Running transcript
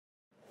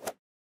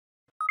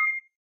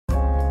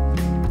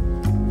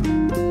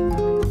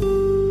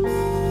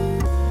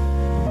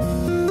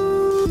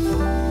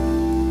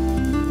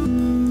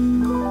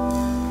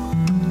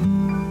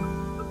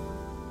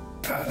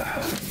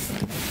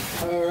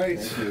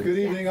Good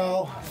evening,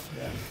 all.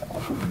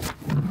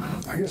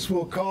 I guess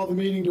we'll call the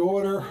meeting to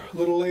order a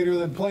little later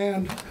than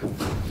planned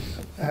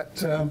at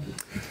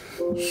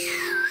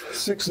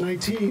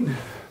 6:19.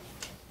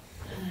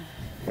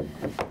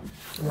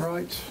 All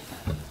right.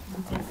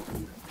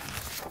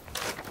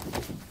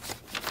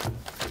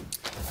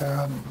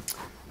 I'm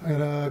going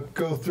to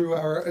go through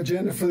our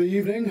agenda for the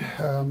evening.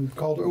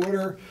 Call to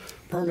order,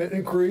 permit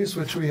inquiries,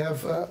 which we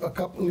have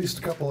at least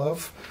a couple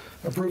of.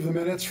 Approve the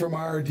minutes from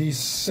our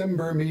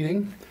December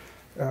meeting.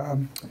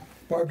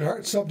 Barbara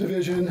Hart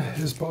subdivision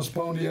is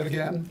postponed yet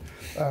again.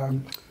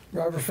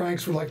 Robert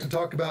Franks would like to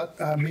talk about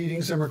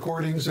meetings and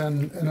recordings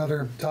and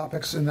other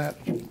topics in that,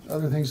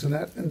 other things in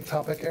that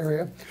topic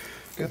area.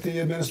 Get the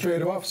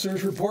administrative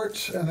officer's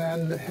report and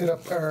then hit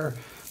up our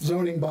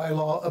zoning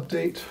bylaw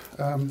update.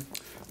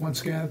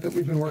 Once again, that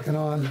we've been working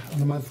on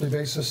a monthly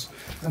basis,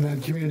 and then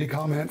community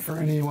comment for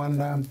anyone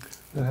that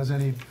has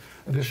any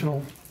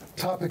additional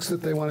topics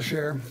that they want to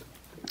share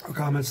or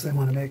comments they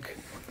want to make.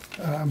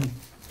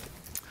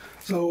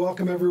 So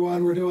welcome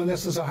everyone. We're doing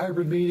this as a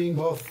hybrid meeting,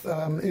 both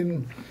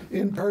in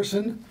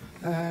person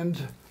and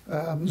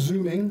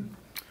Zooming.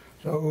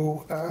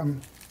 So are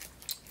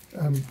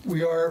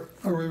we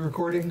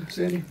recording,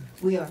 Sandy?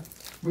 We are.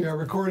 We are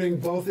recording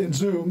both in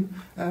Zoom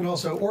and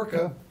also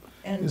Orca.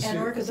 And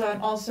Orca's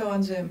also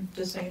on Zoom,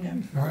 just so you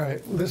know. All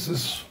right.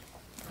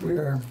 We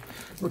are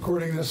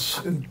recording this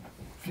in a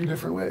few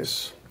different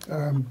ways.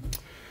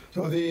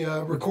 So the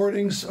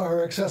recordings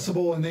are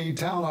accessible in the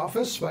town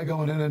office by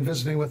going in and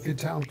visiting with the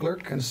town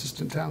clerk and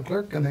assistant town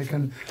clerk, and they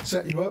can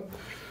set you up.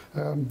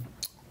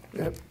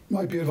 It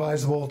might be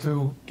advisable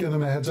to give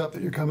them a heads up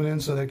that you're coming in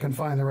so they can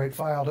find the right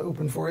file to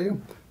open for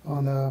you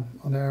on the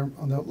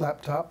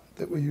laptop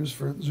that we use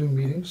for Zoom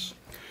meetings.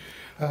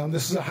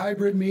 This is a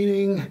hybrid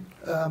meeting,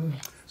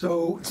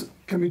 so it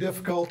can be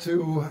difficult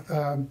to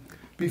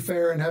be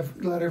fair and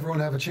let everyone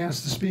have a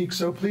chance to speak.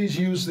 So please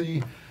use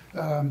the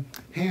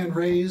hand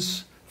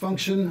raise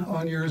function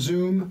on your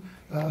Zoom.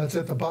 It's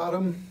at the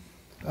bottom.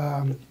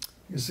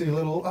 You see a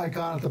little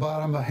icon at the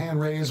bottom, a hand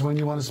raise when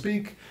you want to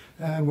speak,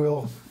 and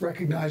we'll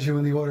recognize you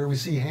in the order we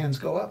see hands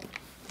go up.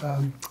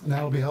 And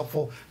that'll be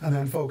helpful. And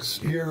then folks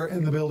here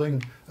in the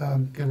building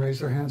can raise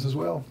their hands as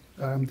well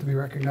to be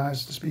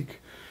recognized to speak.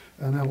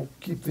 And that will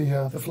keep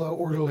the flow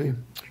orderly.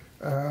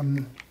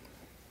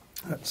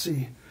 Let's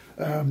see.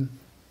 We'd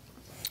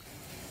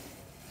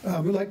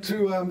like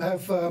to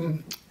have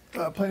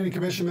Planning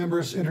Commission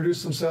members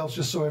introduce themselves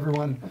just so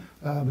everyone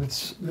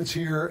that's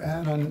here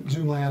and on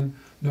Zoom land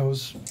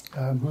knows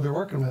who they're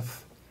working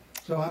with.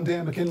 So I'm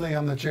Dan McKinley.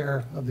 I'm the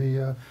chair of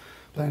the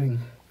Planning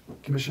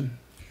Commission.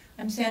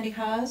 I'm Sandy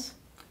Haas.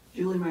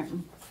 Julie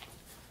Martin.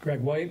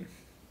 Greg White.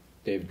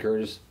 David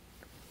Curtis.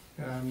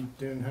 I'm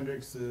Dan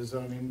Hendricks, the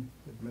zoning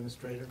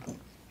administrator.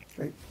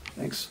 Great,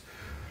 thanks.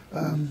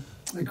 And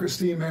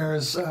Christine Mayer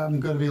is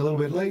going to be a little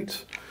bit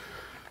late.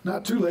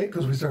 Not too late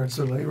because we started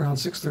so late, around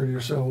 6:30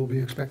 or so. We'll be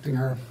expecting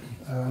her.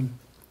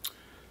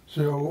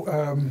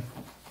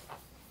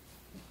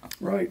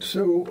 Right.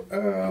 So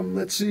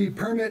let's see.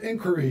 Permit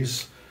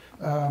inquiries.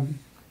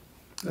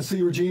 Let's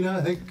see, Regina.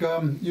 I think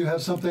you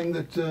have something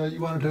that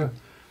you wanted to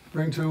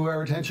bring to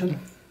our attention.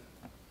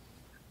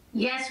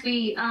 Yes,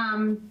 we.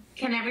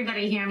 Can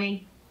everybody hear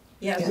me?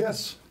 Yes.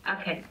 Yes.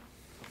 Okay.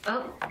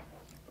 Oh,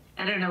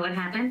 I don't know what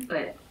happened,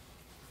 but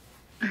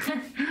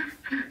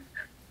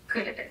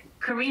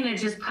Karina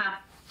just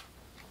popped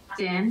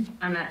in.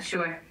 I'm not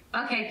sure.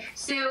 Okay,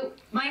 so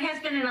my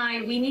husband and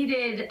I,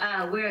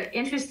 we're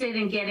interested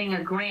in getting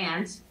a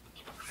grant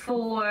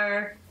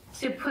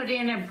to put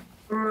in a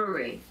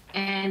brewery,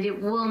 and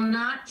it will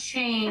not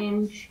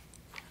change,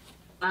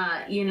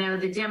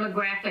 the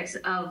demographics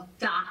of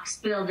Doc's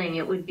building.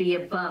 It would be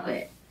above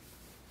it.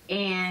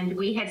 And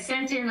we had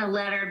sent in a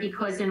letter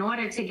because in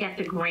order to get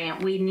the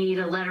grant, we need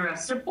a letter of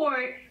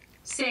support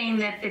saying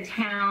that the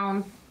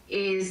town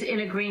is in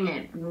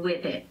agreement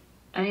with it.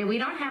 I mean, we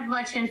don't have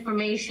much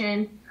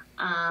information.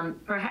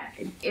 Perhaps,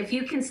 if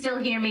you can still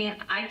hear me,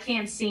 I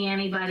can't see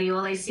anybody.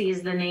 All I see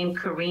is the name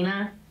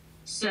Karina.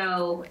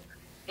 So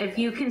if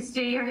you can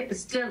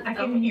still I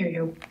can hear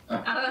you.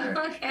 Oh,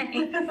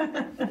 okay.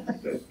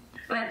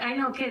 But I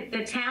know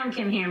the town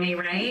can hear me,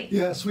 right?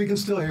 Yes, we can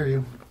still hear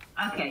you.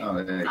 Okay.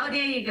 Oh, there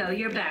you go.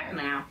 You're back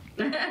now.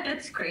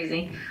 That's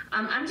crazy.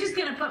 I'm just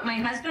going to put my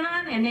husband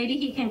on, and maybe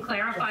he can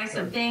clarify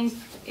some things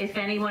if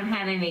anyone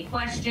had any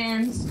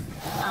questions.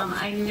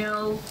 I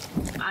know,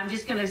 I'm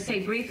just going to say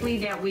briefly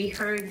that we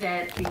heard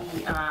that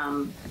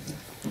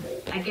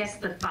I guess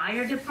the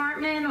fire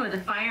department or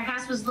the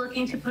firehouse was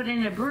looking to put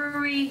in a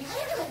brewery,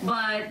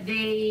 but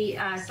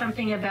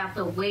something about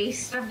the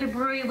waste of the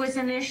brewery was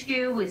an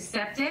issue with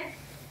septic.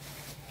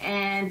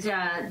 And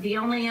the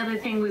only other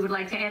thing we would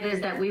like to add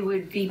is that we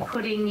would be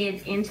putting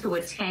it into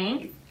a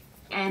tank,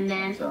 and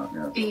then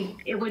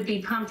it would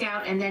be pumped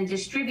out and then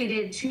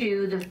distributed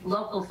to the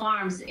local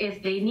farms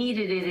if they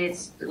needed it.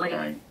 It's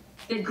like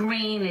the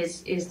grain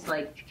is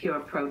like pure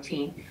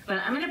protein.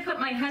 But I'm going to put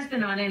my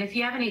husband on, and if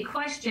you have any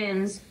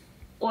questions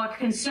or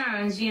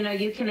concerns,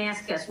 you can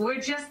ask us. We're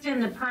just in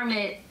the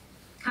permit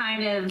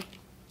kind of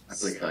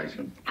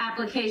application.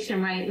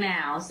 application right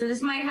now. So this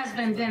is my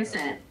husband,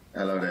 Vincent.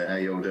 Hello there, how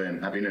you all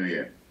doing? Happy New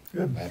Year.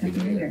 Good. Happy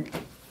New Year.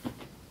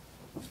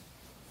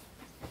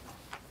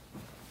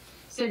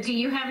 So do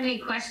you have any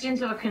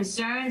questions or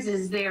concerns?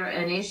 Is there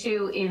an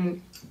issue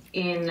in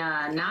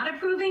not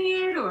approving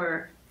it,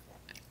 or,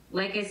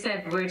 like I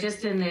said, we're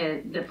just in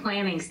the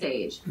planning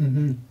stage?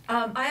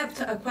 I have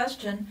a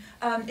question.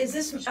 Is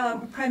this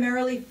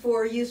primarily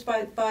for use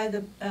by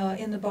the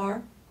in the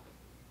bar?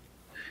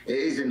 It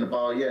is in the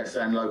bar, yes,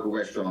 and local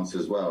restaurants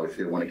as well, if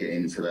you want to get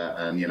into that.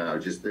 And, you know,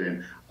 just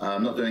doing,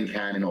 I'm not doing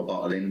canning or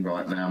bottling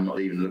right now. I'm not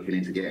even looking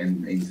into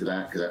getting into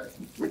that, because that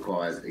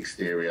requires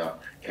exterior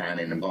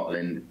canning and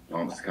bottling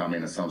plants to come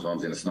in, and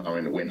sometimes in the snow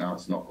in the winter,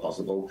 it's not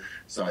possible.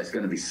 So it's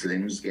going to be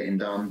slims getting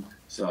done.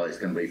 So it's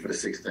going to be for the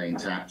 16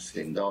 taps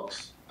in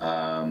docks,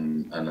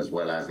 and as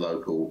well as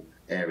local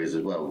areas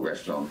as well,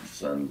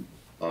 restaurants and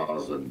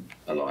bars and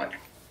alike.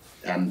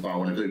 And I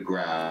want to do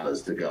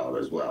growlers to go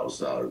as well,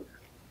 so.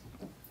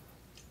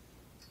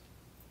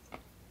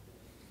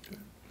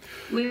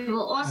 We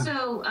will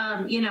also,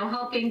 you know,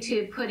 hoping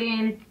to put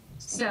in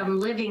some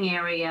living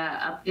area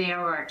up there,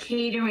 or a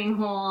catering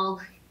hall.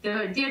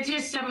 They're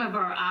just some of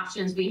our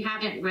options. We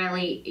haven't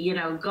really, you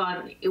know,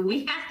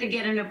 we have to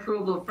get an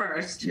approval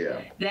first.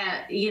 Yeah.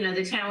 That, you know,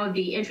 the town would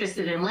be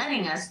interested in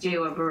letting us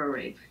do a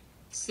brewery.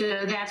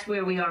 So that's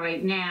where we are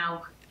right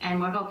now.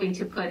 And we're hoping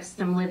to put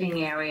some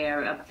living area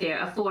up there,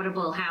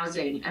 affordable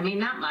housing. I mean,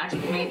 not much,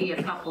 maybe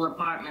a couple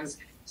apartments.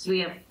 So we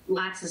have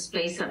lots of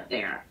space up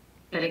there.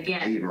 But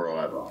again,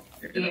 Either.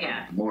 You know,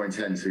 yeah. more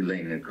intensely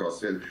leaning across.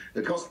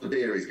 The cost of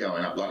beer is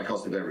going up, like the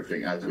cost of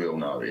everything, as we all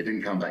know. It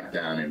didn't come back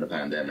down in the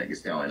pandemic,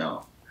 it's going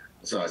up.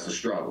 So it's a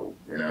struggle,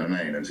 you know what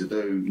I mean? And to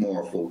do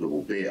more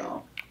affordable beer,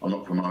 I'm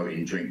not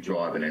promoting drink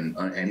driving in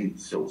any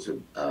sorts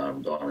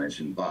of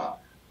dimension, but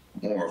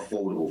more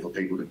affordable for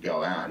people to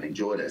go out and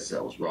enjoy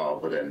themselves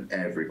rather than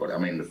everybody. I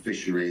mean, the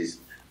fisheries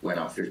went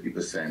up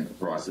 50%, the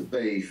price of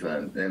beef,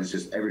 and it was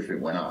just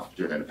everything went up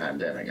during the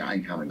pandemic. It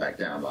ain't coming back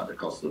down, like the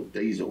cost of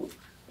diesel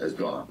has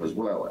gone up as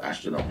well,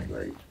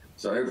 astronomically.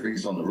 So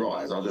everything's on the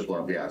rise. I just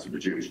want to be able to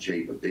produce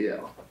cheaper beer,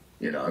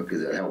 you know,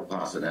 because it'll help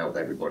us and help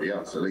everybody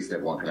else. At least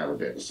everyone can have a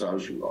bit of a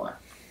social life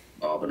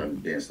rather than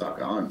being stuck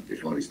at home. If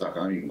you want to be stuck at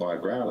home, you can buy a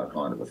growler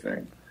kind of a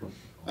thing.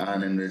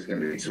 And then there's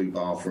going to be 2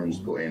 bathrooms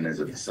put in.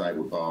 There's a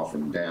disabled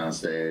bathroom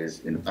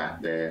downstairs in the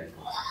back there,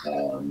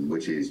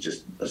 which is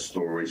just a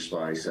storage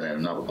space, and then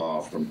another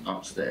bathroom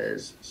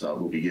upstairs. So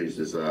it will be used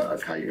as a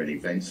catering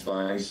event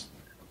space,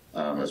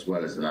 as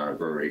well as another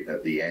brewery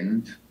at the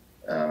end,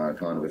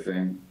 kind of a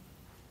thing.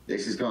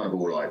 This is kind of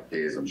all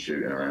ideas I'm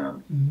shooting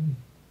around.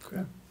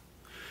 Okay.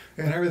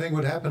 And everything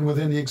would happen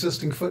within the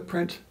existing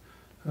footprint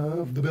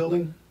of the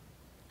building?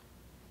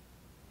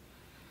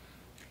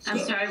 I'm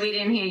sorry, we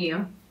didn't hear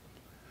you.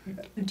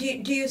 Do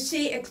you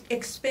see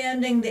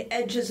expanding the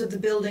edges of the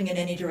building in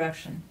any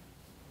direction?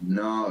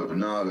 No.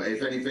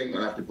 If anything,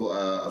 we'll have to put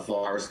a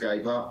fire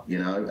escape up, you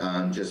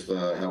know, just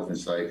for health and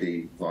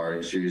safety fire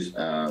issues.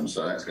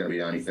 So that's going to be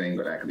the only thing,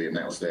 but that could be a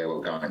metal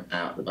stairwell going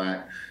out the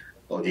back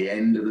or the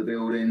end of the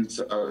building,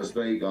 so to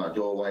speak, like a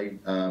doorway.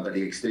 But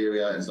the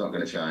exterior is not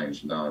going to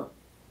change, no.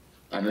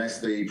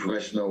 Unless the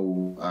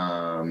professional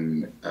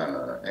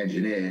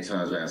engineer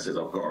turns around and says,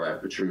 I've got to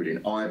have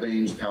protruding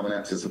I-beams coming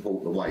out to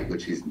support the weight,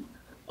 which is,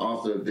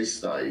 after this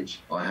stage,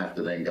 I have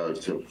to then go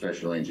to a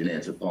professional engineer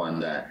to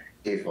find out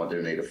if I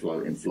do need a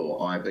floating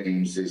floor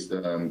I-beam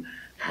system,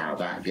 how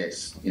that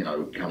gets, you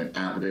know, coming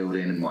out of the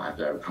building, and might have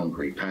to have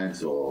concrete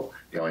pads or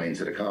going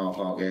into the car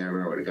park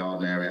area or the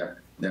garden area.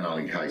 Then I'll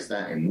encase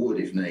that in wood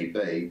if need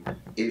be,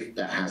 if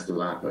that has to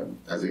happen.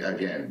 As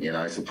again, you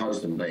know, it's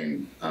supposed to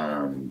be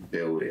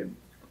building,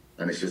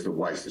 and it's just a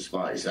waste of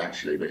space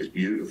actually, but it's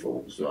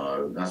beautiful.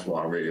 So that's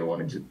why I really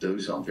wanted to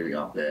do something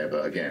up there.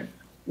 But again,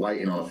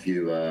 waiting on a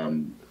few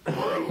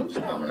people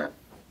to come and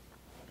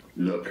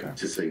look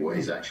to see what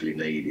is actually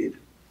needed.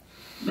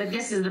 But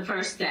this is the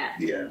first step.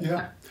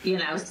 Yeah. You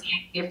know,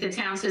 if the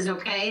town says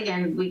okay,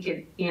 then we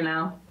could, you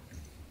know.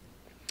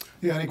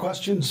 Yeah, any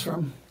questions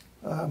from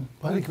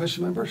planning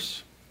commission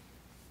members?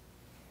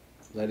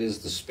 That is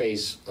the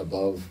space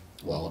above,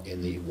 well,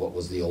 in the, what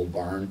was the old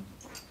barn?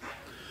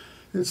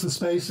 It's the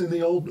space in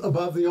the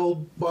above the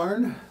old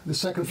barn, the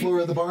second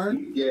floor of the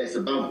barn? Yeah, it's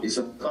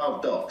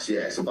above docks,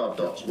 yeah, it's above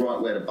docks. Right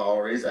where the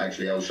bar is,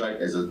 actually L-shaped,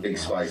 there's a big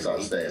space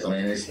upstairs. I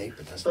mean, it's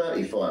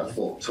 35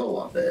 foot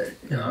tall up there,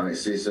 you know,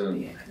 it's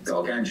a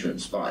gargantuan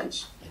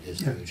space. It is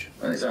huge.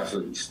 And it's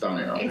absolutely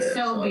stunning up there. It's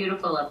so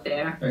beautiful up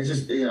there. And it's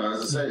just, you know,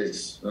 as I said,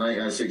 it's an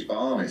 806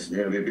 barn, it's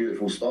going to be a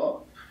beautiful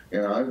spot,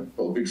 you know,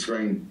 put a big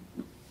screen,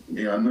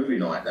 you know, movie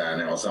night down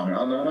there or something. I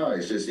don't know,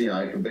 it's just, you know,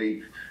 it can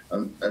be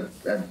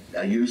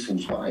a useful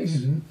space.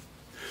 Mm-hmm.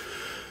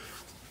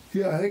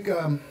 Yeah, I think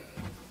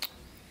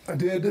I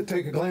did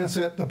take a glance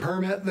at the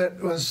permit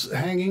that was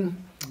hanging,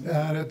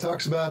 and it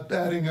talks about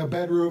adding a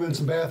bedroom and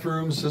some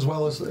bathrooms as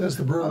well as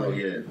the brewery. Oh,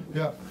 yeah.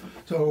 Yeah.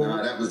 So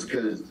No, that was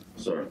because,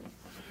 sorry.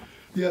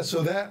 yeah,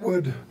 so that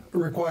would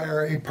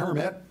require a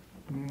permit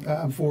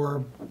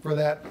for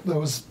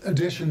those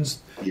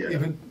additions, Yeah.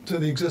 even to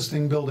the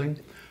existing building.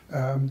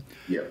 And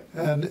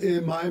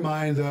in my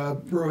mind,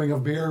 brewing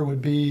of beer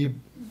would be,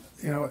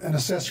 an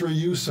accessory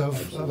use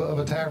of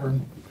a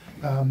tavern.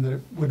 That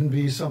it wouldn't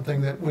be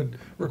something that would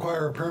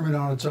require a permit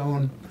on its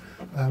own.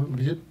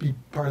 Be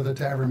part of the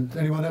tavern.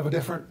 Anyone have a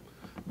different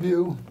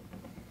view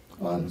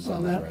on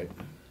that? Right.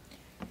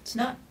 It's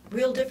not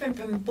real different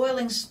from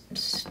boiling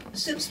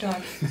soup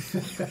stock.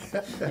 Yeah,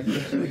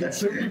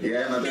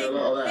 and I do a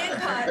lot of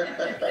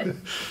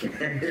Big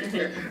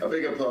that. A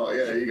bigger pot,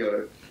 yeah, you got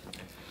it.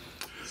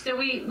 So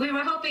we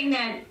were hoping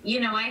that,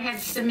 I had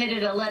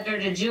submitted a letter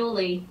to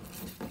Julie,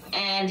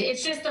 and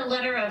it's just a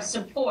letter of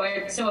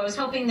support. So I was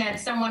hoping that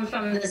someone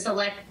from the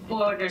select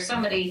board or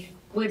somebody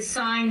would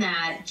sign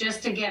that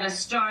just to get us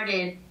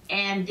started.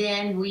 And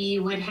then we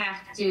would have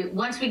to,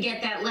 once we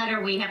get that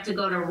letter, we have to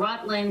go to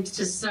Rutland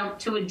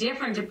to a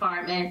different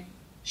department,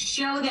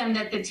 show them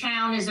that the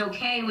town is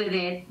okay with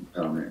it,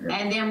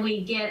 and then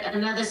we get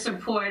another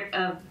support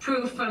of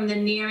proof from the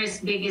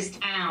nearest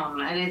biggest town.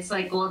 And it's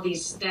like all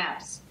these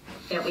steps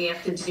that we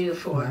have to do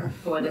for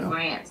the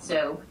grant.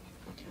 So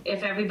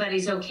if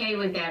everybody's okay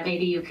with that,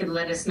 maybe you could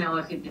let us know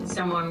if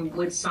someone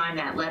would sign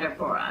that letter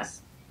for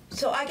us.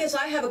 So I guess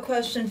I have a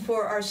question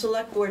for our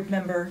select board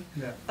member,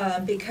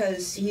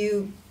 because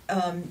you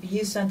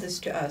sent this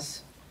to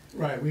us.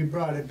 Right, we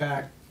brought it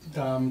back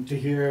to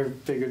here,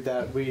 figured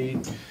that we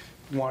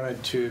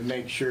wanted to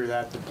make sure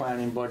that the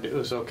planning board, it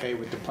was okay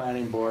with the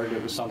planning board.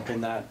 It was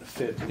something that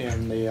fit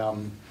in the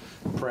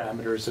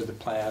parameters of the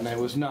plan. It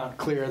was not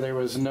clear, there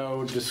was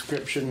no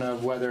description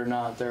of whether or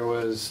not there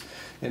was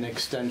an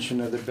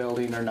extension of the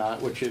building or not,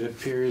 which it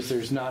appears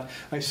there's not.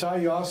 I saw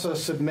you also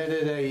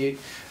submitted a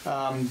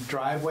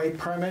driveway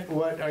permit.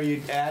 What, are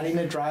you adding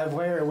a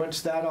driveway, or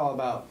what's that all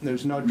about?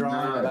 There's no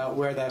drawing about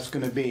where that's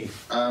going to be.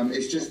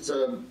 It's just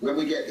when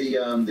we get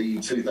the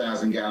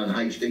 2,000 gallon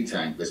HD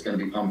tank that's going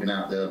to be pumping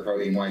out the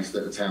protein waste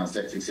that the town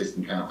septic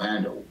system cannot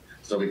handle,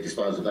 so we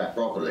dispose of that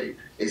properly.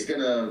 It's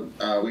gonna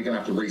we're gonna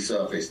have to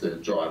resurface the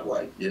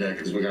driveway,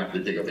 because we're gonna have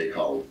to dig a big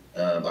hole.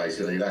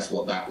 Basically, that's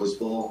what that was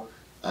for.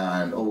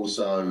 And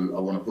also, I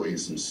want to put in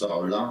some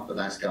solar, but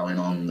that's going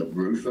on the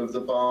roof of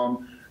the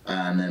barn.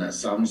 And then at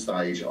some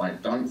stage, I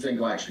don't think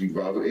I actually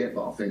wrote it,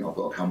 but I think I've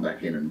got to come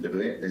back in and do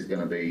it. There's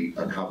going to be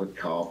a covered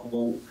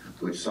carport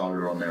with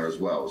solar on there as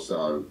well.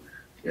 So,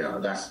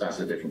 that's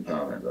a different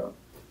permit though.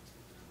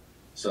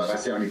 So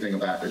that's the only thing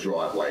about the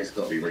driveway. It's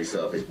got to be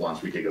resurfaced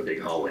once we dig a big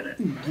hole in it.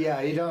 Yeah,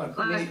 you don't.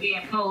 We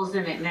have holes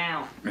in it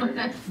now.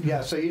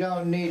 Yeah, so you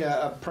don't need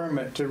a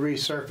permit to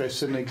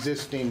resurface an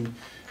existing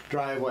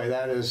driveway.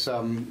 That is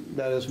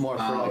more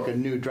for like a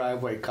new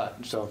driveway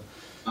cut. So.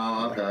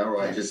 Oh, okay, all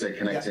right. Just said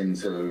connecting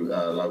to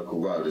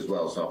local road as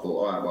well. So I thought,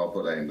 all right, well, I'll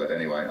put that in. But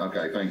anyway,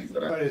 okay, thank you for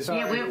that. But it's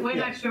we're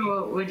not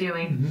sure what we're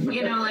doing.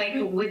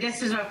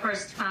 This is our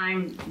first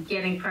time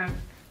getting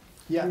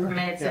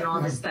permits and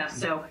all this stuff.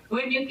 So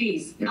we're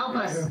newbies. Help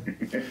us.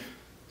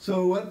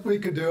 So what we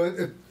could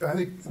do, I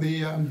think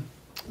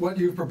what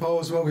you've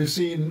proposed, what we've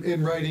seen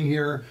in writing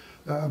here,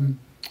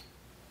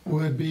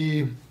 would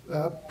be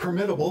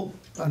permittable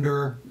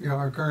under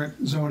our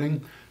current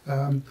zoning,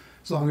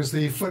 as long as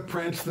the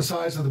footprint, the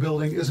size of the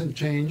building isn't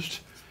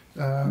changed.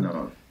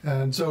 No.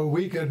 And so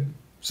we could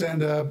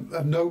send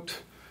a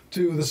note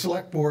to the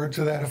select board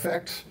to that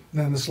effect,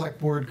 and then the select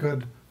board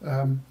could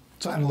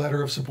sign a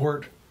letter of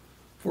support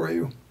for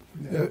you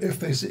if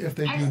they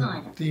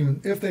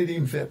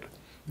deem fit.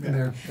 In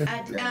there.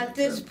 At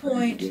this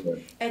point,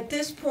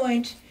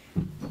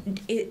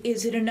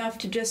 is it enough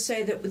to just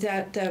say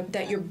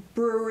that your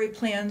brewery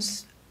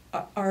plans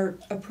are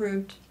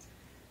approved?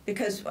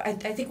 Because I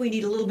think we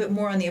need a little bit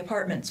more on the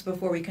apartments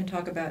before we can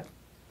talk about.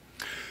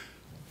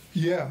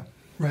 Yeah,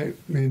 right.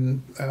 I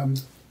mean,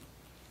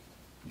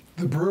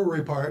 the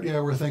brewery part,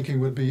 we're thinking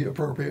would be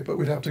appropriate, but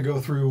we'd have to go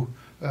through,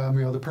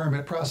 the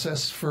permit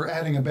process for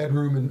adding a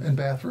bedroom and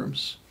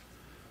bathrooms.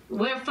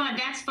 We're fine.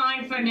 That's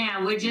fine for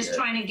now. We're just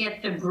trying to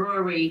get the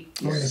brewery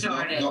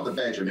started. Not the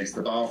bedroom. It's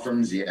the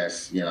bathrooms.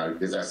 Yes,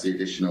 because that's the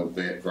additional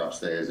bit for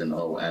upstairs and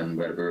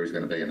where the brewery's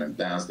going to be, and then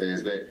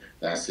downstairs bit.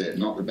 That's it.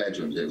 Not the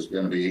bedrooms. It was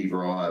going to be either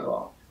or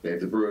either. But if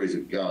the breweries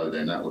would go,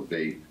 then that would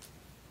be.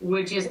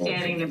 We're just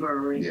adding the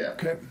brewery. Yeah.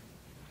 Okay.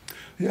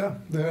 Yeah.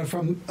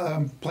 From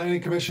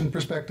Planning Commission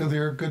perspective,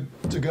 they're good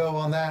to go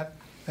on that,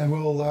 and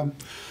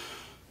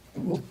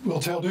We'll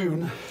tell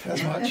Dune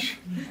as much.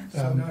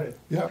 So noted.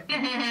 Yep.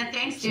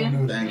 Thanks,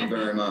 Jim. Thank you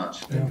very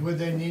much. Yeah. Would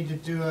they need to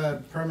do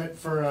a permit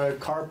for a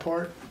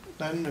carport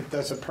then, if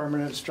that's a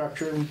permanent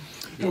structure?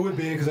 It would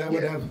be, because that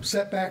would have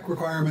setback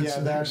requirements. Yeah,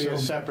 and that'd be a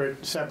so-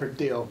 separate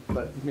deal.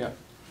 But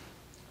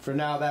for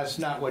now, that's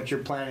not what you're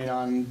planning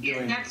on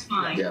doing. Yeah, that's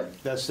fine. Yeah.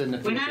 That's in the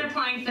future. We're not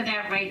applying for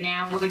that right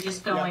now. We're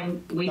just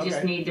going. We just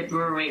Okay. need the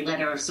brewery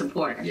letter of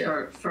support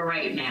for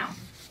right now.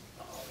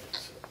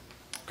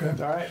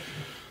 Okay. All right.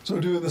 So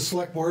doing the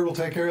select board will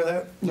take care of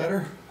that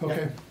letter?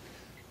 Okay.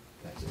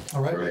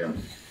 All right.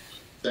 Brilliant.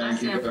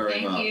 Thank you Awesome. very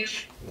Thank much.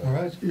 you. All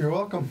right. You're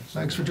welcome.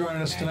 Thanks for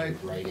joining us tonight.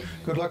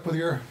 Good luck with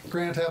your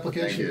grant Thank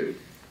application. you.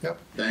 Yep.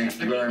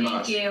 Thank you very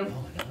much. Thank you.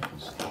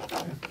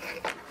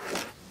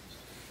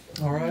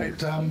 All right.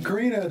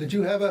 Karina, did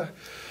you have a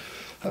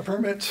a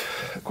permit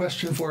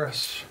question for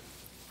us.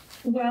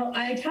 Well,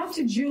 I talked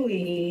to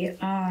Julie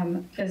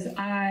because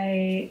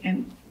my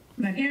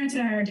parents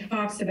and I are in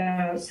talks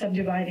about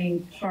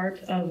subdividing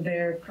part of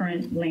their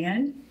current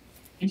land.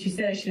 And she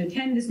said I should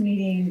attend this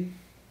meeting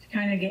to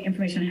kind of get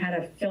information on how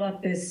to fill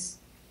out this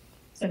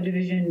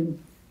subdivision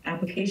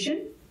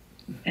application.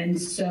 And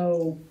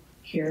so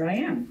here I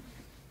am.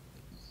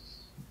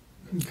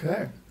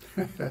 Okay.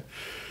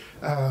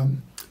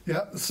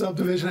 Yeah,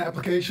 subdivision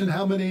application.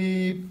 How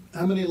many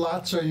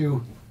lots are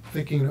you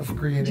thinking of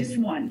creating? Just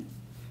one.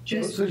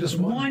 Just, So just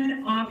one.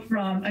 one off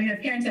from, my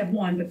parents have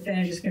one, but then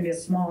it's just going to be a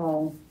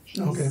small piece.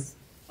 Okay.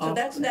 So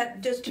that's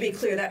that. Just to be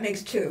clear, that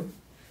makes two.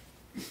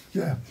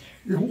 Yeah,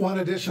 you're one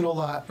additional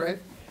lot, right?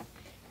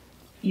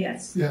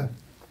 Yes. Yeah,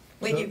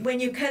 When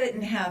you cut it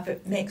in half,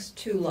 it makes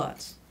two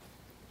lots.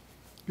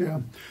 yeah.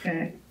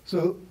 Okay.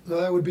 So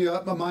that would be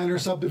a minor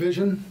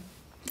subdivision,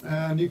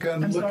 and you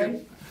can I'm look sorry?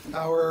 at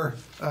our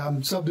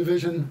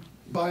subdivision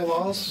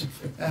bylaws,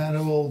 and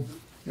it will,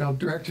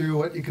 direct you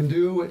what you can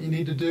do, what you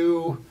need to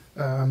do.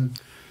 You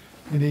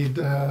need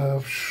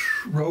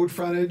road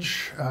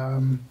frontage.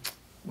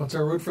 What's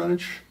our road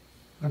frontage?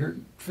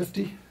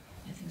 150?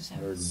 I think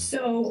so.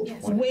 So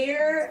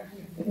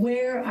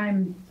where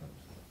I'm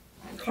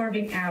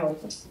carving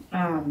out,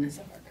 I'm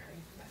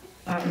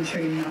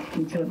sure you're not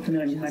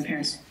familiar with my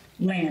parents'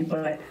 land,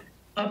 but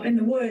up in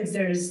the woods,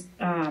 there's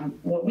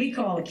what we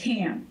call a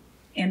camp,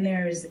 and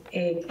there's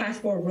a class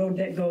 4 road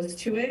that goes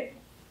to it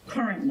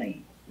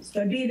currently. So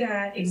it'd be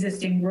that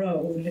existing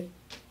road.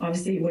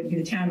 Obviously, it wouldn't be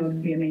the town road, it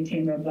would be a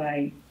maintained road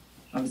by,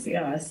 obviously,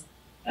 us.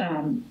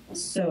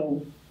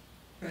 So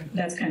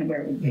that's kind of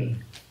where it would be.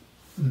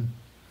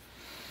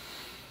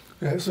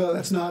 Okay, so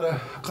that's not a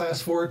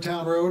class 4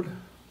 town road?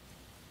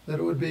 That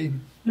it would be?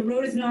 The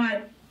road is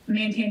not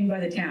maintained by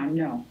the town,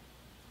 no.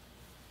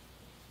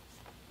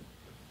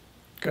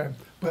 Okay,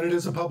 but it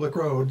is a public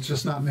road, it's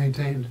just not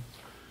maintained.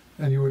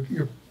 And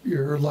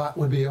your lot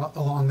would be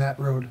along that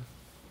road?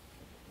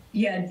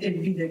 Yeah,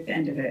 it'd be the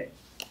end of it.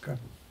 Okay.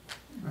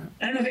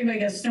 I don't know if anybody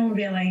goes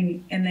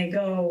snowmobiling and they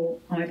go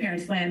on my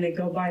parents' land, they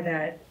go by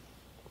that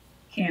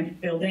camp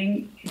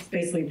building. It's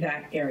basically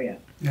that area.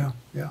 Yeah,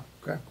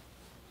 okay.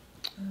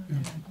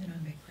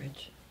 Minimum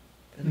acreage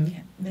for the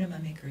camp.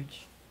 Minimum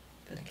acreage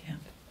for the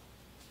camp.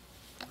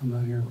 I'm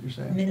not hearing what you're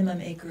saying.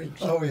 Minimum acreage.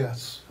 Oh,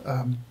 yes.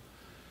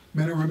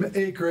 Minimum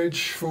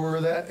acreage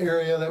for that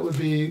area, that would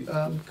be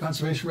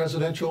conservation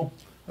residential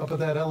up at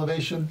that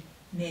elevation.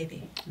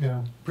 Maybe.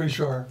 Yeah, pretty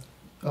sure,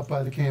 up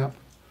by the camp.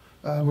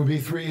 Would be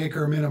 3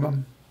 acre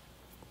minimum.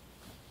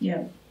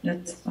 Yeah,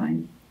 that's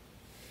fine.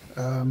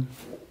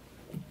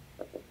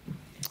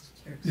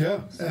 Yeah,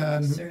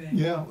 and Survey.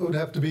 yeah, it would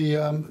have to be,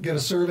 get a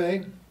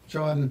survey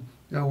showing,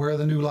 where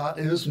the new lot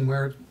is and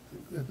where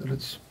that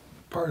it's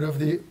part of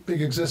the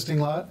big existing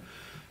lot.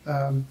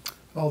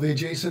 All the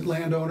adjacent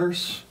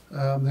landowners,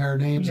 their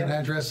names and Yeah.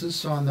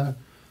 addresses on the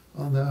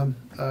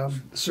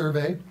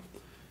survey.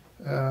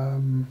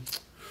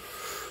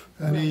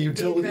 Any The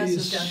utilities?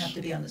 addresses don't have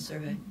to be on the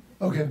survey.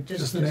 Okay,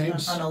 just the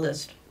names? On a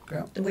list.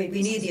 Okay. The way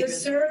we need the The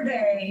address.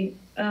 survey,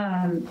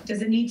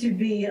 does it need to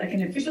be like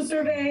an official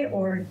survey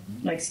or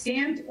like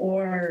stamped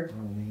or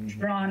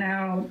drawn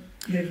out?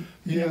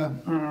 Yeah,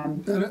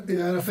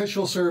 an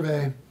official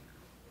survey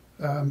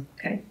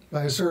Okay,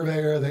 by a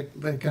surveyor,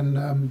 they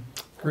can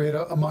create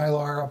a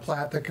Mylar, a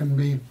plat that can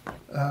be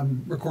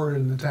recorded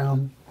in the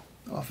town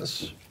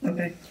office.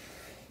 okay,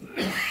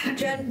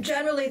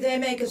 Generally, they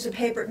make us a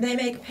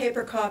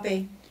paper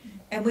copy,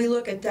 and we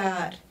look at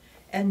that.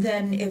 And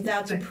then if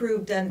that's Okay.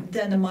 approved, then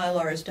the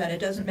Mylar is done. It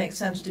doesn't make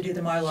sense to do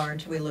the Mylar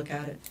until we look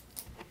at it.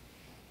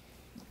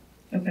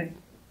 okay.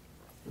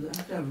 Does it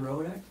have to have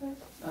road access?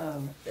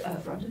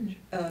 Frontage?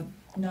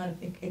 Not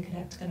if it can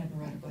have, it's gonna have a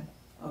right of way.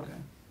 Okay.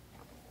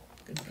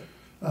 Good.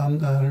 I'm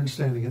not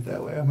understanding it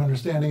that way. I'm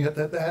understanding it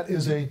that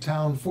is a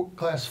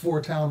class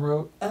 4 town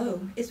road. Oh,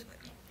 it's,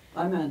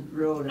 I meant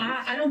road.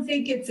 I don't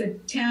think it's a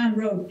town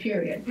road,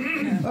 period.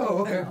 Oh,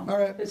 okay, all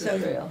right. It's So- a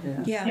trail,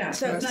 yeah. yeah. Yeah,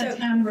 so it's not So a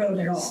town road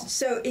at all.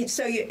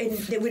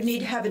 it would need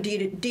to have a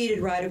deeded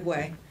right of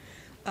way.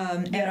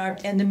 And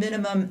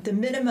the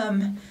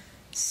minimum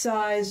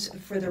size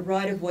for the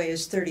right of way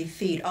is 30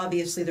 feet.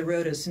 Obviously, the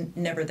road is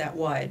never that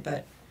wide,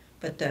 but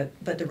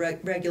the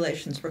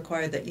regulations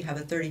require that you have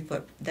a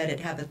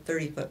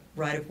 30-foot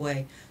right of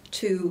way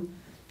to,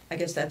 I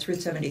guess that's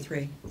Route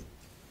 73.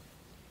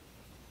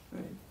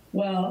 Right.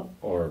 Well,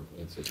 Or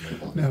it's no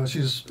longer. No,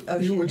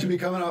 would you be may.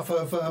 coming off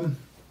of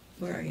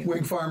Where are you?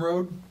 Wing Farm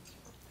Road?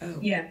 Oh.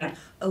 yeah,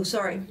 Oh,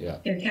 sorry. Yeah.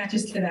 it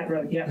attaches to that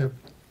road, yeah. Yep.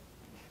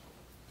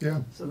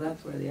 Yeah, So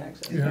that's where the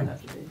access Yeah. would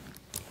have to be.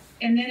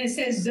 And then it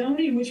says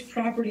zoning which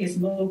property is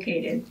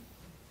located.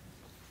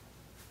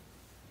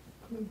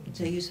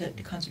 So you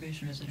said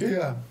conservation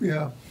residential.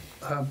 yeah.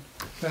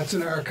 That's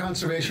in our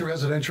conservation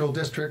residential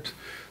district,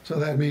 so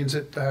that means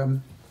that a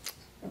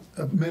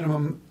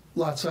minimum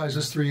lot size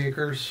is 3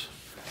 acres.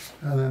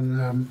 And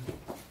then,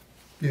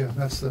 yeah,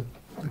 that's the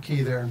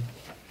key there.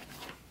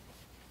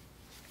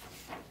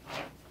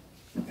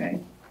 Okay.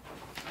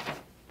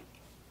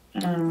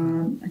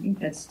 I think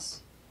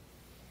that's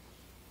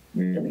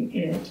really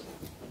it.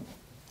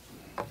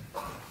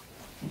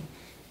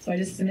 So I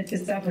just submit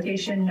this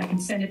application, I can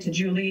send it to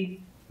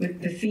Julie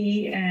with the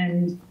fee,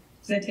 and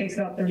so that takes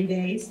about 30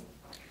 days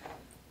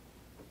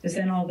to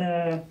send all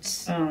the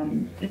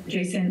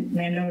adjacent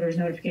landowners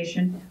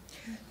notification.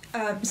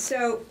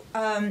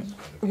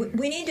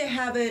 We need to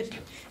have it,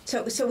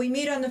 so we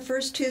meet on the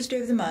first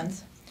Tuesday of the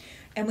month,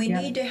 and we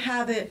Yeah. need to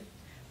have it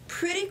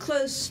pretty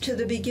close to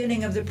the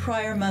beginning of the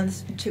prior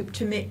month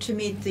to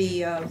meet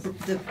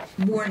the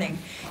warning.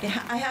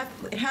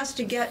 It has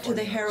to get to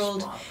the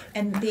Herald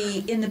and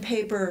be in the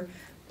paper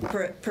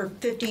for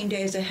 15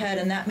 days ahead,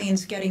 and that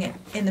means getting it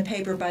in the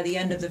paper by the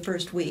end of the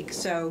first week.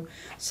 So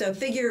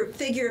figure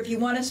if you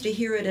want us to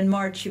hear it in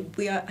March,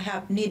 we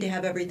need to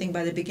have everything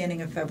by the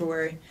beginning of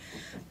February.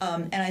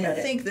 And I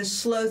think the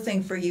slow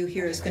thing for you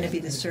here is going to be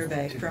the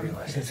survey, from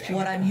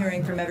what I'm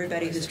hearing from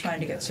everybody who's trying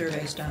to get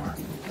surveys done.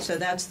 So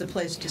that's the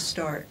place to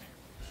start.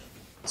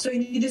 So you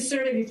need a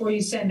survey before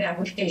you send the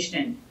application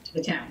in to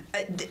the town?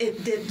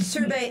 The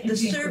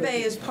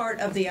survey is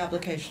part of the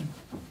application.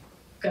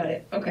 Got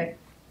it, okay.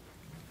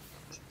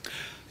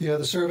 Yeah,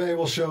 the survey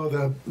will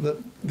show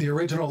the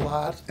original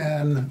lot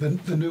and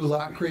the new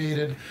lot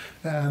created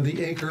and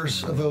the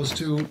acres of those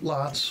two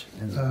lots.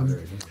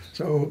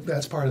 So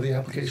that's part of the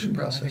application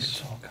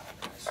process.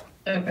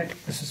 Okay.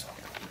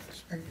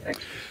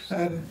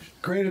 And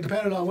Karina,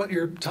 depending on what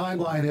your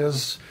timeline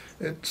is,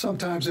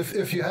 sometimes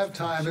if you have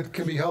time, it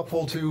can be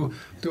helpful to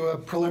do a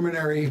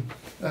preliminary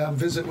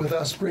visit with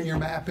us, bring your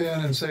map in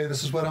and say,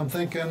 this is what I'm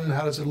thinking,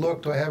 how does it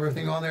look, do I have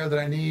everything on there that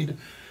I need?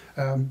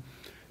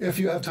 If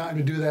you have time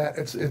to do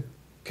that, it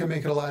can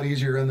make it a lot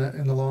easier in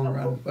the long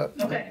run. But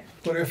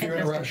if you're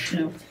in a rush?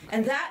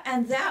 And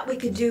that we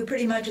could do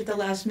pretty much at the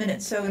last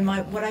minute. So in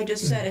what I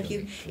just said,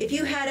 if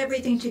you had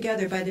everything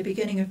together by the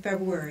beginning of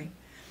February,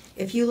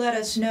 if you let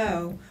us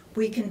know,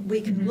 we can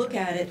look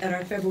at it at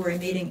our February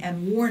meeting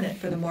and warn it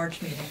for the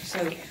March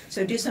meeting.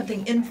 So do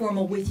something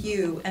informal with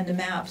you and the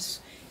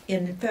maps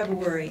in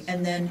February,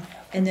 and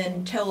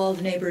then tell all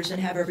the neighbors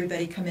and have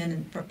everybody come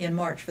in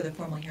March for the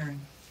formal hearing.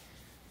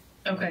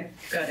 Okay,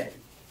 got it.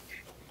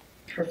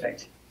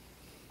 Perfect.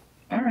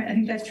 All right, I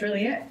think that's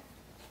really it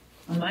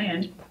on my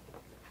end.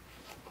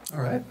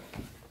 All right.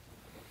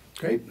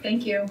 Great.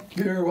 Thank you.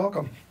 You're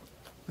welcome.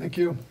 Thank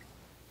you.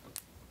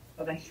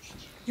 Bye-bye.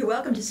 You're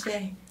welcome to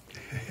stay.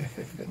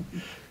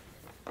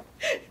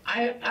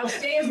 I'll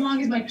stay as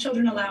long as my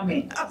children allow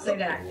me. I'll say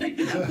that.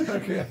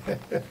 Okay.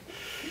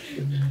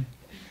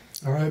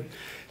 All right.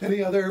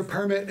 Any other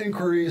permit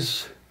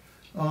inquiries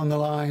on the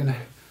line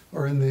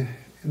or in the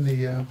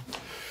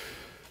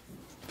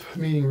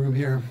meeting room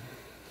here?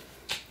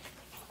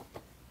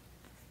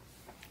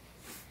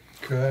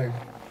 Okay.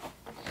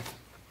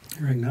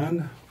 Hearing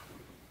none.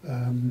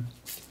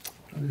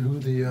 Who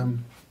the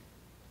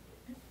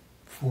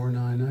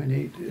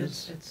 4998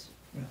 is?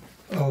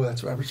 Oh,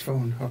 that's Robert's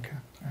phone. Okay.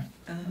 All right.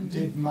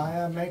 Did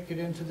Maya make it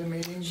into the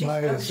meeting?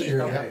 Maya's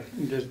here. Okay,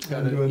 just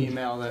got an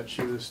email that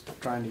she was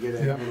trying to get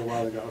in a little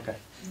while ago. Okay.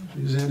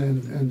 She's in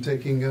and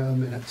taking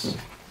minutes.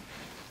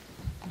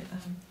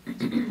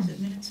 Is it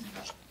minutes?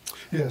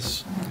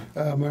 Yes.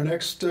 Our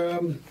next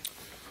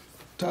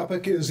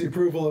topic is the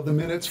approval of the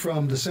minutes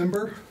from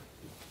December.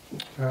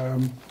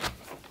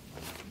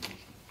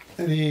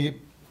 Any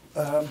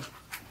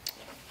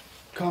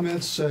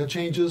comments,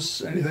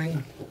 changes,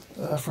 anything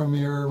from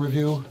your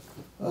review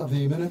of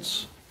the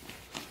minutes?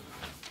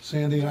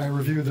 Sandy and I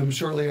reviewed them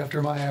shortly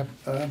after Maya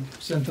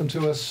sent them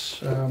to us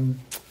the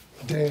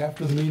day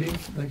after the meeting, I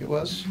think it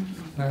was.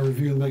 And I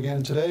reviewed them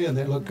again today, and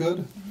they look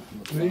good.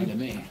 Fine to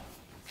me.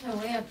 So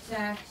we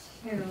object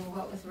to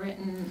what was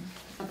written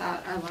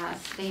about our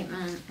last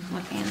statement,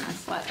 looking in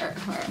this letter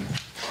where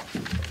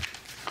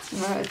we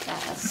wrote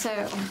that.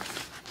 So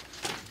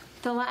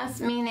the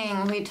last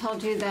meeting, we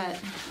told you that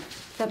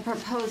the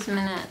proposed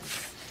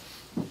minutes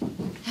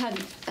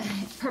had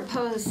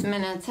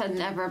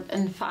never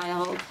been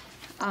filed.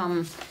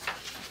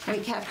 We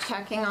kept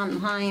checking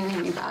online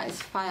and you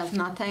guys filed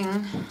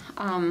nothing.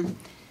 And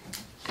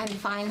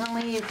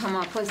finally, you come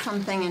up with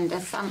something in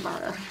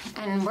December.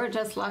 And we're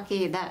just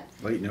lucky that...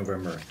 Late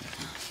November.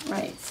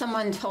 Right.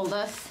 Someone told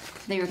us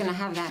they were going to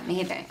have that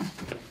meeting.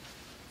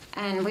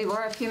 And we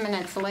were a few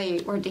minutes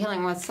late. We're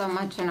dealing with so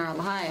much in our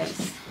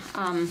lives.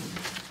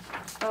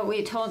 But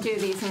we told you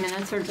these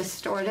minutes are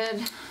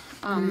distorted.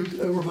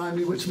 Remind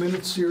me which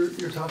minutes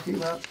you're talking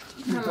about?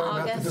 You're From talking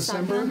about the August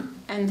December? 2nd,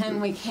 and then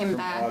we came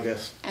back.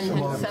 August. And then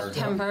November.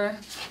 September,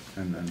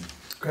 And then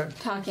Okay.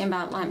 talking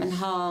about Lyman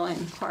Hall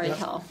and Quarry Yeah.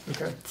 Hill.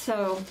 Okay.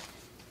 So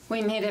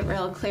we made it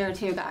real clear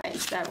to you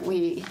guys that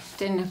we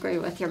didn't agree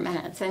with your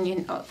minutes, and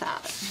you know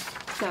that.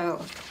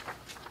 So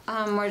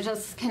we're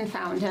just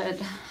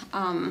confounded.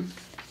 And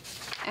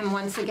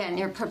once again,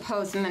 your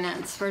proposed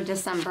minutes for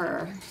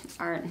December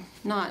are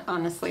not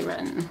honestly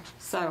written.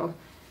 So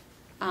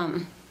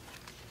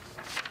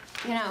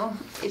you know,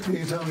 Can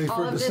you tell me all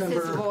for of this is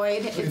December?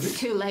 void, it's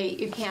too late,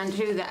 you can't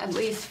do that, at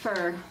least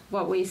for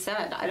what we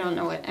said. I don't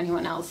know what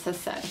anyone else has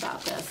said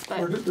about this, but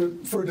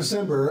For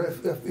December,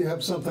 if you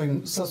have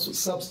something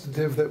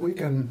substantive that we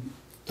can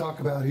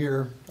talk about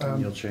here,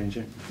 And you'll change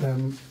it?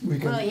 then we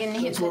can. Well, you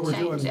need that's to what we're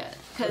change doing. it,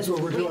 That's 'cause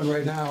what we're we- doing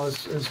right now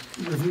is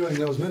reviewing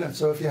those minutes.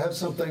 So if you have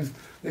something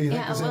that you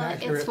think yeah, is well,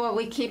 inaccurate. it's what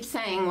we keep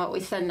saying, what we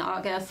said in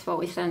August, what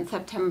we said in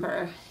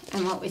September,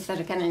 and what we said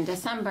again in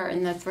December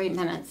in the 3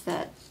 minutes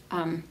that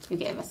you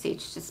gave us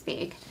each to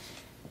speak,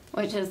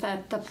 which is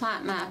that the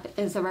plat map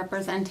is a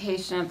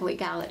representation of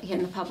legality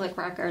in the public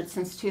record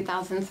since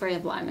 2003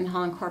 of Lyman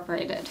Hall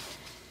Incorporated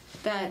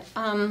that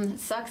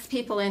sucks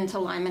people into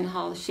Lyman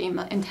Hall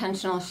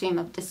intentional shame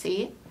of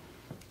deceit.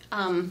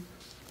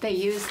 They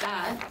use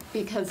that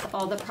because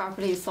all the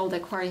properties sold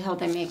at Quarry Hill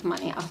they make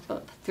money off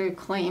of through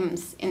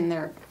claims in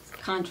their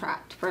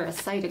contract for a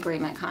site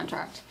agreement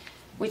contract,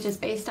 which is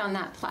based on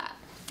that plat.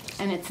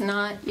 And it's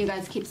not, you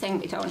guys keep saying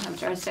we don't have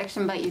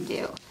jurisdiction, but you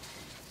do.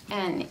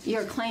 And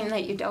your claim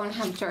that you don't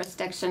have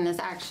jurisdiction is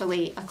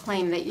actually a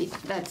claim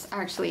that's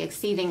actually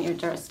exceeding your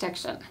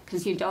jurisdiction,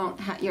 because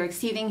you're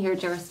exceeding your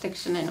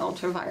jurisdiction in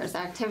ultra-virus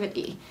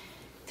activity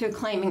through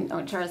claiming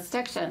no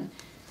jurisdiction.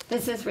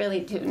 This is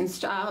really Dune's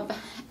job,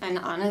 and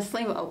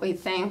honestly what we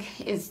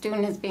think is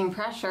Dune is being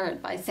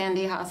pressured by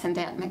Sandy Haas and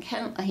Dan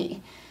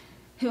McKinley,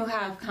 who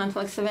have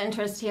conflicts of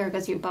interest here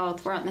because you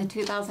both were on the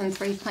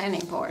 2003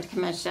 Planning Board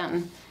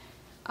Commission.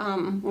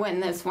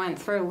 When this went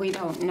through, we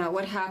don't know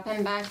what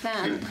happened back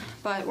then,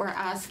 but we're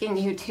asking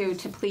you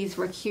to please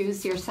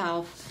recuse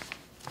yourself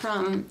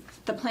from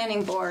the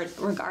planning board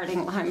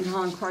regarding Lyman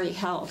Hall and Quarry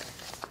Hill.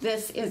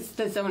 This is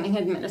the zoning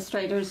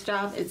administrator's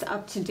job. It's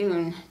up to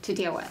Dune to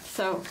deal with.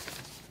 So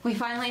we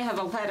finally have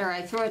a letter.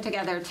 I threw it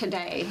together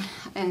today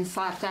in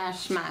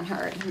slapdash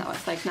manner. No,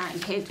 it's like 9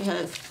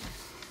 pages.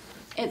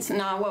 It's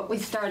not what we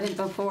started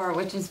before,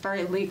 which is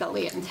very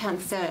legally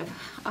intensive.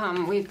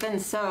 We've been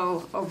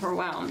so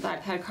overwhelmed.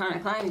 I've had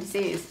chronic Lyme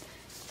disease.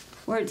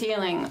 We're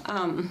dealing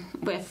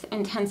with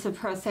intensive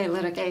pro se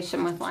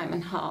litigation with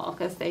Lyman Hall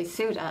because they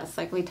sued us,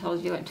 like we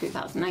told you in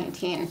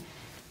 2019.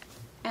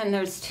 And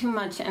there's too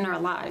much in our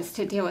lives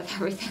to deal with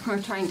everything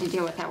we're trying to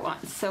deal with at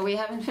once. So we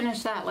haven't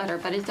finished that letter,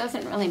 but it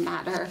doesn't really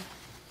matter.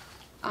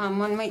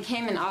 When we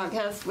came in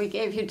August, we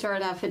gave you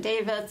joint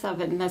affidavits of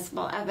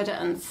admissible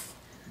evidence,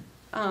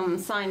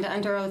 signed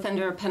under oath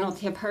under a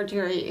penalty of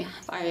perjury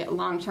by a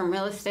long-term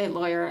real estate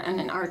lawyer and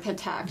an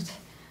architect,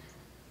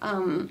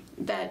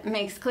 that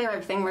makes clear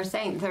everything we're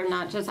saying. They're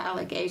not just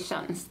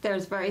allegations.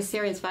 There's very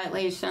serious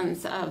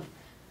violations of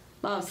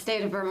law of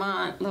state of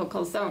Vermont,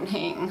 local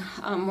zoning,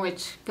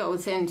 which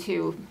goes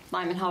into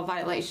Lyman Hall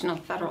violation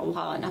of federal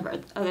law and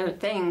other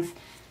things.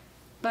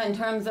 But in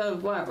terms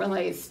of what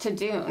relates to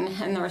Dune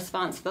and the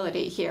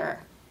responsibility here,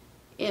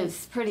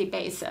 is pretty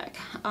basic.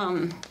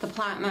 The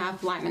plat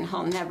map, Lyman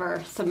Hall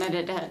never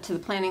submitted it to the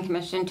Planning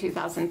Commission in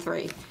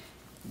 2003.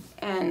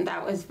 And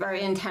that was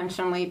very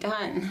intentionally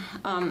done.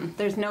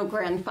 There's no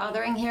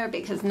grandfathering here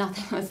because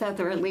nothing was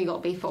ever legal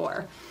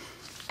before.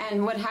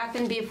 And what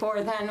happened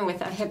before then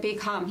with a hippie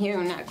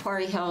commune at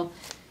Quarry Hill,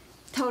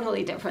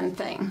 totally different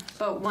thing.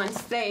 But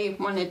once they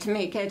wanted to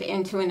make it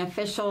into an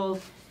official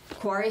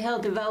Quarry Hill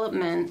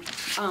development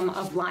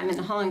of Lyman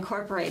Hall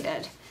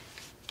Incorporated,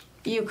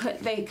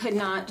 they could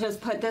not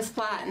just put this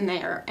plat in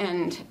there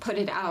and put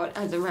it out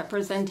as a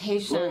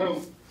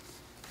representation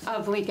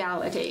of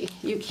legality.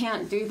 You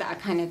can't do that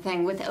kind of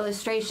thing with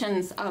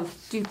illustrations of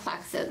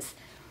duplexes,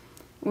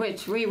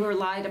 which we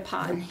relied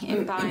upon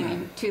in buying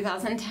in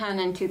 2010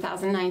 and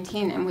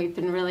 2019, and we've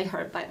been really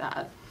hurt by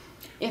that.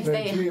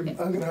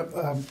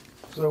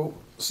 So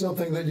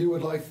something that you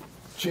would like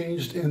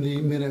changed in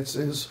the minutes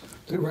is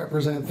to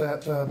represent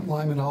that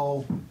Lyman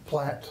Hall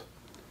plat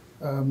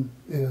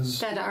is...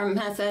 That our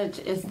message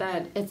is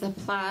that it's a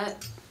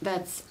plat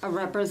that's a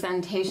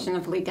representation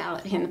of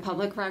legality in the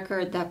public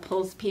record that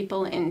pulls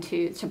people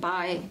to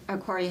buy a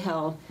Quarry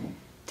Hill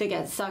to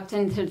get sucked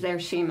into their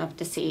shame of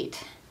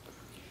deceit.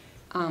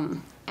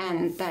 And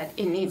that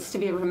it needs to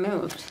be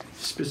removed.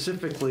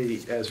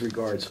 Specifically as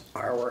regards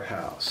our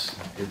house,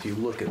 if you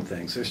look at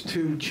things, there's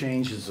 2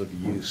 changes of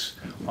use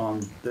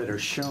that are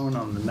shown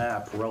on the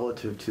map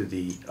relative to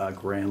the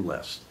grand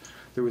list.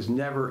 There was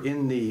never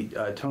in the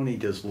Attorney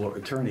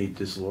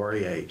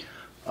Deslauriers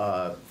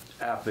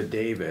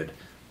affidavit,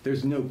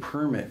 there's no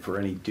permit for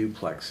any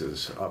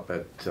duplexes up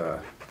at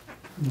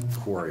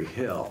Quarry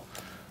Hill.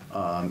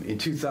 In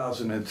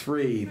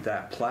 2003,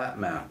 that plat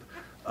map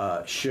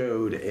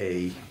showed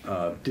a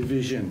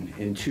division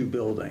in 2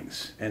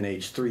 buildings,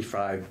 NH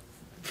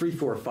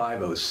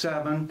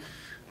 34507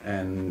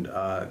 and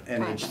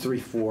NH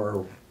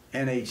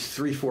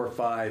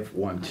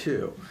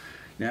 34512.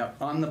 Now,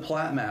 on the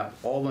plat map,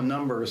 all the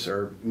numbers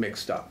are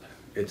mixed up.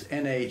 It's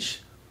NH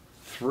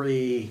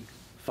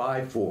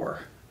 354.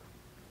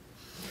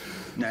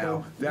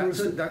 Now, that's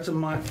a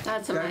minor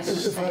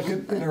If I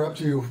could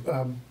interrupt you,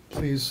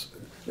 please.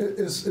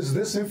 Is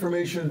this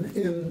information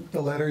in the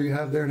letter you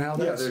have there now?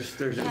 Yeah, That's-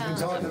 there's. We've been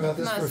talking about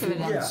this for a Most of few it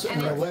months, is. and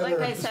And the it's, like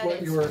letter I is said,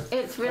 what you were.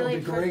 it's really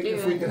It'd be great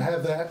if we for could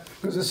have that,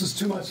 because this is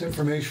too much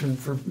information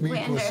for me We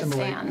to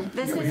assimilate. understand.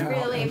 This is Yeah,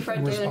 really and for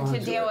June respond to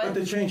deal with. But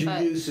the change of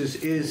but- use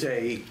is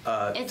a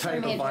It's a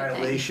type major of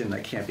violation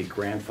that can't be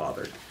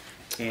grandfathered.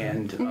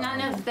 And. None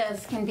of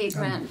this can be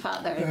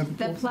grandfathered.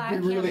 The plaque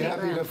We'd be can't really be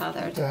happy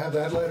grandfathered. to have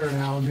that letter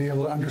now and be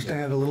able to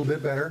understand it a little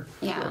bit better.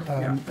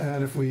 Yeah.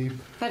 And if we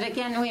But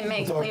again, we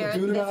make talk clear to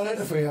June about it,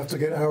 this if we have to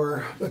get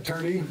our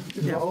attorney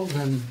involved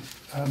and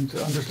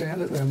to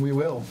understand it, then we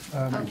will.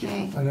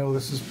 Okay. I know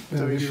this has been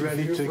So an are issue you for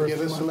ready you to for a give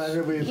few us a months.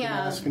 letter? We've been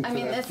Yeah, asking I for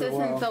mean, that this for a isn't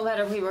while. the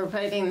letter we were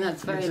writing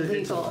that's very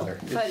It's a legal, letter.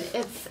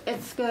 but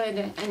it's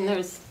good,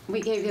 and we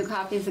gave you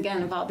copies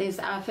again of all these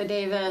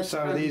affidavits. So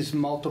are from- these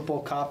multiple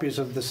copies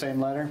of the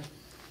same letter?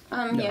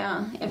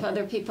 Yeah, if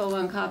other people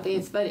want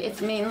copies, but it's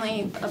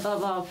mainly,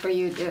 above all, for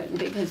you,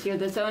 because you're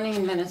the zoning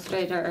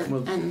administrator,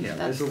 Well, and yeah,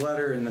 that's, there's a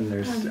letter and then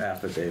there's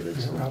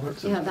affidavits.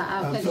 Robert? yeah, the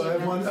So I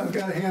have affidavits. I've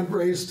got a hand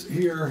raised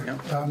here,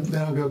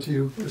 then I'll go to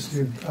you,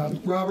 Christine.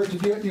 Robert,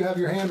 did you have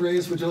your hand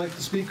raised? Would you like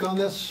to speak on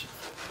this?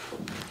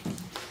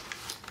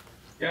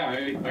 Yeah,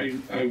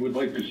 I would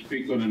like to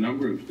speak on a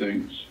number of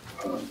things.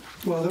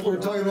 Well, we're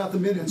talking about the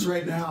minutes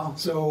right now,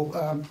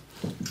 so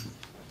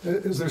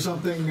is there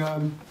something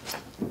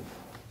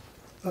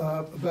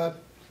about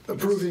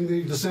approving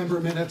the December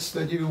minutes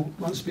that you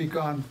want to speak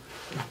on?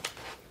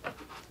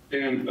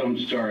 Dan, I'm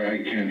sorry,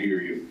 I can't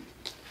hear you.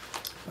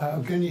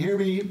 Can you hear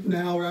me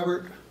now,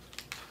 Robert?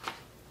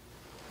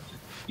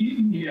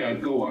 Yeah,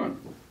 go on.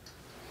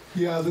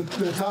 Yeah,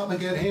 the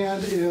topic at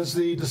hand is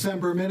the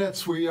December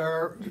minutes. We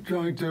are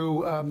going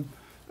to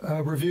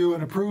review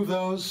and approve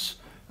those.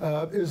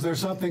 Is there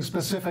something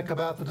specific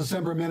about the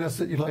December minutes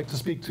that you'd like to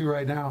speak to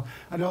right now?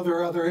 I know there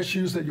are other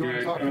issues that you want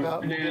to talk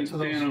about. We'll Dan, get to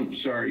those. Dan, I'm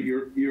sorry,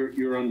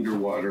 you're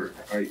underwater.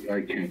 I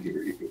can't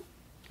hear you.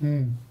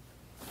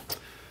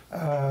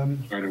 I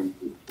don't.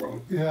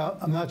 Wrong. Yeah,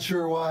 I'm not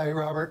sure why,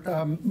 Robert.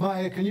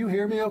 Maya, can you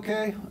hear me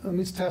okay? Let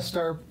me test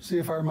see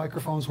if our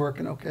microphone's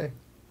working okay.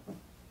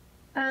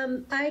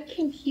 I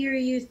can hear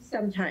you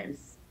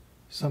sometimes.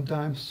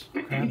 Sometimes.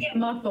 You Okay. get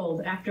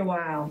muffled after a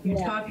while. Your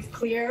talk is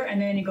clear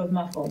and then it goes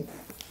muffled.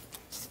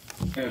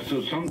 Yeah,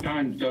 so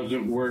sometimes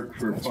doesn't work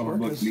for That's public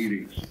work is-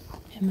 meetings.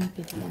 It might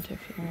be the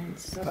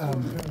interference.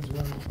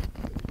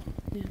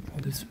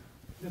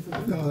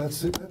 No,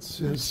 that's it. That's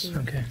his.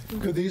 Okay.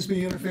 Could these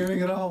be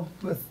interfering at all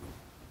with?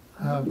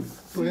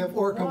 We have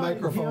Orca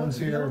microphones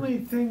The here. only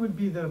thing would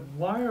be the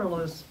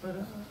wireless, but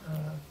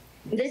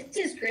This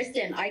is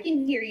Kristen. I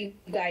can hear you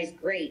guys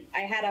great.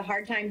 I had a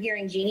hard time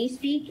hearing Jeannie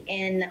speak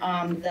in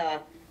the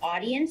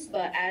audience,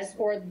 but as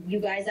for you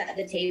guys at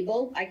the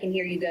table, I can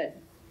hear you good.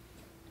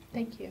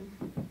 Thank you.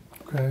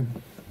 Okay.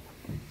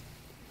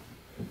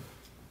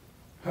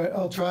 All right,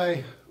 I'll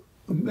try.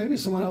 Maybe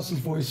someone else's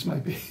voice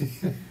might be.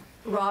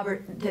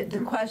 Robert, the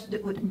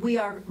question, we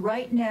are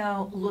right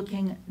now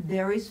looking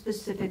very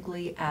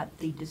specifically at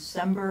the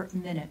December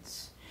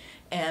minutes.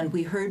 And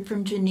we heard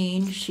from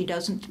Janine, she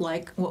doesn't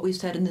like what we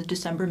said in the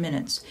December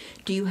minutes.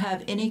 Do you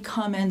have any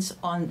comments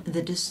on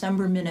the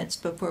December minutes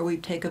before we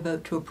take a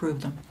vote to approve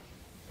them?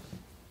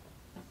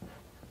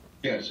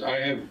 Yes, I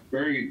have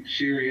very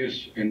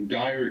serious and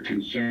dire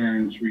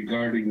concerns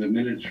regarding the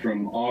minutes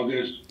from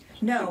August.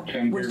 No,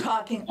 September, we're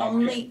talking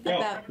only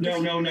about.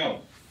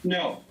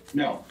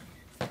 No.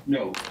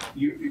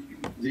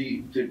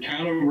 The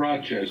town of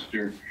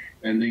Rochester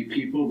and the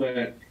people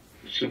that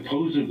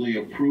supposedly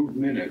approve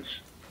minutes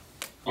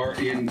are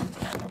in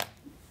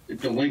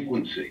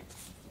delinquency.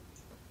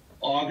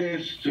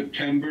 August,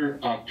 September,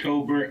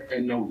 October,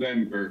 and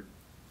November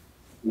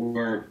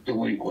were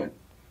delinquent.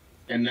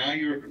 And now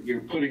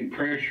you're putting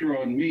pressure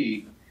on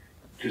me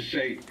to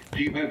say,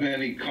 do you have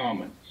any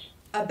comments?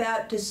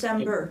 About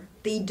December,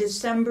 the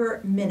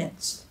December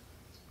minutes.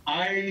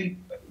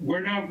 We're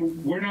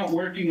not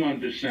working on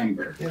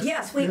December.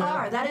 Yes, we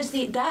are. That is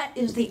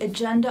the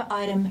agenda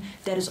item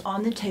that is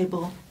on the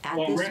table at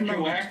Well, this moment.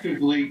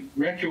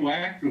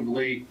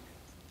 retroactively,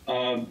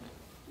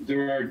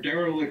 there are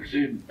derelicts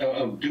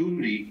of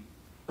duty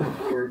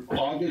for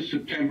August,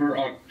 September,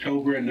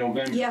 October, and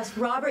November. Yes,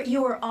 Robert,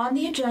 you are on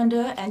the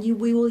agenda, and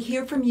we will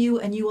hear from you,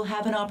 and you will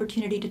have an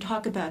opportunity to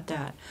talk about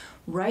that.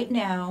 Right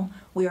now,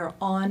 we are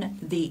on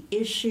the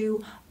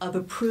issue of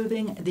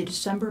approving the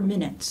December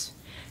minutes.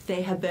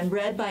 They have been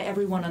read by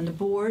everyone on the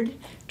board.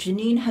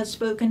 Janine has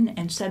spoken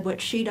and said what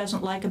she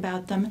doesn't like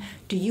about them.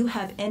 Do you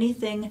have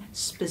anything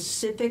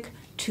specific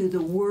to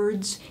the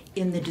words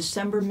in the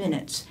December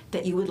minutes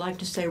that you would like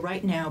to say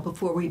right now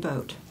before we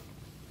vote?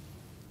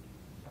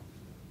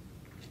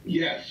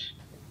 Yes.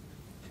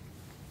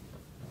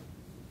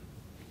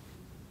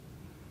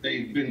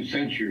 They've been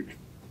censured.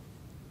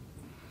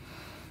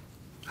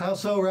 How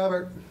so,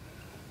 Robert?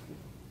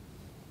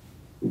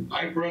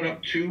 I brought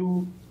up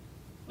two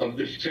of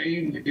the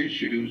same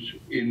issues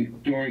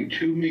during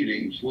two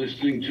meetings,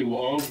 listening to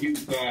all of you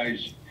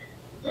guys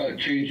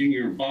changing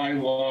your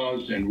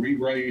bylaws and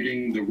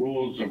rewriting the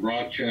rules of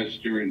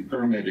Rochester and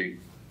permitting.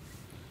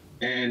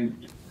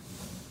 And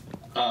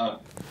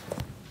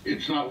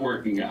it's not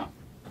working out.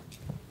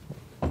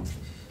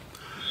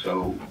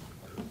 So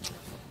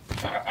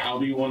how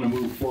do you want to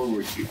move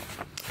forward here?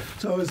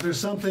 So is there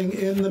something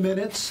in the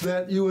minutes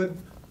that you would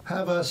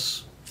have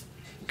us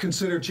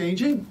consider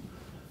changing?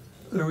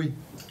 Are we?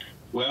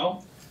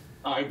 Well,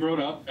 I brought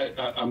up,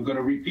 I'm going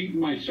to repeat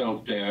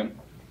myself, Dan.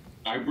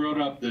 I brought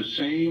up the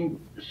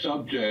same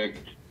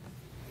subject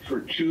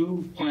for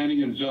 2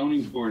 planning and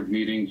zoning board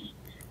meetings,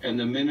 and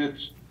the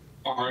minutes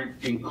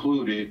aren't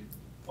included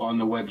on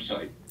the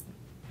website.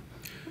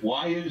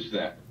 Why is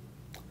that?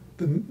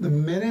 The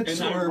minutes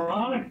and are...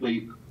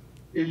 ironically,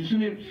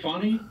 isn't it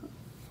funny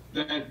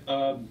that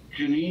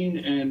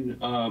Janine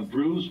and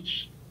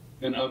Bruce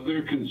and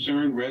other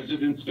concerned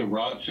residents of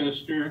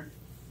Rochester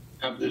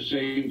have the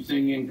same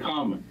thing in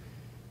common?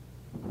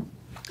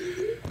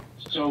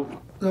 So,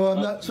 No,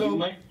 I'm not.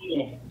 So,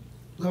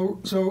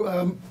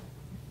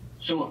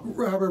 so,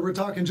 Robert, we're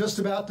talking just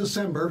about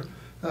December.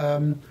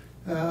 And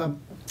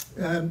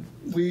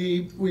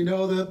we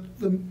know that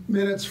the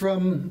minutes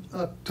from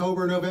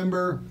October,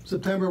 November,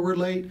 September were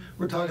late.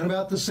 We're talking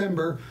about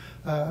December.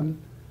 The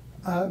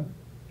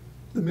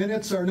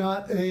minutes are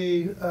not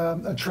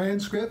a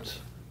transcript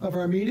of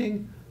our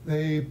meeting.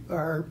 They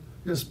are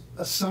just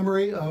a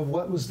summary of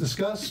what was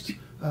discussed.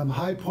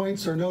 High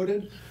points are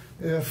noted.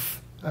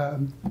 If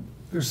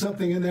there's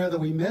something in there that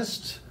we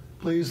missed,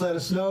 please let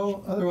us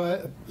know.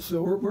 Otherwise,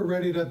 so we're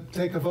ready to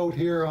take a vote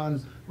here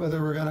on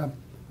whether we're going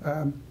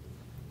to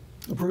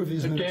approve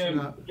these minutes or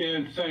not.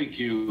 Dan, thank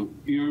you.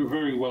 You're a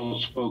very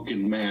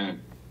well-spoken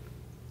man.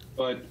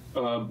 But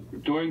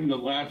during the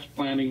last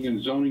planning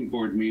and zoning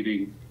board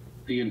meeting,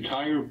 the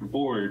entire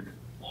board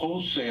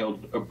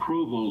wholesaled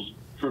approvals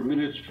for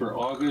minutes for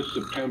August,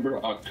 September,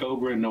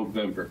 October, and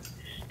November.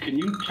 Can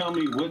you tell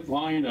me what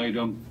line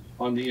item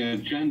on the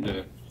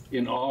agenda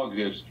in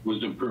August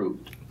was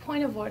approved?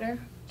 Point of order,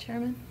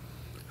 Chairman.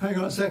 Hang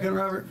on a second,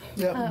 Robert.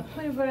 Yeah.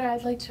 Point of order,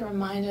 I'd like to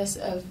remind us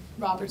of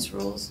Robert's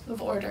Rules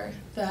of Order,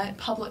 that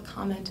public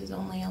comment is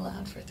only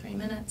allowed for 3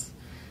 minutes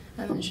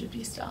and then should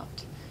be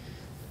stopped.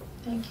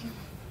 Thank you.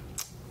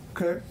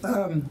 Okay.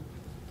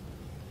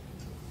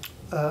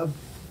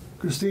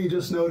 Christine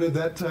just noted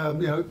that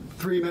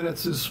 3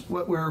 minutes is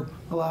what we're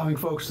allowing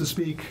folks to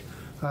speak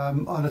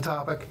on a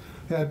topic.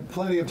 Had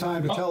plenty of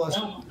time to tell us.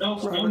 No.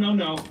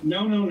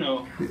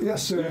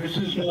 Yes, sir. This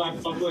is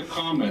not public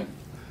comment.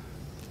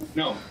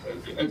 No,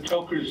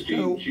 tell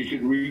Christine she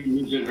should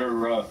revisit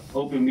her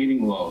open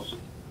meeting laws.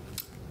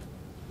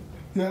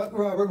 Yeah,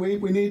 Robert, we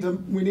need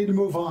to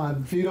move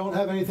on. If you don't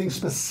have anything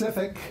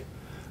specific,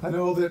 I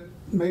know that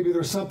maybe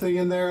there's something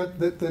in there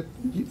that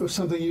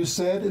something you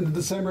said in the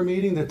December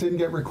meeting that didn't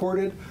get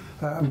recorded,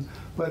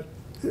 but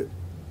it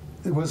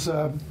was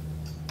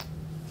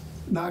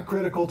not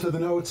critical to the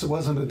notes. It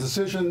wasn't a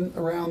decision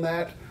around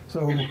that.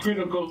 So it's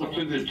critical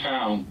to the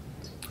town.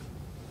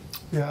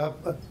 Yeah.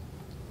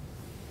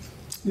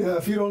 Yeah,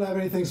 if you don't have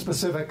anything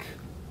specific,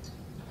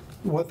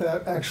 what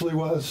that actually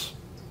was,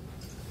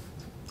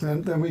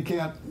 then we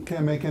can't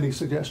make any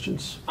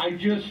suggestions. I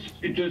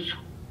just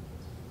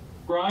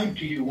described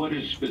to you what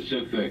is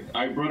specific.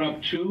 I brought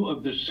up 2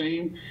 of the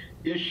same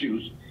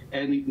issues,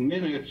 and the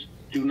minutes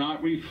do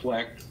not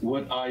reflect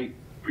what I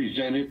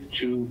presented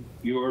to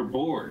your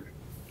board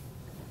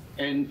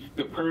and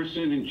the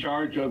person in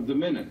charge of the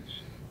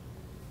minutes.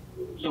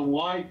 So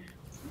why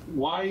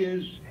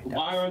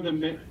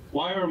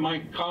are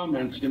my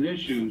comments and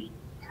issues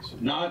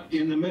not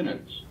in the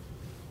minutes?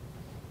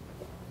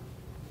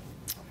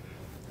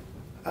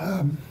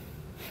 I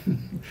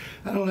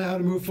don't know how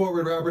to move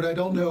forward, Robert. I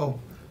don't know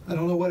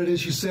what it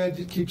is you said.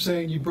 You keep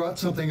saying you brought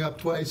something up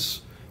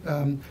twice,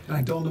 and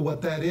I don't know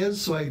what that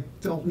is, so I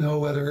don't know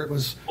whether it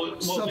was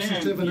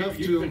substantive enough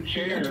to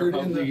enter it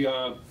in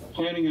the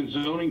Planning and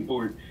Zoning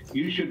Board.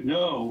 You should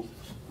know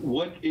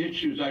what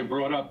issues I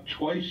brought up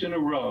twice in a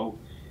row,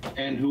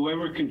 and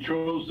whoever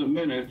controls the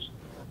minutes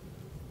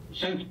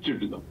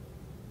censored them.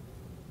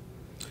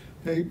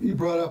 Hey, you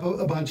brought up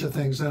a bunch of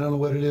things. I don't know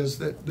what it is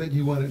that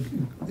you wanted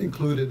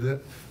included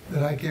that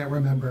I can't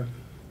remember,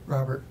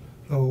 Robert.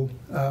 So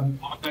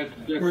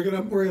we're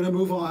gonna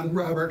move on,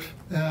 Robert,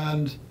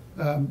 and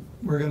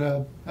we're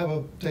gonna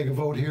take a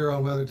vote here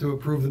on whether to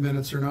approve the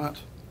minutes or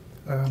not.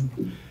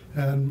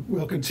 And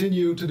we'll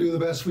continue to do the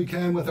best we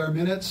can with our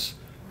minutes.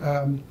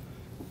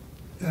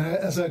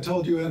 As I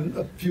told you in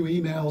a few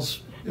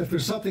emails, if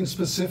there's something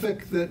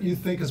specific that you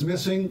think is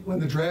missing when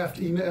the draft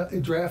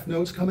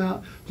notes come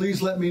out,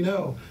 please let me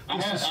know.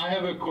 I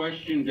have a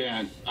question,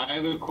 Dan. I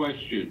have a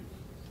question.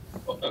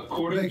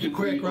 According to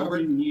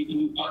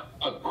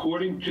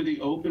the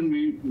open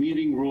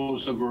meeting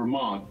rules of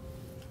Vermont,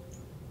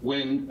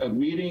 when a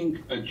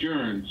meeting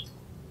adjourns,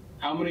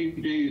 how many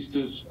days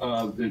does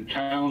the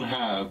town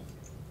have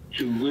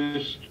to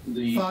list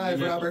the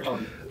 5, Robert.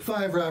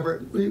 5,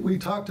 Robert. We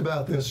talked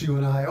about this, you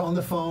and I, on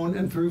the phone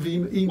and through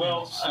emails.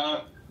 Well,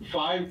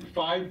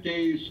 5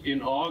 days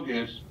in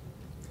August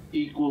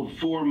equal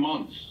 4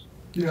 months.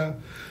 Yeah,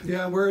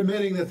 yeah, we're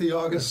admitting that the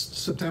August,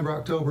 September,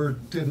 October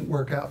didn't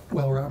work out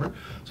well, Robert.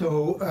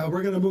 So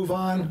we're going to move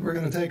on. We're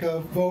going to take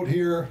a vote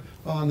here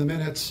on the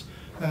minutes.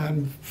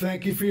 And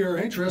thank you for your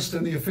interest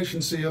in the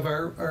efficiency of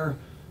our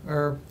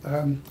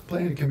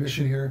planning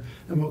commission here.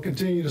 And we'll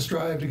continue to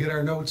strive to get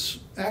our notes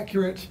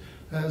accurate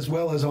as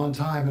well as on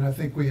time. And I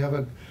think we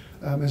have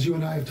as you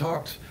and I have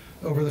talked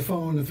over the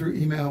phone and through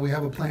email, we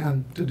have a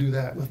plan to do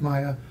that with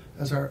Maya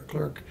as our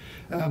clerk.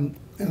 And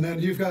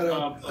then you've got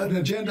an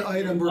agenda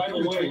item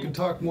which we can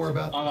talk more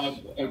about.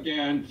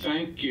 Again,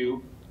 thank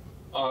you.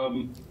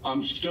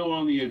 I'm still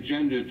on the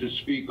agenda to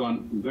speak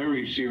on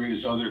very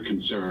serious other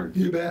concerns.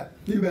 You bet.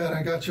 You bet.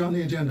 I got you on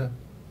the agenda.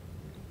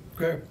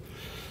 Okay.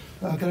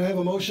 Can I have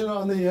a motion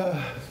on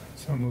the...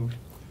 So moved.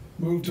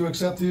 Move to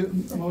accept the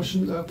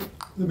motion, the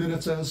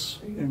minutes as...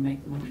 Are you going to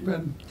make the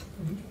motion?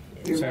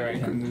 Sorry,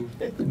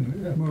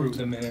 approve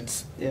the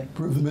minutes. Yeah.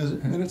 Approve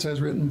the minutes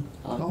as written.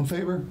 All in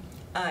favor?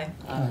 Aye.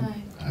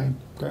 Aye.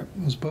 Okay.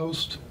 Those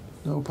opposed?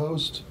 No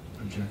opposed?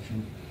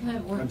 Objection. You're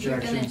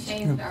going to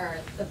change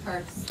the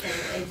parts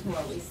that relate to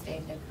what we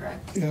stated,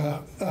 correct?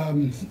 Yeah.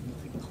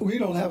 We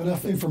don't have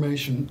enough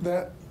information.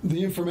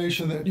 The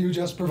information that you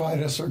just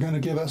provided us are going to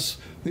give us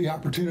the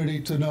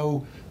opportunity to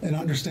know and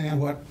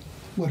understand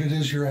what it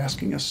is you're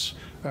asking us.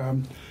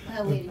 Well,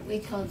 we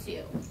told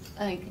you,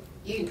 like,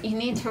 you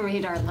need to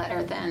read our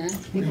letter then,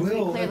 because we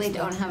clearly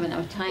don't have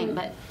enough time,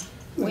 but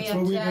we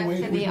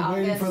object to the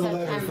August,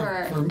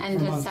 September, and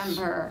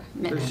December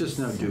minutes. There's just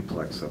no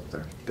duplex up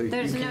there.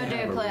 There's no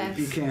duplex.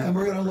 You can't. And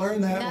we're going to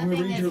learn that when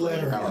we read your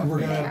letter. And we're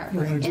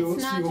going to do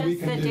see what we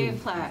can do.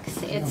 It's not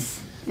just the duplex.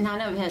 It's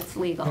none of it's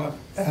legal.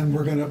 And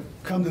we're going to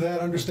come to that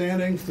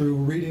understanding through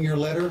reading your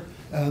letter,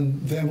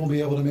 and then we'll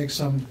be able to make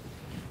some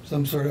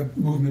sort of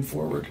movement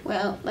forward.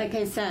 Well, like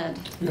I said,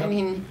 Yep. I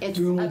mean, it's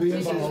June will up be to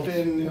involved.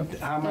 It's you. been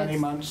how many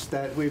months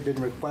that we've been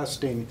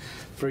requesting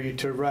for you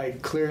to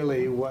write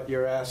clearly what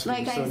you're asking.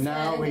 Like I So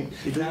now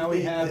said-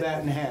 we have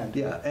that in hand.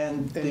 Yeah,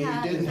 and And you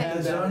Yeah, didn't but-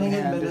 have that in zoning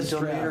hand until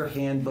administrator now.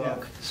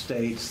 handbook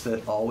states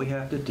that all we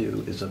have to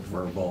do is a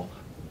verbal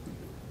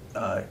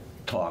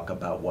talk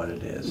about what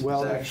it is.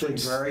 Well, It's actually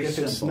very if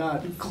simple. it's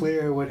not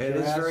clear what It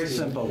you're is very asking.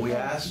 simple. We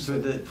asked for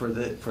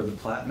the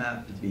plat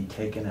map to be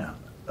taken out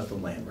of the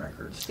land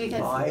records Because-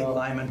 by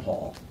Lyman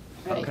Hall.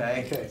 Right.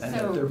 Okay? Okay. And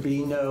So- that there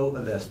be no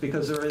of this,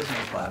 because there is no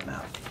plat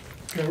map.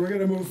 Okay, we're going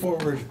to move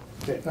forward.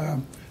 Okay.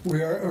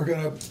 We're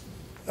going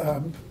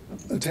to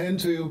attend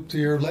to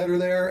your letter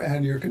there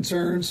and your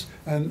concerns,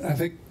 and I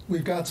think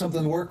we've got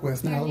something to work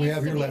with now that we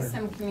have your There letter. needs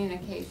to be some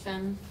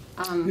communication,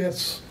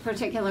 Yes.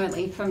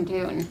 particularly from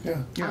Dune.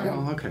 Yeah.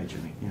 Oh, okay,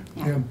 Jimmy.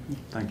 Yeah. Yeah.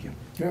 Thank you.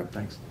 Yeah.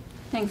 Thanks.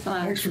 Thanks a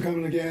lot. Thanks for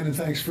coming again, and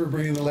thanks for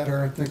bringing the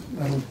letter. I think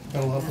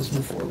that'll help us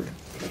move forward.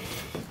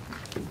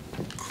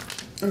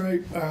 All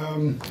right.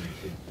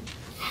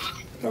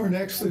 Our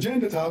next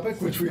agenda topic,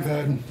 which we've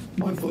had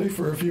monthly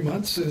for a few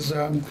months, is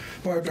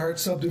Barbed Heart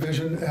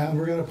subdivision, and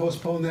we're going to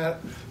postpone that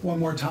one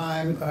more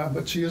time.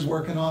 But she is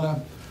working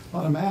on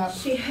a map.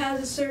 She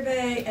has a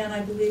survey, and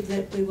I believe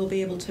that we will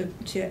be able to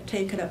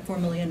take it up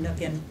formally in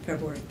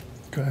February.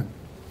 Okay,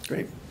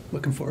 great.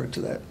 Looking forward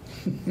to that.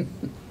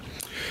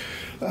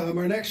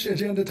 Our next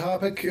agenda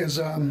topic is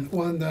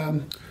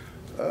one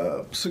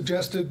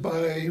suggested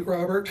by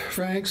Robert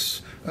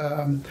Franks,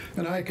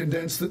 and I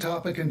condensed the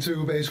topic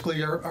into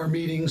basically our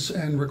meetings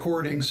and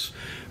recordings.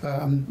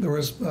 There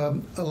was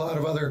a lot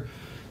of other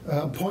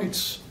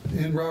points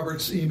in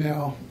Robert's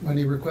email when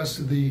he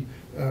requested the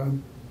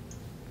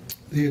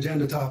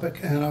agenda topic,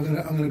 and I'm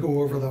gonna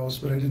go over those,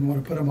 but I didn't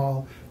want to put them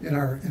all in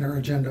our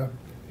agenda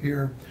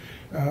here.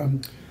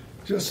 I'm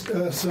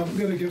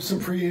going to give some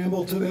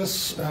preamble to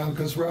this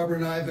because Robert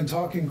and I have been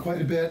talking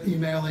quite a bit,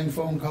 emailing,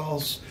 phone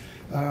calls,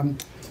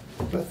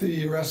 but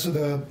the rest of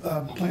the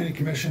Planning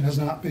Commission has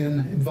not been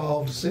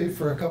involved, save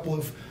for a couple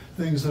of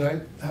things that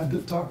I had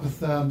to talk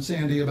with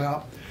Sandy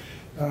about.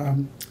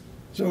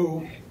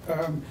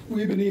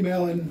 We've been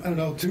emailing,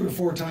 2 to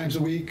 4 times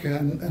a week,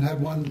 and had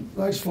one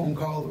nice phone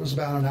call that was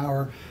about an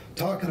hour,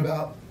 talking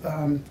about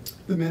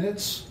the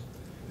minutes,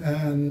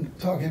 and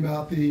talking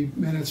about the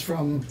minutes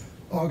from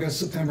August,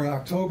 September, and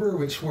October,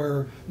 which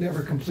were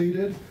never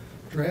completed,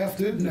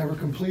 drafted, never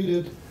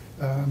completed,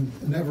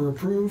 never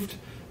approved.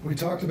 We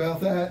talked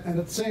about that, and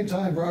at the same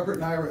time, Robert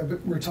and I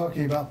were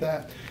talking about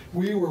that.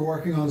 We were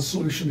working on a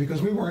solution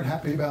because we weren't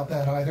happy about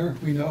that either.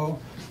 We know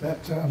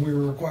that we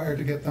were required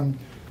to get them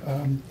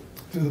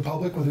to the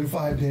public within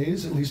 5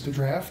 days, at least a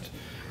draft,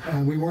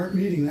 and we weren't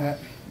meeting that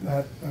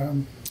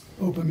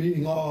open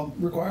meeting law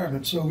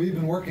requirement. So we've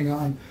been working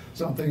on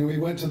something, and we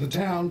went to the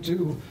town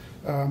to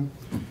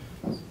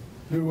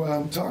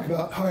talk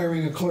about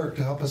hiring a clerk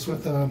to help us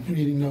with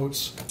meeting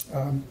notes,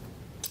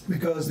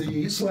 because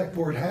the select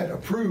board had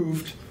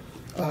approved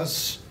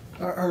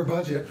our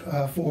budget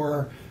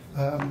for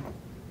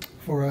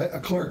a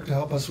clerk to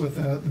help us with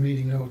the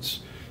meeting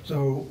notes.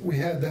 So we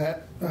had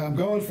that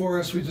going for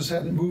us. We just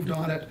hadn't moved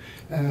on it,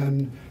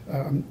 and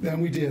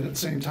then we did at the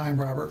same time.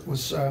 Robert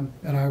was and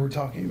I were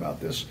talking about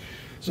this.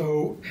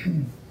 So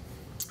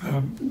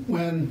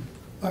when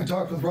I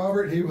talked with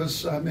Robert. He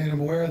was made him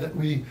aware that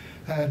we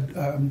had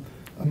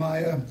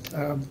Maya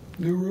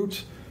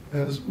Newroot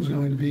was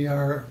going to be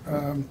our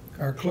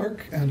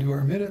clerk and do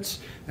our minutes,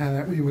 and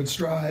that we would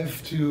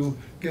strive to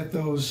get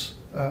those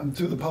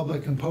to the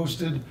public and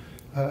posted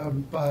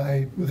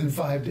by within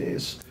 5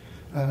 days.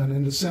 And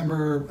in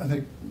December, I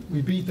think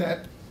we beat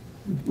that.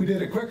 We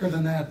did it quicker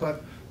than that,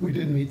 but we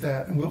did meet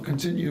that, and we'll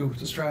continue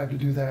to strive to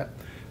do that.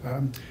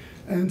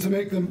 And to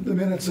make the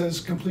minutes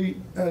as complete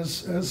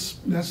as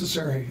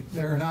necessary.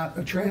 They're not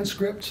a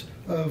transcript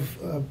of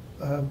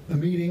the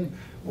meeting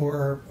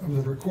or of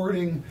the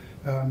recording,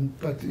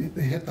 but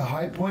they hit the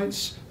high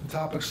points, the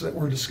topics that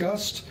were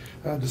discussed,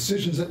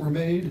 decisions that were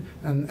made,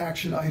 and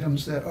action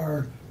items that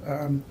are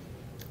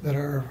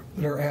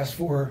asked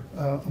for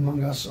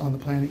among us on the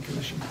Planning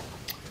Commission.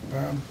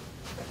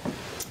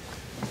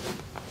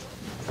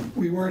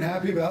 We weren't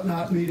happy about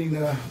not meeting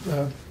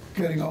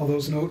getting all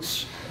those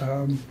notes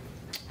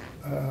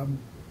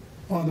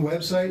on the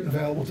website,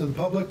 available to the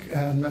public,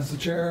 and as the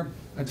chair,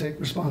 I take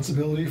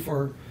responsibility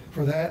for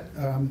that.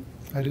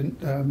 I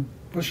didn't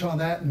push on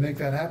that and make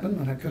that happen,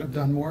 and I could have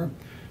done more.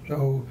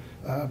 So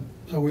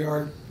we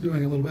are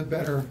doing a lot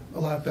better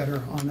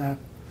on that.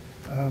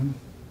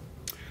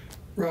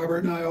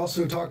 Robert and I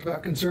also talked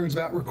about concerns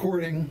about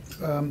recording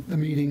the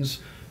meetings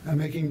and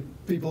making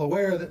people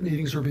aware that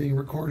meetings were being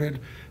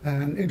recorded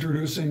and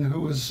introducing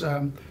who was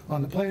on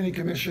the Planning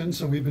Commission.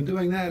 So we've been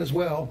doing that as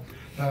well.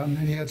 And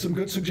he had some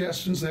good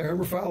suggestions there.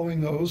 We're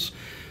following those.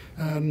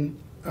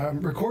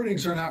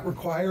 Recordings are not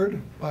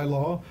required by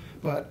law,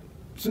 but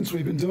since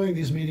we've been doing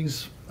these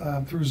meetings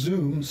through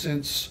Zoom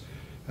since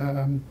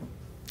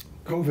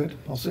COVID,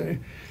 I'll say,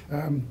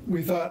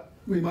 we thought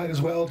we might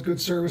as well, good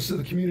service to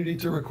the community,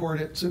 to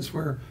record it since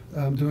we're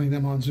doing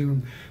them on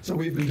Zoom. So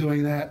we've been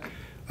doing that.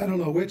 I don't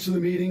know which of the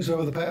meetings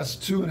over the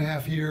past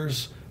 2.5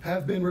 years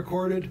have been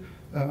recorded.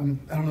 I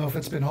don't know if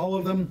it's been all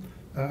of them,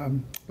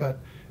 but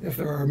if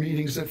there are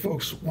meetings that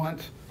folks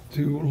want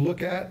to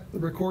look at the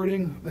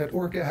recording that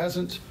Orca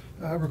hasn't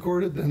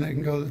recorded, then they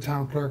can go to the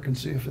town clerk and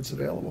see if it's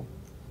available.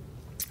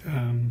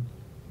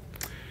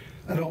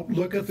 I don't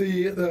look at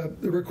the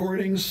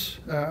recordings,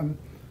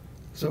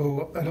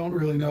 so I don't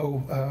really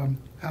know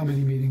how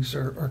many meetings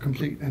are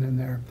complete and in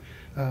there.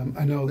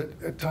 I know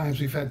that at times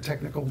we've had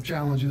technical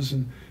challenges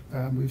and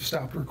we've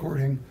stopped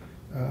recording,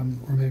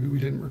 or maybe we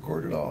didn't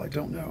record at all. I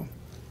don't know.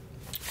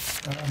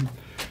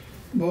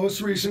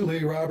 Most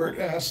recently, Robert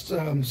asked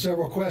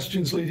several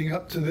questions leading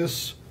up to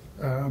this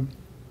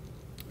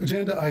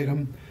agenda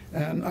item,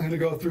 and I'm going to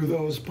go through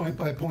those point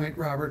by point,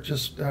 Robert,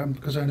 just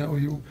because I know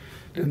you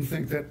didn't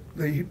think that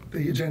the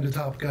agenda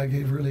topic I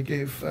gave really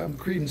gave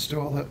credence to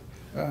all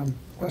the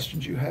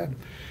questions you had.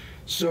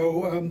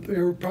 So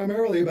they were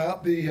primarily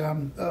about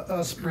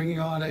us bringing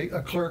on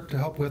a clerk to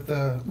help with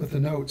the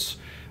notes.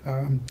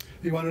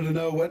 He wanted to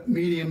know what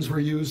mediums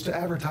were used to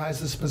advertise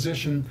this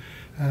position,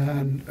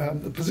 and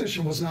the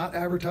position was not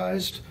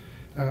advertised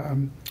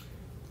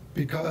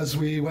because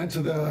we went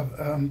to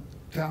the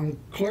town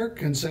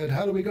clerk and said,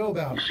 "How do we go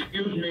about it?"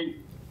 Excuse me.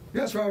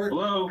 Yes, Robert.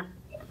 Hello.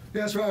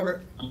 Yes,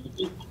 Robert.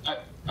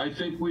 I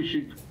think we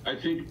should. I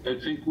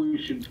think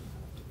we should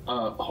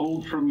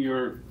hold from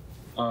your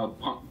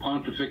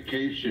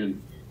pontification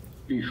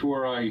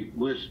before I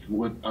list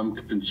what I'm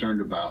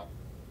concerned about.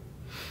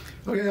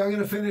 Okay, I'm going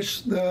to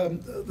finish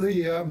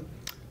the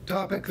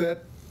topic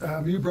that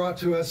you brought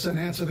to us and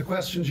answer the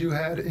questions you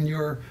had in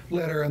your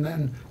letter, and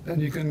then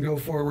you can go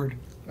forward.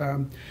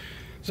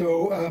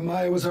 So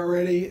Maya was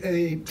already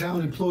a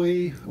town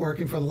employee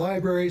working for the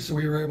library, so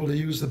we were able to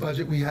use the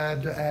budget we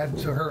had to add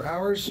to her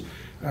hours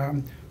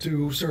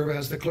to serve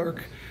as the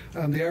clerk.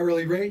 The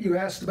hourly rate you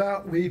asked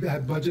about, we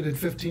had budgeted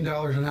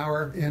 $15 an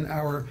hour in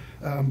our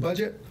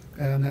budget,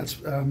 and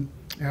that's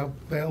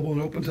available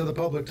and open to the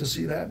public to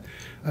see that.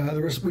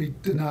 We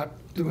did not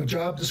do a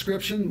job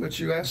description, which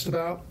you asked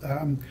about.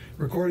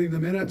 Recording the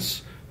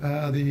minutes,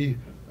 the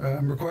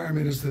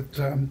requirement is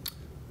that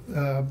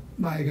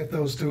Maya get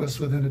those to us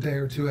within a day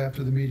or two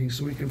after the meeting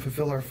so we can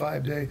fulfill our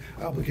 5-day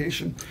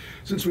obligation.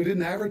 Since we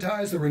didn't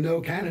advertise, there were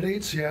no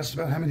candidates. You asked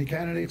about how many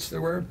candidates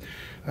there were.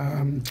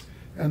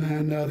 And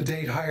then the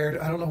date hired,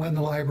 I don't know when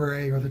the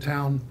library or the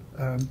town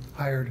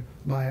hired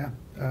Maya.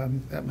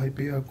 That might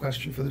be a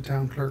question for the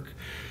town clerk.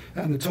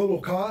 And the total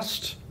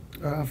cost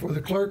for the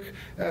clerk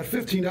at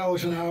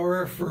 $15 an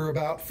hour for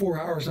about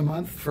 4 hours a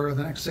month for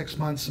the next 6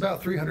 months,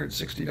 about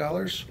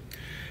 $360.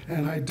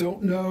 And I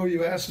don't know,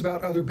 you asked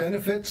about other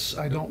benefits.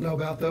 I don't know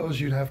about those.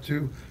 You'd have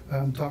to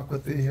talk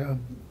with the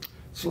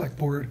select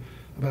board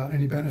about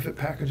any benefit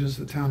packages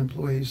that town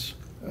employees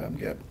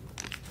get.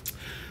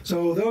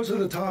 So those are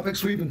the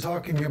topics we've been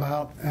talking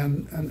about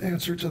and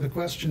answer to the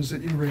questions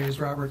that you raised,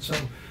 Robert.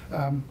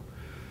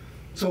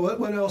 So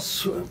what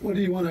else, what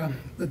do you want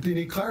to, do you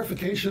need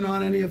clarification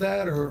on any of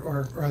that,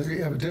 or do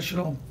you have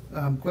additional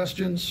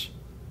questions,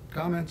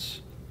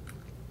 comments?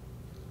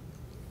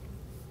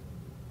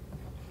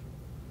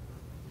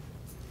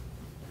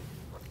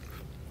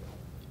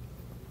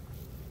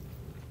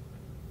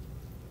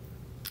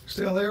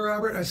 Still there,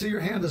 Robert? I see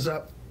your hand is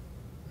up.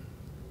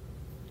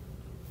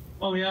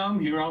 Oh, yeah, I'm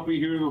here. I'll be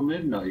here till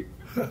midnight.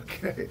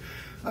 Okay.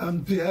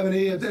 Do you have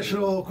any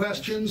additional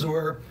questions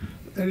or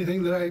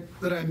anything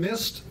that I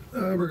missed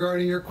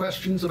regarding your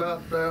questions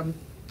about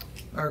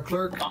our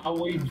clerk? I'll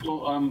wait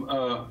till I'm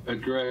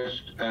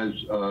addressed as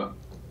a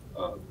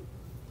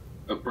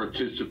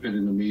participant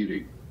in the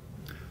meeting.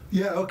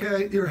 Yeah,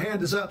 okay. Your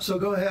hand is up, so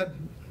go ahead.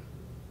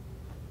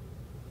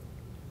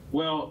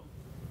 Well,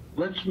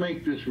 let's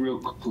make this real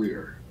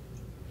clear.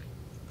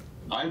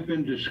 I've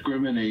been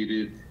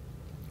discriminated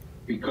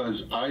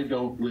because I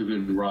don't live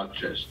in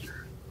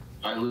Rochester.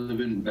 I live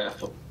in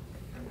Bethel.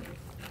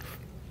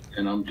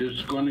 And I'm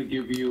just going to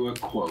give you a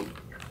quote,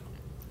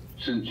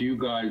 since you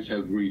guys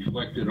have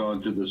reflected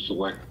onto the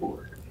select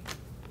board.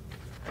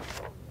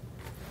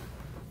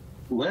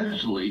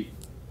 Leslie,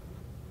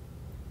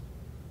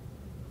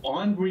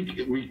 on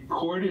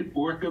recorded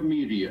Orca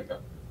media,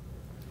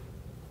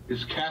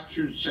 is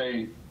captured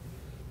saying,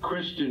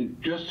 Kristen,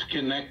 just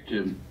connect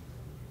him.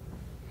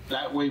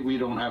 That way we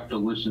don't have to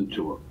listen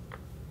to him.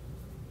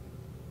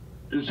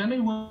 Does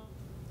anyone know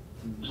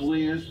who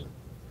Leslie is?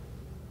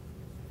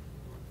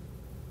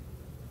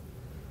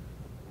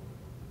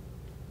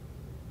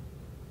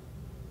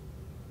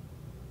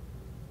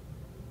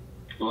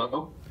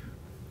 Hello?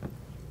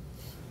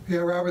 Yeah,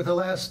 Robert, the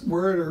last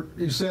word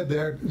you said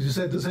there, you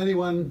said, does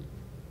anyone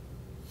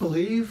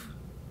believe?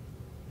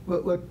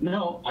 What?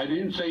 No, I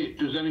didn't say,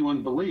 does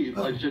anyone believe?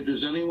 I said,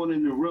 does anyone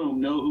in the room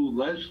know who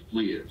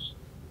Leslie is?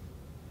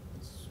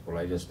 That's what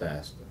I just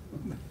asked.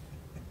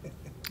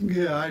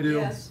 Yeah, I do.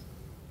 Yes.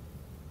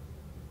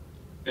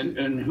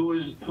 And who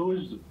is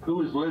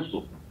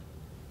Leslie?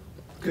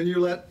 Can you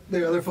let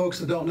the other folks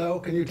that don't know,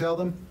 can you tell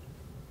them?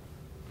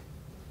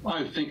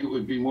 I think it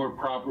would be more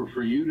proper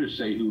for you to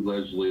say who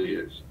Leslie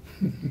is.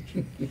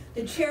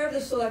 The chair of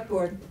the select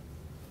board.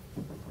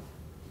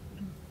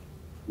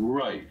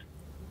 Right.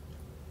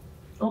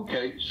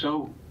 Okay,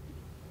 so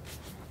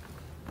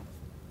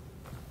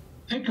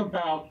think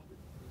about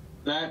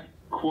that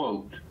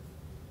quote.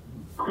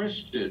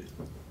 Kristen,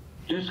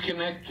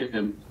 disconnect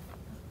him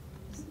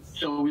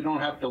so we don't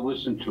have to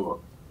listen to him.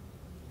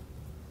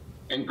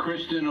 And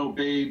Kristen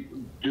obeyed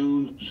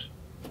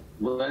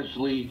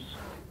Leslie's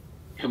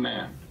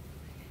command.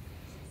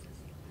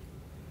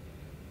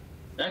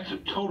 That's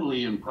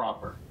totally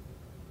improper.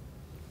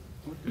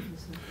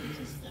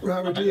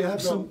 Robert, do you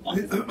have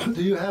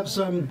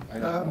some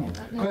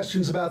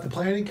questions about the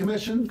planning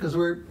commission? Because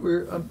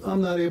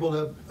I'm not able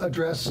to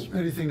address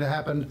anything that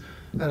happened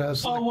at a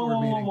select board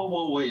meeting.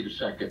 Whoa, wait a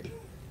second.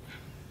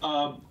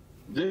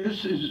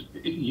 This is,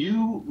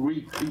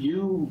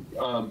 you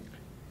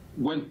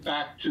went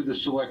back to the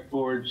select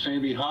board.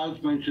 Sandy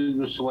Haas mentioned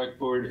the select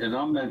board, and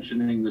I'm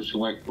mentioning the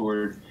select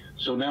board.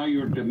 So now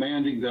you're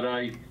demanding that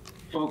I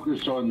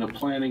focus on the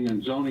planning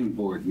and zoning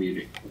board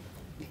meeting.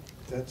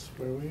 That's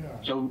where we are.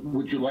 So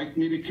would you like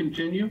me to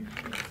continue?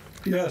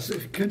 Yes,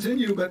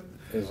 continue, but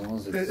As long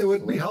as it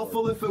would be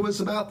helpful if it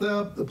was about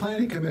the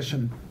planning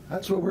commission.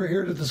 That's what we're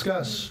here to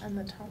discuss. And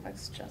the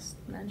topics just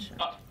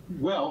mentioned.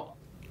 Well,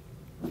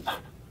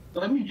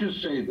 let me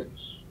just say this.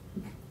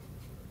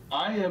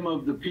 I am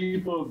of the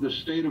people of the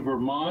state of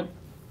Vermont,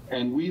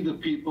 and we the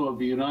people of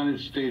the United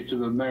States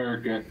of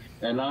America,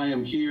 and I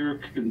am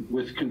here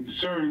with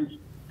concerns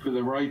for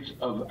the rights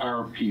of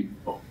our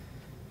people.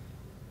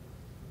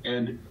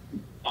 And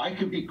I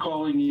could be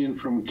calling in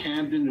from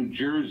Camden, New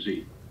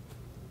Jersey,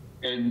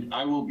 and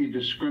I will be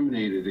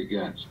discriminated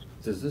against.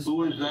 Does this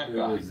Who is that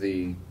guy? with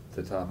the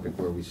topic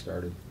where we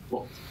started?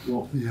 Well,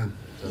 yeah.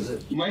 Does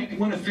it? you might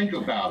want to think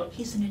about it,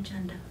 He's an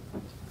agenda.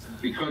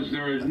 because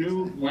there are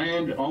new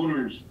land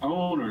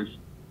owners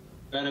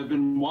that have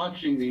been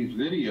watching these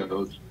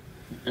videos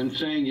and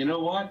saying, you know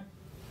what?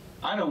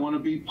 I don't want to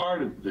be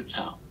part of the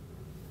town.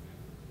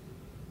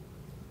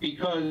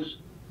 Because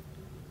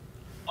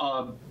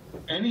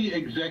any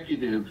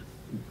executive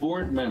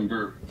board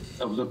member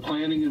of the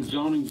planning and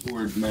zoning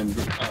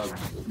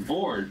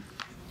board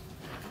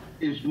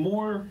is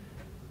more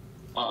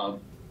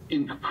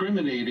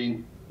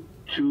incriminating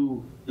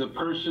to the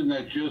person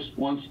that just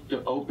wants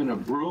to open a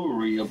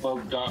brewery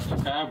above Doc's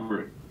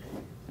Tavern.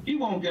 He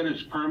won't get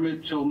his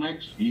permit till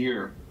next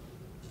year.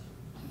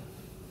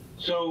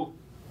 So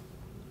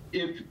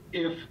if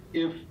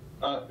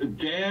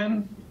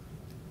Dan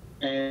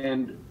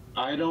and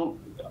I'm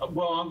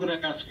going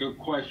to ask a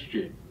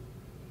question.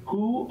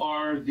 Who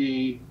are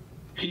the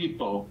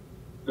people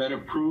that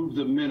approve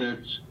the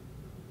minutes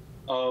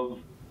of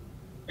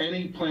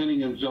any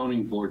planning and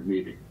zoning board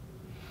meeting?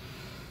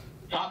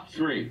 Top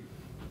three.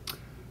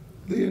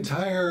 The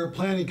entire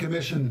planning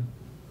commission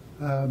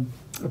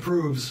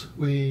approves.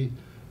 We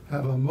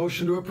have a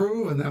motion to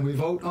approve, and then we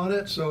vote on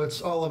it, so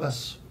it's all of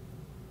us.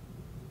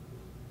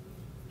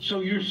 So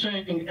you're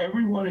saying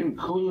everyone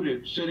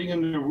included sitting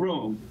in the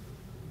room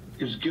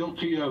is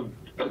guilty of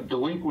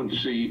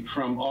delinquency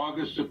from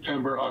August,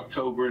 September,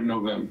 October, and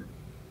November?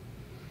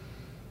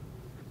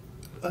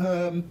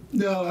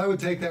 No, I would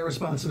take that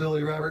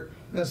responsibility, Robert,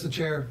 as the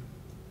chair.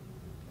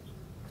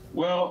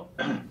 Well,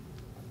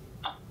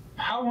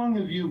 how long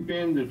have you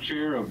been the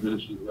chair of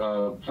this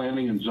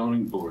planning and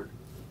zoning board?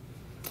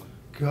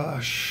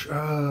 Gosh, I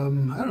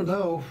don't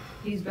know.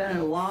 He's been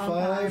a long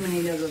time and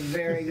he does a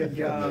very good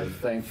job.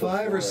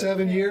 5 or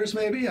 7 years,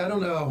 maybe? I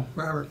don't know,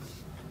 Robert.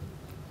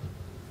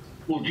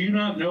 Well, do you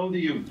not know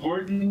the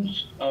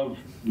importance of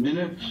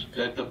minutes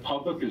that the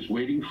public is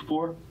waiting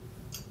for?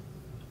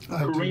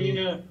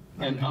 Karina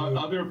and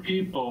other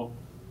people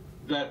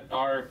that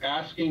are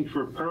asking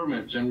for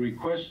permits and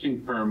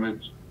requesting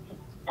permits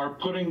are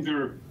putting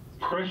their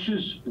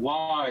precious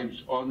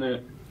lives on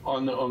the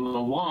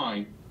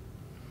line,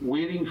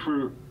 waiting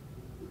for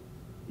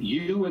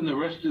you and the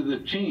rest of the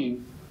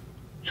team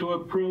to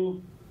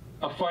approve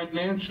a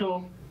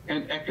financial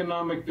and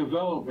economic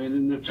development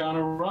in the town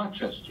of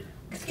Rochester.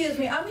 Excuse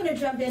me, I'm going to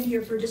jump in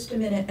here for just a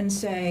minute and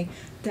say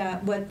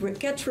that what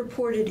gets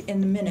reported in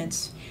the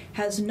minutes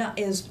is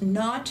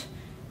not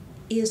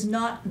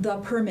the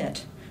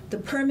permit. The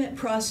permit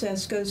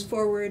process goes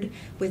forward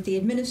with the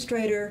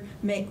administrator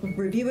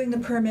reviewing the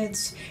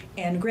permits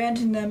and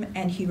granting them,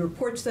 and he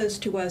reports those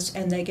to us,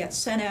 and they get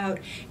sent out.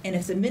 And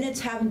if the minutes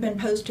haven't been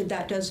posted,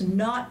 that does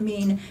not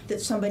mean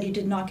that somebody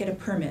did not get a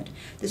permit.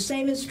 The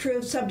same is true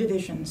of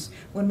subdivisions.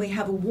 When we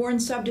have a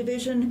warned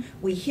subdivision,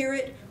 we hear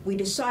it, we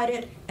decide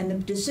it, and the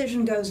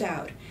decision goes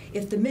out.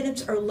 If the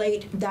minutes are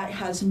late, that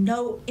has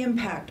no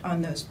impact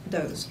on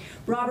those.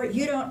 Robert,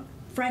 you don't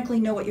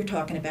frankly know what you're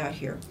talking about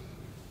here.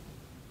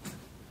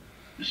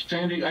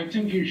 Sandy, I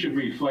think you should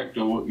reflect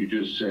on what you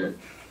just said.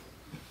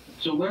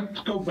 So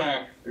let's go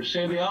back.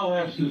 Sandy, I'll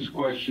ask this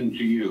question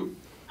to you.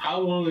 How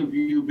long have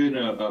you been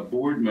a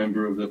board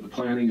member of the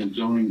Planning and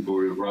Zoning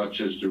Board of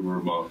Rochester,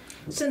 Vermont?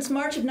 Since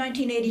March of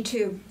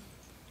 1982.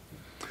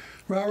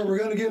 Robert, we're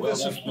going to give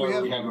this. That's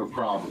where we have a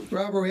problem.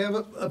 Robert, we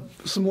have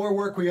some more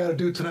work we got to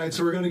do tonight,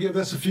 so we're going to give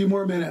this a few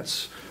more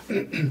minutes.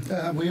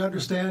 We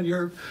understand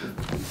you're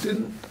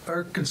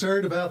are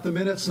concerned about the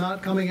minutes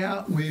not coming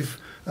out. We've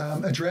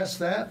addressed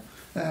that,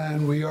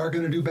 and we are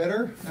going to do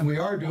better, and we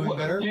are doing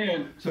better.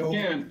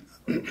 Again,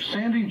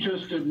 Sandy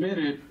just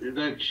admitted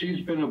that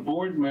she's been a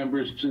board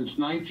member since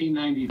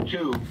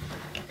 1992,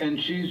 and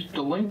she's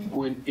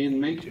delinquent in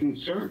making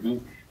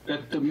certain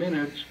that the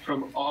minutes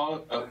from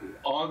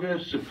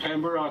August,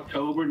 September,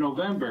 October,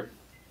 November,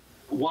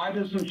 why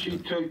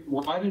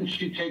didn't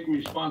she take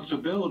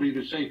responsibility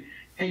to say,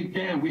 hey,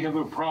 Dan, we have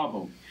a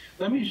problem?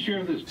 Let me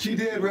share this. She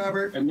did,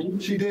 Robert.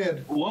 She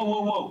did.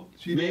 Whoa.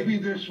 Maybe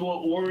this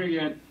will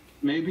orient,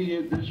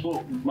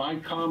 my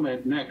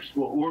comment next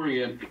will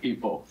orient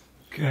people.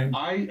 Okay.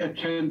 I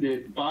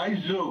attended by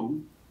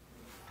Zoom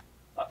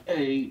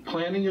a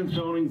planning and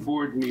zoning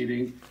board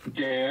meeting.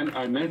 Dan,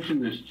 I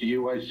mentioned this to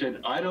you. I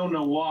said, I don't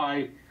know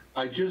why.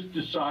 I just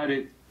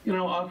decided,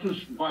 I'll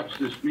just watch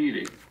this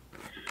meeting.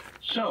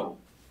 So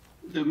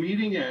the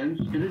meeting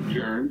ends, it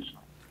adjourns,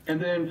 and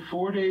then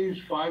 4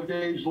 days, 5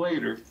 days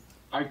later,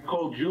 I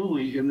called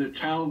Julie in the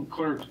town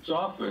clerk's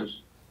office,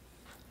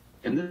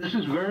 and this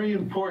is very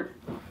important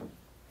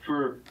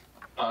for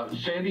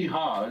Sandy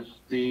Haas,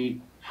 the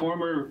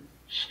former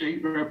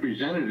state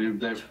representative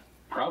that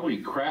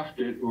probably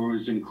crafted or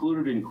was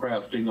included in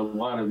crafting a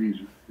lot of these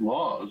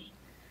laws.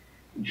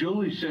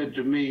 Julie said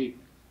to me,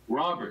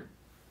 Robert,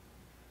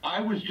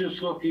 I was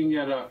just looking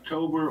at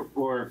October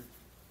or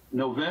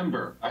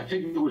November. I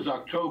think it was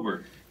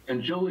October.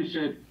 And Julie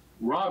said,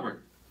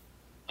 Robert,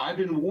 I've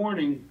been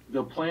warning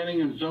the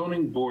Planning and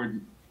Zoning Board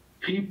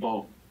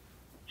people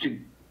to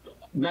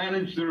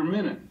manage their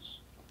minutes.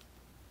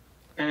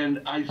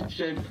 And I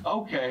said,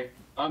 okay,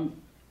 I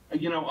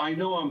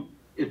know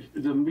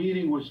the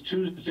meeting was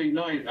Tuesday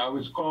night. I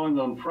was calling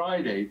on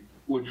Friday,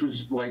 which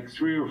was like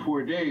 3 or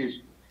 4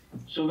 days.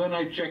 So then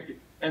I checked it.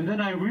 And then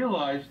I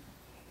realized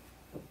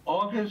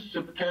August,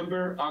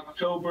 September,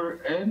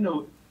 October, and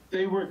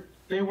they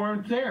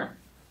weren't there.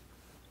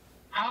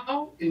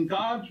 How in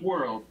God's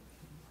world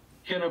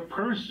can a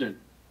person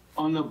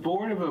on the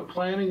board of a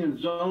planning and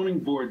zoning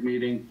board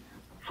meeting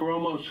for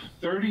almost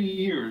 30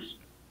 years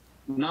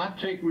not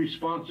take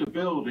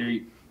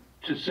responsibility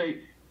to say,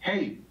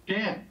 hey,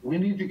 Dan, we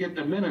need to get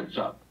the minutes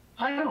up?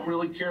 I don't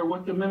really care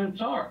what the minutes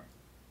are.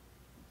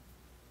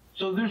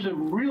 So there's a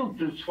real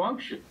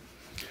dysfunction.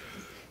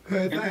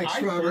 Okay,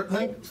 thanks, Robert.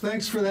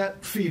 Thanks for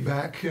that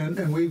feedback.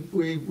 And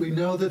we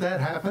know that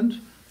happened,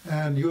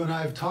 and you and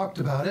I have talked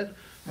about it,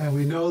 and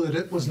we know that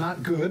it was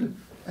not good,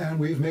 and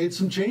we've made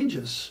some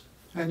changes.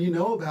 And you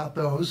know about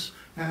those.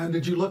 And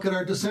did you look at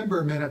our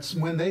December minutes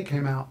when they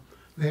came out?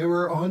 They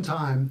were on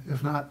time,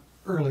 if not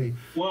early.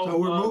 Well, so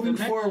we're moving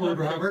forward,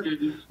 Robert.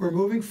 We're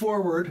moving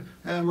forward,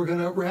 and we're going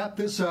to wrap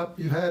this up.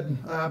 You've had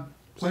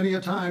plenty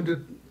of time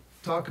to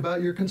talk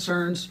about your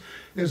concerns.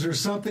 Is there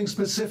something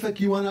specific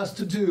you want us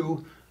to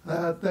do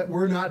that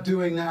we're not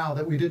doing now,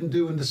 that we didn't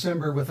do in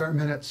December with our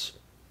minutes?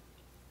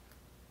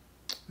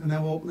 And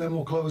then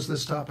we'll close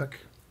this topic.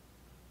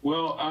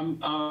 Well,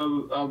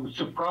 I'm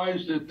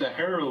surprised that the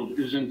Herald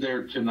isn't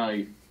there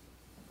tonight,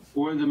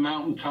 or the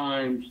Mountain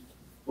Times,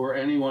 or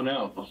anyone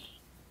else.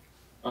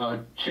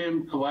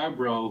 Tim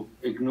Calabro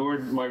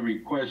ignored my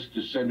request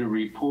to send a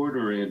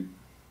reporter in,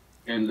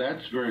 and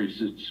that's very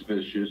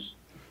suspicious.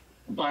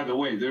 By the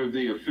way, they're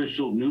the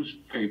official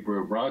newspaper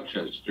of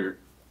Rochester.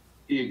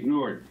 He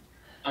ignored.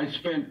 I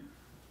spent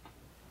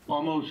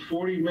almost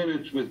 40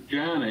 minutes with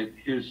Janet,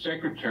 his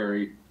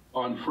secretary,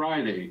 on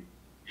Friday,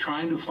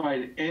 trying to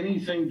find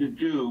anything to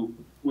do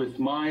with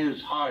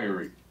Maya's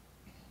hiring.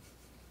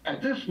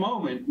 At this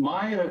moment,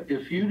 Maya,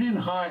 if you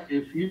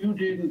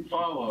didn't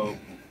follow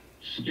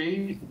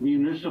state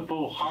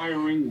municipal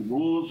hiring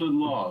rules and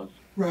laws,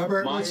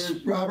 Robert,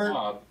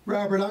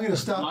 Robert, I'm going to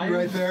stop you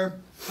right there.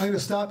 I'm going to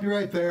stop you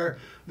right there.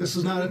 This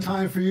is not a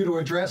time for you to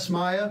address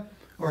Maya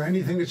or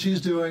anything that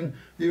she's doing.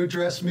 You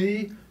address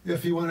me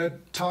if you want to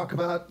talk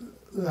about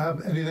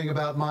anything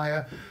about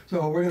Maya.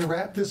 So we're going to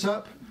wrap this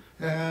up,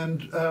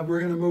 and we're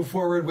going to move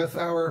forward with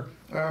our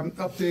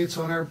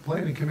updates on our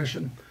Planning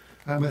Commission.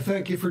 I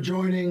thank you for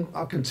joining.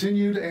 I'll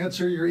continue to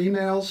answer your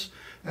emails,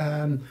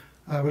 and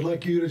I would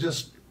like you to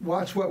just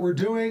watch what we're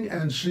doing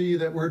and see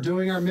that we're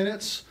doing our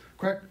minutes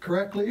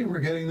correctly, and we're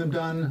getting them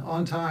done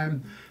on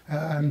time.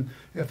 And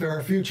if there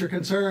are future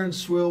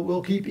concerns,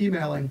 we'll keep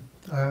emailing.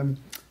 And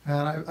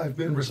I've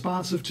been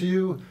responsive to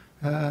you,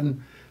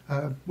 and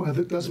well,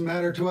 it doesn't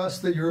matter to us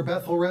that you're a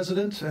Bethel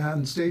resident,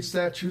 and state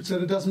statute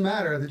said it doesn't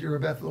matter that you're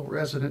a Bethel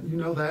resident. You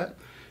know that.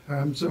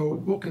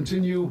 So we'll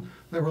continue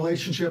the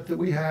relationship that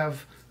we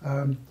have.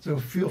 So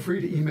feel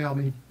free to email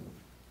me.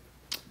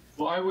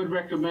 Well, I would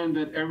recommend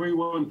that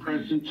everyone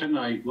present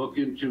tonight look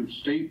into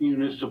state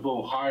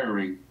municipal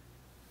hiring.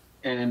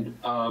 And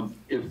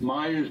if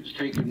Maya's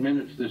taken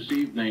minutes this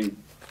evening,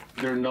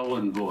 they're null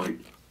and void.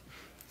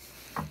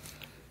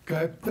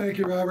 Okay, thank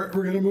you, Robert.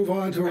 We're going to move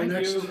on to our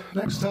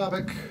next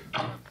topic.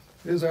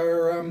 Is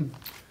our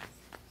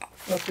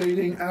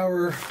updating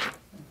our.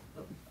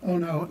 Oh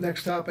no!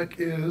 Next topic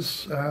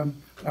is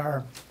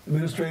our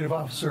administrative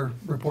officer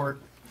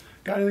report.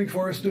 Got anything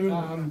for us, dude?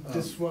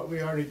 This is what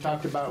we already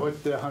talked about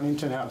with the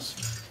Huntington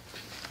House.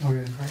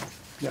 Okay, right.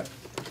 Yep.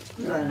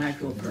 Is that an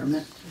actual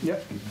permit?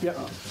 Yep, yep.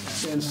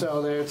 And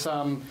so there's,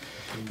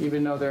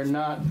 even though they're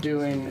not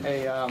doing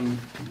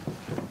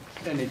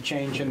any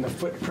change in the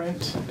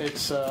footprint,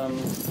 it's, I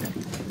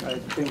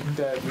think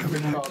that we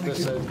could call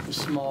this a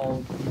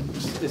small,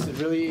 is it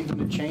really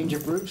even a change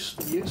of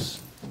use?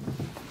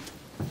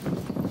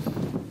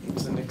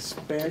 It's an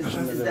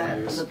expansion of Is the that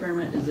use. the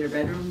permit? Is there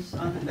bedrooms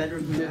on it?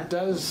 Bedrooms and It bath?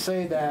 does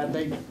say that.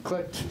 They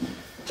clicked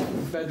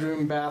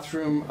bedroom,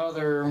 bathroom,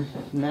 other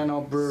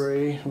nano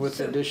brewery with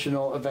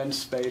additional event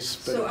space.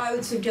 But So I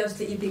would suggest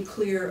that you be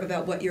clear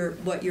about what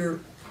you're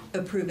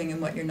approving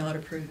and what you're not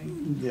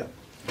approving. Yeah.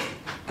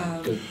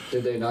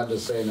 Did they not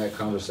just say in that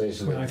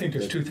conversation? Well, I think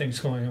there's two things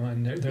going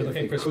on. They're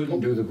looking for. If they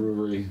couldn't do the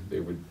brewery, they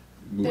would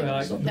move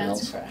on to something else.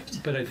 That's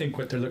correct. But I think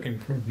what they're looking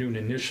for doing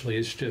initially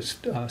is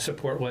just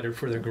support letter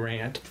for the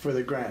grant. For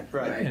the grant,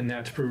 right. And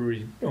that's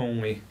brewery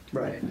only.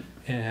 Right.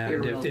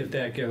 And if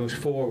that goes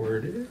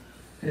forward,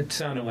 it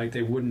sounded like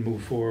they wouldn't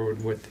move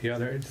forward with the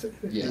other.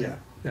 Yeah.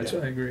 That's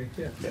what I agree,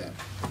 yeah.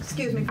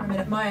 Excuse me for a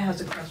minute. Maya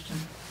has a question.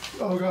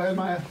 Oh, go ahead,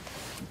 Maya.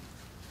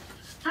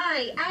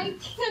 Hi, I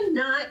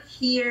cannot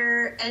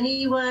hear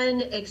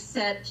anyone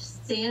except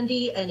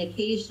Sandy and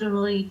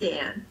occasionally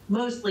Dan,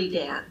 mostly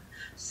Dan.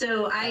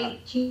 So I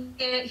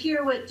can't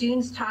hear what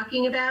Dune's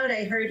talking about.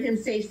 I heard him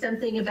say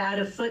something about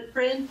a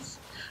footprint.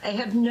 I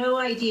have no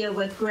idea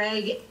what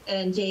Greg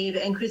and Dave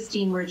and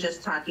Christine were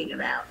just talking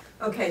about.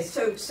 Okay,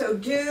 so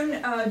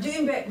Dune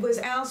was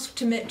asked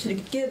to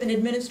give an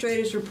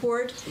administrator's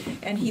report,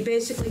 and he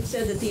basically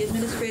said that the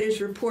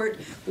administrator's report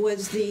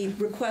was the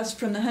request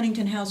from the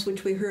Huntington House,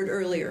 which we heard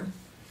earlier.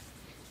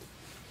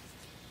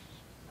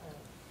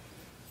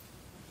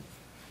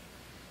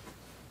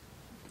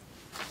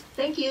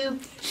 Thank you.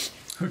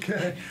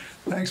 Okay,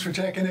 thanks for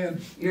checking in.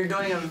 You're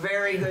doing a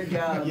very good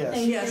job.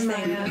 Yes,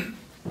 thank you.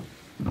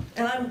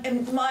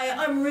 And Maya,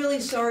 I'm really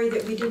sorry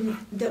that we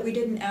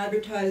didn't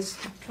advertise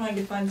trying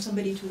to find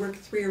somebody to work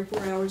 3 or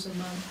 4 hours a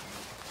month.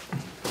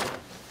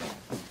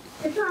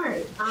 It's all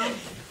right.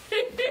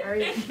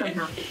 Sorry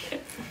somehow.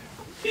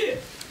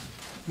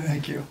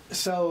 Thank you.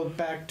 So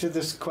back to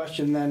this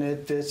question then,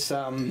 if it's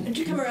Did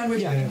you come around where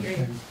you can hear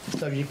you?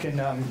 So you can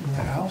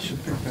Al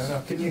should pick that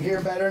up. Can you hear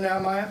better now,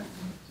 Maya?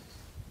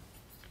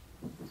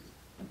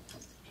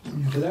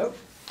 Hello?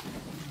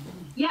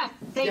 Yes,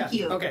 thank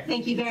you. Okay.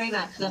 Thank you very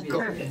much. That's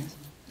perfect.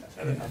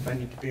 I don't know if I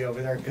need to be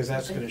over there because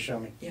that's going to show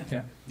me.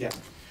 Yeah. Yeah.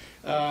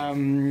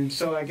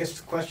 So I guess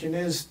the question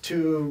is,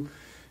 to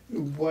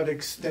what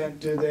extent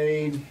do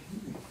they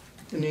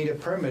need a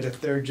permit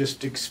if they're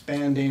just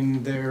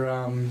expanding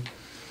their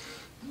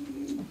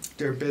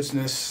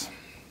business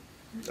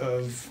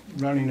of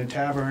running a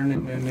tavern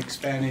and then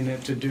expanding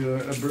it to do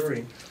a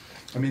brewery?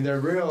 I mean, their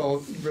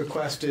real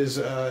request is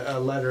a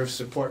letter of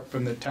support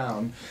from the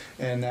town,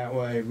 and that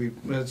way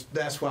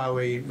that's why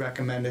we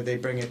recommended they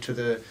bring it to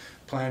the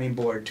planning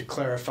board to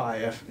clarify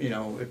if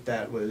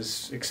that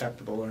was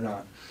acceptable or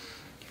not.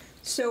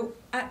 So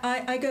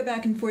I go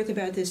back and forth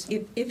about this.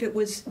 If it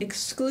was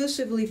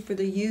exclusively for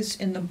the use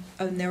in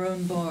their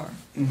own bar,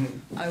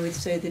 I would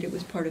say that it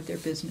was part of their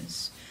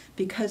business.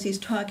 Because he's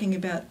talking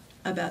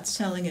about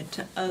selling it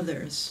to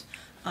others,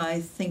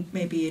 I think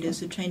maybe it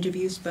is a change of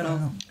use, but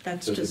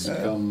that's Does just. it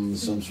become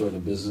some sort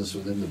of business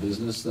within the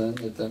business then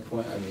at that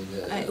point? I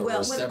mean, or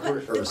a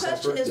separate the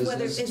question is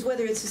business?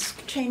 whether it's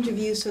a change of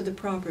use of the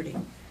property,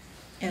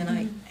 and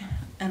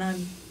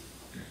I'm.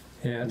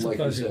 Yeah, it's like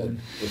a you fuzzy said,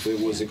 one. if it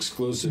was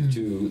exclusive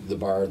to the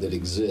bar that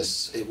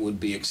exists, it would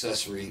be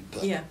accessory,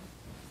 but Yeah.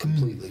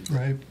 completely.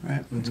 Right,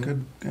 right. That's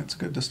good. That's a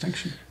good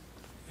distinction.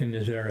 And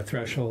is there a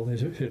threshold?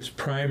 Is it, if it's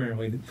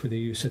primarily for the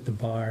use at the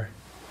bar,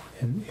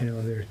 and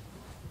there.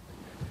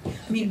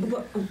 I mean,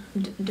 what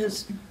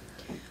does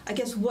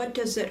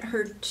it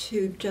hurt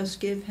to just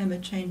give him a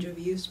change of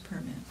use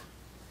permit?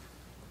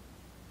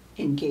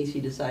 In case he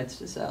decides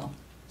to sell.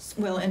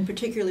 Well, and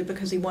particularly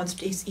because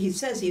he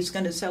says he's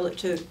going to sell it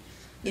to,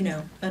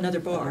 another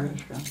bar,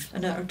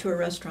 to a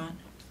restaurant.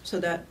 So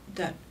that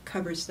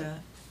covers that.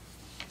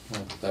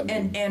 Well, that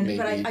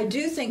But I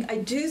do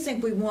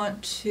think we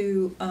want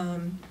to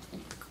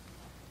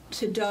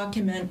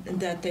document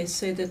that they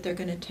say that they're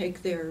going to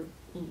take their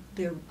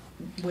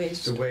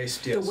waste. The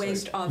waste, yes. The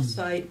waste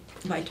off-site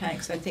by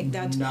tanks. I think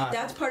that's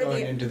part of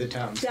going into the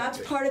town. That's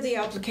part of the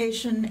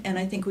application, and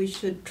I think we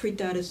should treat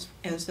that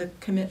as a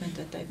commitment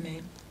that they've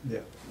made. Yeah.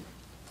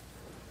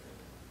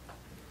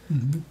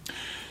 Mm-hmm.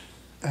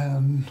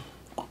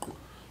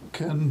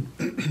 And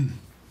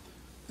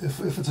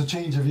if it's a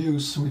change of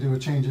use, we do a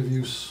change of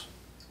use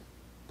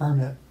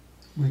permit,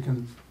 we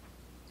can.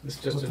 It's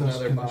just put those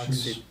another box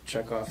conditions. you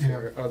check off Yeah.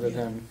 here, other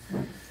than,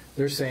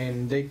 they're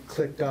saying they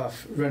clicked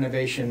off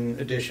renovation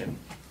addition,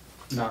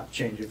 not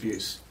change of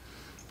use,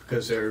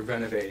 because they're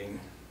renovating.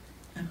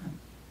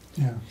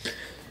 Yeah.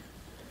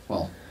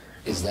 Well,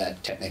 is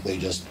that technically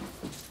just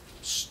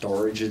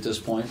storage at this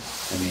point?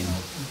 I mean,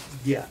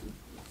 yeah.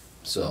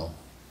 So.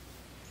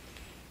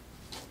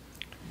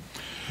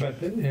 But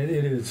it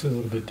is a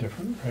little bit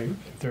different, right?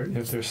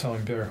 If they're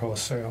selling beer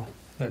wholesale,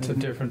 that's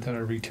different than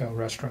a retail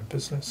restaurant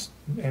business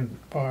and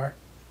bar.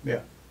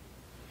 Yeah.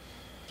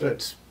 So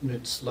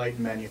it's light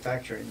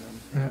manufacturing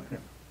then.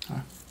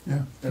 Yeah.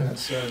 Yeah. And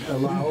that's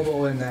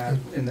allowable in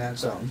that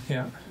zone.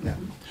 Yeah. Yeah.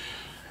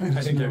 I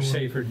think they're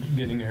safer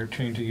getting their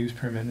change of use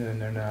permit and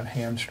they're not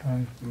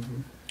hamstrung.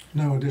 Mm-hmm.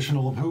 No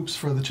additional hoops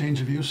for the change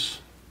of use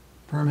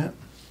permit.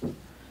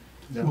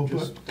 No, We'll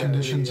just put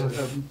conditions that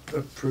of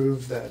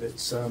approve that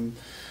it's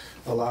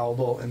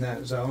allowable in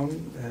that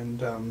zone,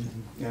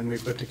 and we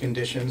put the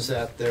conditions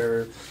that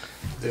the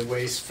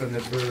waste from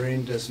the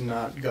brewing does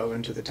not go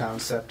into the town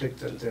septic,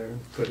 that they're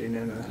putting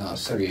in a Not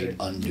septic create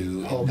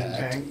undue holding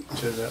impact. tank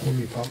that will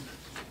be pumped.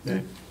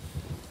 Yeah.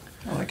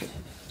 I like it.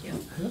 Yeah,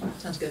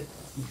 sounds good.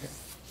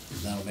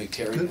 That'll make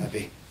Terry Good.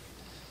 happy.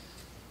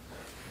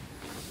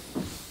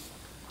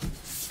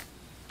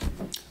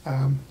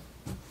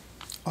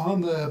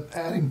 On the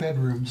adding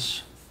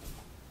bedrooms,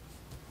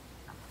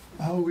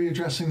 how are we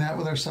addressing that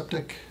with our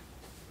septic?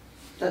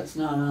 That's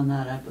not on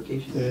that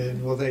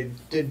application. Well, they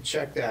did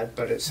check that,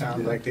 but it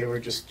sounded like they were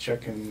just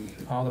checking.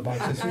 All the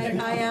boxes.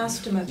 I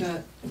asked them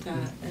about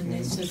that, and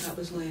they said that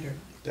was later.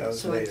 That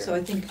was So later. so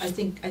I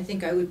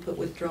think I would put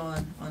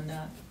withdrawn on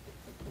that,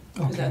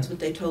 because Okay. that's what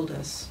they told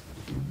us.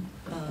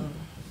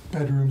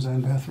 Bedrooms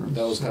and bathrooms.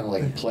 That was kind of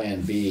like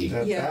Plan B.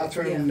 The Yeah,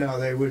 bathroom, yeah. no,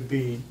 they would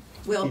be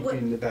Well,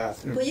 keeping the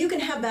bathroom. Well, you can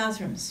have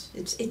bathrooms.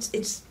 It's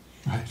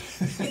Right.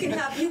 you can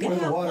have Where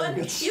the water one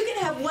gets- you can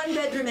have one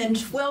bedroom and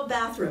 12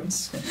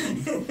 bathrooms.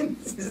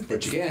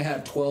 But you can't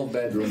have 12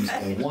 bedrooms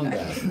and one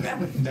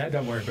bathroom. That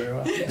don't work very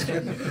well.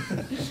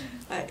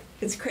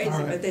 It's crazy, All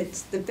right. but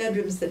it's the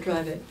bedrooms that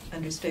drive it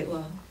under state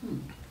law,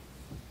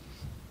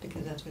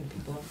 because that's where the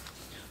people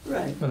are.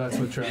 Right. Well, that's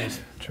what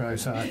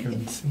drives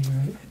occupancy,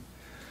 right?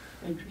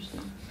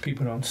 Interesting.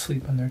 People don't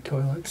sleep on their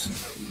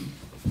toilets.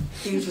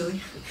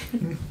 Usually.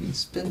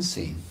 It's been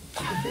seen.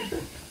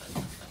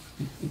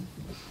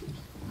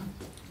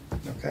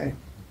 Okay.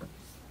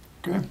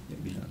 Okay.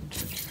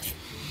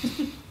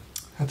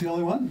 That the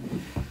only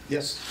one?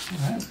 Yes.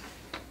 All right.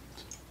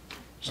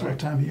 What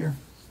time of year?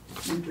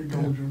 Winter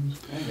doldrums.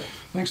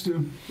 Thanks,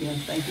 dude. Yeah,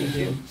 thank you,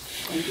 Jim.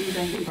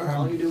 Thank you for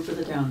all you do for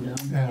the town,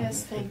 Don. Yeah.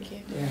 Yes, thank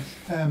you. Yes.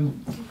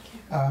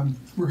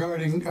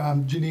 Regarding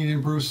Janine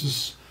and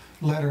Bruce's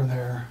letter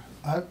there,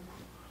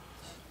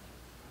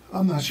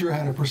 I'm not sure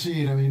how to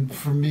proceed. I mean,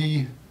 for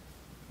me,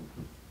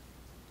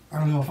 I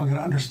don't know if I'm going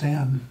to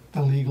understand the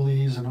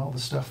legalese and all the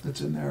stuff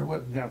that's in there.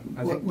 Yeah,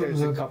 I what think were there's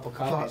the a couple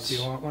copies. thoughts? Do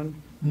you want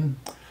one?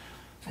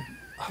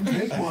 I'll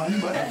take one,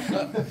 but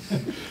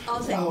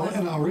I'll take one.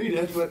 and I'll read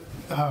it. But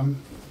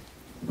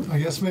I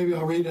guess maybe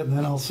I'll read it and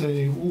then I'll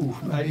say, "Ooh,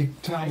 maybe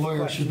town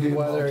lawyer should be Question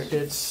whether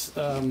involved."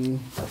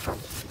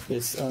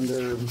 it's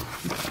under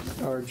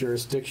our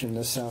jurisdiction.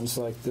 This sounds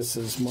like this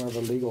is more of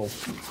a legal.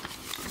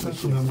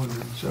 That's what I'm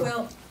wondering. So.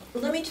 Well,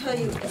 let me tell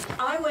you,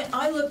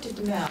 I looked at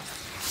the map.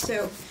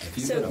 So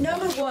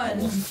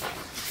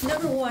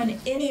number one,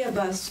 any of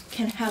us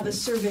can have a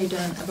survey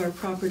done of our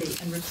property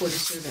and record a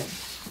survey.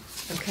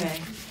 Okay?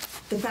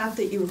 The fact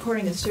that you're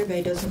recording a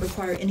survey doesn't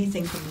require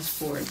anything from this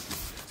board.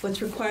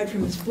 What's required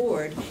from this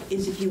board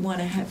is if you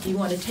want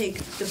to take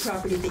the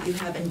property that you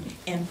have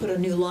and put a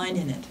new line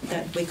in it.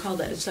 That we call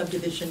that a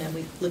subdivision, and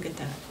we look at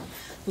that.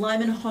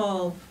 Lyman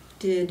Hall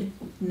did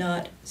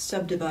not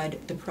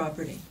subdivide the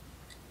property.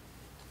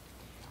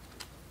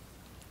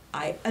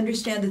 I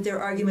understand that there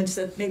are arguments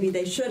that maybe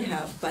they should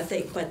have, but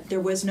there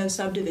was no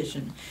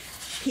subdivision.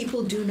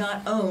 People do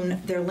not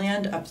own their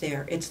land up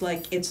there. It's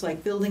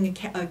like building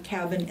a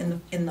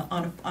cabin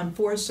on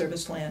Forest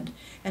Service land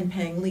and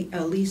paying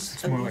a lease.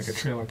 It's more like a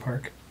trailer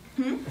park.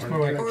 It's more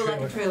like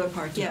a trailer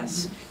park.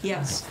 Yes,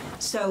 yes.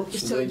 So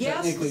they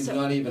yes. technically do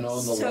not even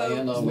own the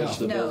land on which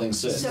the building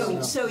sits.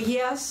 So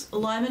yes,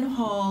 Lyman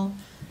Hall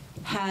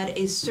had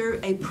a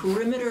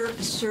perimeter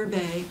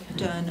survey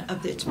done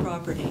of its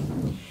property,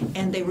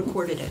 and they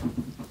recorded it,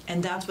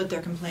 and that's what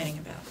they're complaining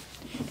about.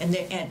 And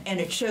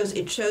it shows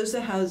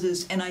the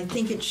houses, and I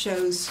think it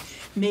shows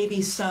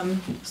maybe some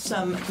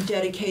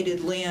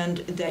dedicated land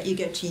that you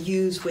get to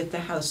use with the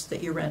house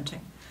that you're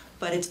renting.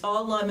 But it's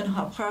all Lyman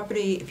Hall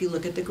property. If you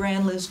look at the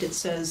grand list, it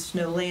says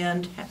no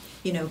land,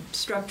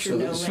 structure,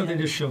 no land. So they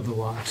just show the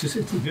lots.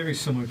 It's very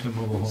similar to a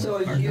mobile home. So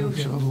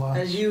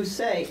as you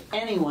say,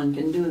 anyone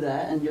can do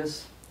that and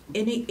just.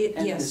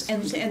 Yes,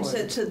 and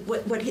so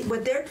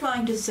what they're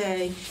trying to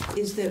say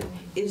is that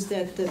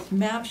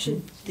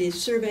the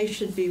survey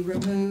should be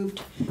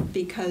removed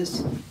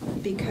because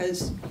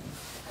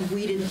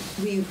we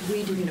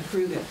didn't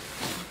approve it.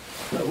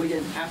 But we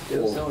didn't have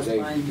to, so it's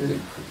fine to.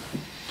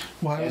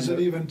 Why was it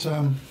even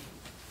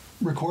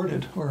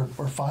recorded or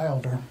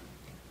filed or?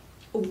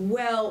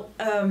 Well,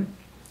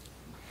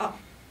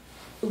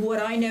 what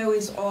I know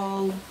is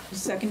all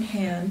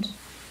secondhand,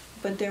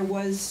 but there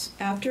was,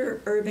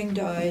 after Irving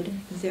died,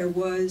 there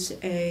was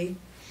a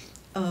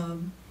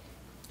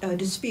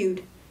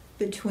dispute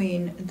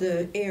between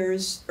the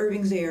heirs,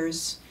 Irving's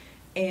heirs,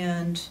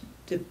 and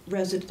the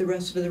rest of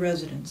the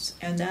residents,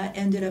 and that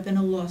ended up in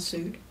a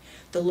lawsuit.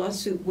 The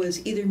lawsuit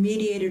was either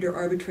mediated or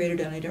arbitrated,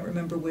 and I don't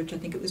remember which. I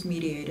think it was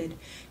mediated.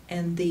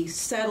 And the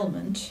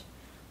settlement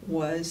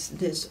was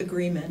this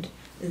agreement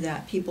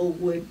that people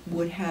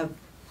would have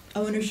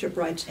ownership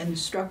rights and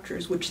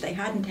structures, which they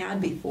hadn't had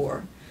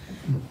before,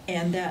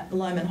 and that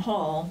Lyman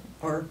Hall,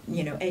 or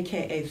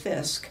AKA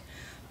Fisk,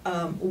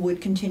 would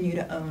continue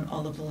to own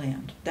all of the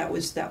land. That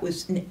was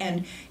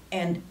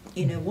and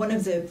one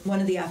of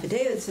the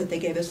affidavits that they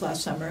gave us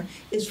last summer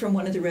is from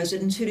one of the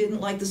residents who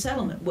didn't like the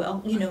settlement.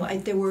 Well,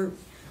 there were,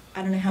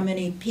 I don't know how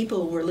many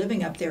people were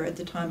living up there at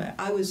the time.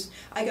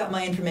 I got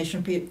my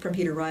information from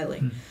Peter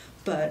Riley,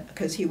 but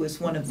because he was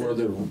one of the.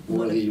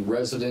 Were the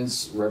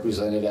residents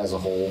represented as a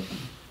whole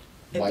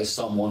by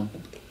someone?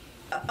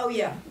 Oh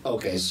yeah.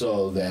 Okay,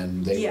 so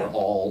then they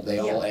all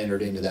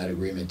entered into that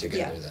agreement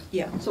together then.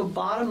 Yeah. So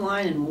bottom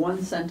line, in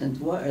one sentence,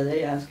 what are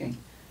they asking?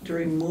 To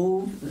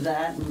remove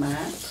that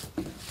map?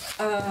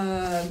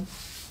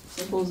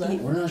 Simple as that?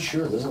 We're not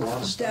sure. There's a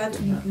lot of stuff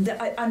in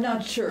there. I'm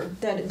not sure.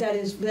 That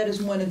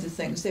is one of the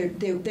things.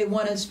 They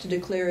want us to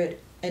declare it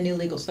an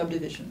illegal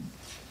subdivision.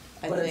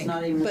 I think. It's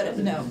not even. But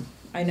no,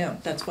 I know.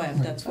 That's why I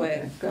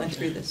went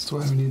through this. That's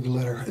why we need the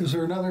letter. Is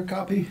there another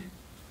copy?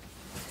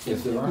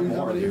 If there aren't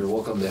more, you're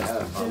welcome to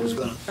have. I was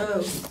gonna.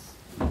 Oh,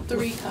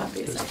 3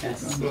 copies, I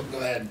guess. Go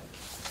ahead.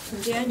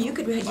 Dan, you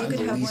could have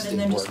one and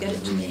then just get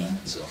it to me.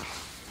 So.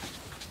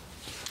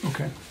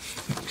 Okay.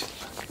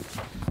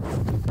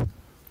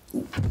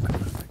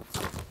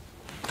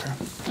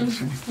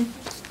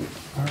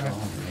 All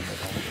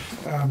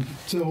right.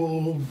 So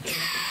we'll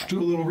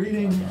do a little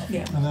reading,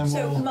 Yeah. and then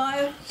So we'll.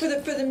 Maya, for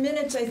the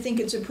minutes, I think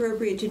it's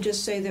appropriate to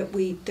just say that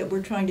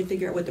we're trying to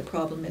figure out what the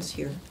problem is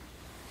here,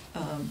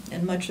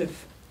 and much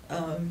of.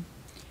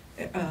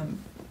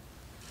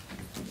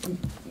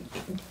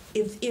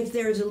 If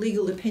there is a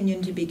legal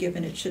opinion to be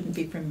given, it shouldn't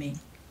be from me.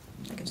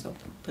 I guess I'll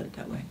put it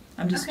that way.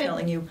 I'm just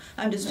telling you.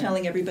 I'm just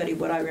telling everybody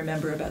what I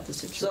remember about the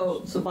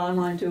situation. So bottom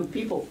line too,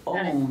 people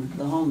own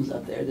the homes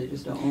up there. They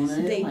just don't own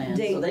any land,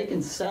 so they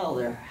can sell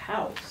their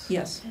house.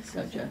 Yes.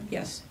 Gotcha.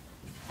 Yes.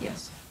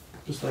 Yes.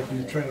 Just like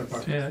in the trailer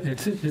park. Yeah,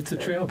 it's a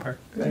trailer park.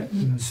 Right.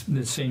 It's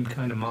the same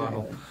kind of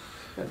model.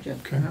 Gotcha.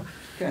 Okay.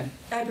 Okay.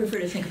 I prefer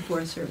to think of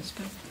Forest Service,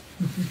 but.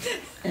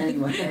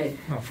 Anyway.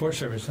 Well, Forest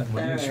Service then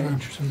would use All right.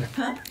 structures in there.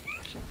 Huh?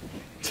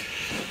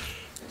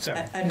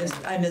 Sorry.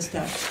 I missed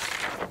that.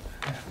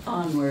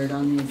 Onward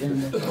on the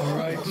agenda. All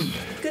right.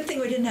 Good thing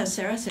we didn't have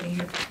Sarah sitting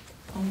here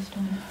all this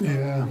time.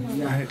 Yeah.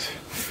 Right.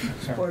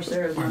 Of course,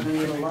 Sarah's not going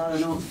to get a lot of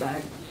notes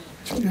back.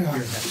 Yeah.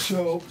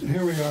 So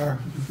here we are.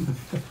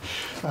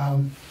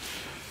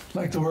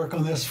 Like to work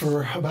on this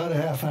for about a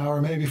half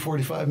hour, maybe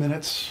 45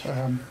 minutes,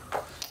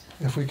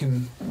 if we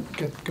can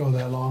go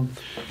that long.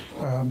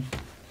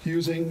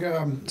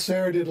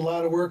 Sarah did a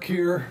lot of work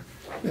here,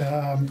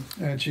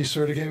 and she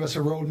sort of gave us a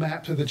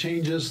roadmap to the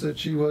changes that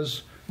she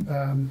was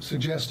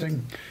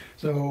suggesting.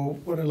 So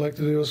what I'd like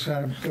to do is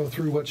kind of go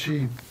through what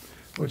she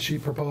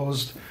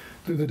proposed,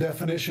 through the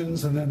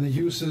definitions and then the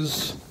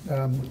uses,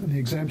 and the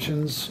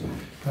exemptions,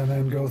 and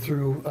then go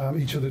through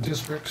each of the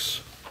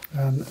districts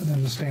and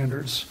then the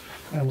standards,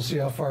 and we'll see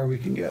how far we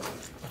can get.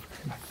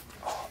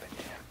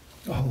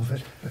 All of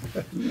it.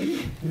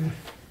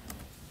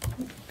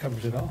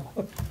 Covers it all.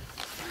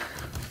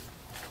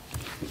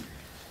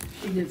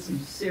 She did some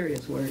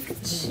serious work.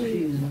 She's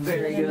She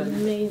very did an good.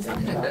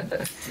 amazing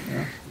job.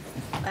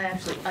 I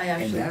actually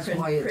And that's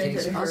why it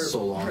takes printed us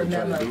so long her to try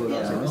to memo. do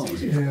it on our own.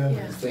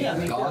 Yeah.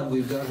 Thank God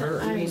we've got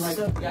her. I mean, like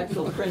the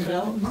actual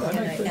printout?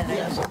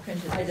 Yes.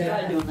 I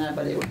tried doing that,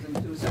 but it was in 2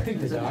 I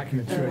think the sections.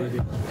 document's ready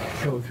to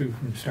go through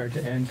from start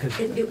to end, because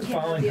It came out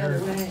following the her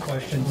other way.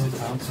 questions, it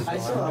bounces I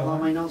still have all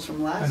my on. notes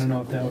from last. I don't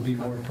know if that would be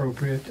more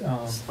appropriate.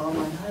 All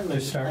my highlights.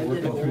 Just start I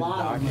working did through a the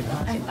lot of them.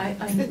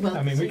 document. well,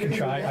 I mean, so we can you're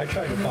try, gonna I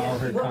tried to follow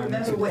her Well,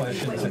 comments and remember what you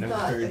questions, and it was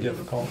thought very that you-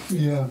 difficult.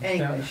 Yeah.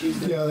 Anyway, she's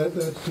good. Yeah,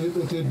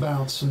 that did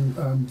bounce and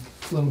a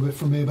little bit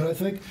for me, but I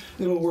think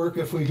it'll work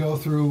if we go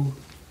through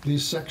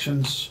these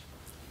sections.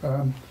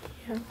 Yeah.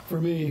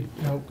 For me,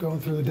 going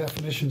through the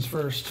definitions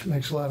first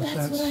makes a lot of That's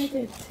sense. what I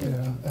did too.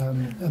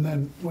 Yeah, and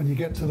then when you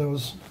get to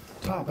those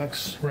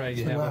topics. Right,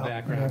 you have a throughout,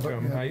 background to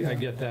them. yeah. I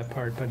get that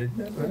part, but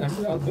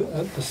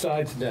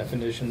besides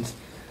definitions,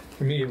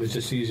 for me, it was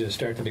just easy to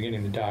start at the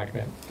beginning of the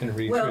document and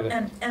read Well, through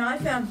the. and I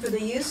found for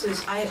the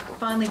uses, I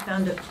finally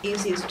found it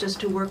easiest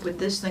just to work with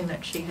this thing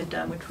that she had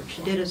done, which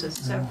she did as a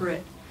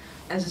separate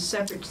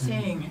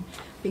thing,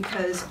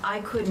 because I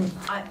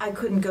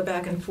couldn't go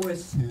back and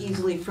forth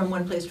easily from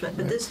one place to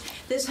another. But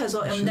this has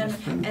all, and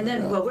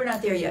then well, we're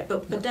not there yet.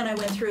 But then I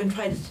went through and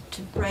tried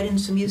to write in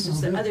some uses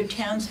that other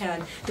towns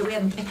had that we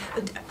hadn't.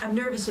 I'm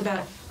nervous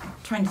about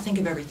trying to think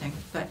of everything,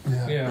 but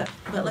Yeah.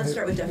 but let's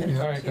start with definitions.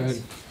 All right, go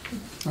ahead.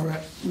 All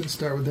right, let's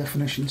start with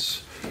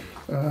definitions.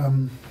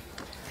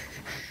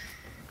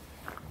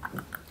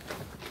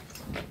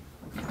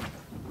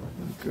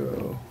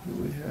 Go. What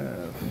do we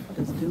have?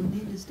 Does Dune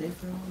need to stay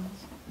for all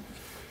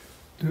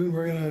this? Dude,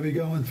 we're going to be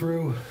going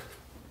through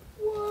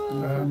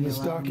this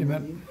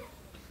document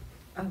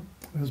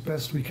as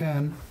best we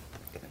can.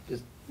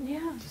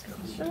 Yeah,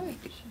 sure.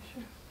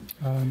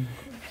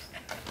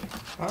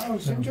 Oh,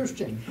 it's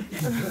interesting.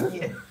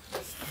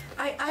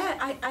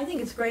 I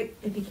think it's great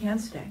if he can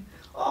stay.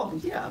 Oh,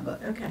 yeah,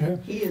 but Okay.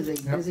 he is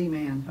a busy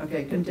man.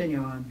 Okay, continue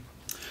on.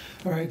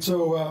 All right,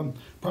 so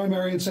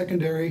primary and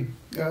secondary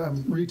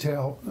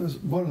retail is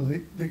one of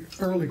the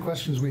early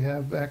questions we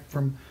have back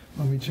from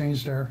when we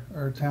changed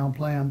our town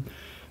plan.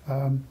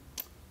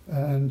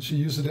 And she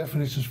used the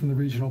definitions from the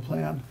regional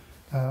plan.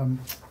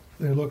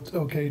 They looked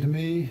okay to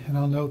me, and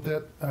I'll note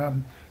that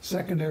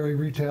secondary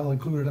retail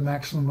included a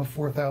maximum of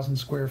 4,000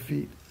 square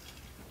feet.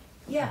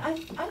 Yeah, I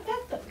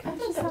thought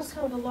that was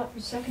kind of a lot for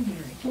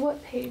secondary.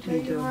 What page are Me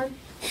you too. on?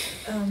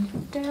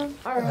 Down?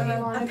 Or are you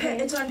on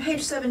It's on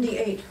page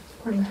 78,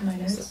 according to my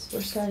notes. We're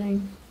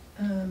starting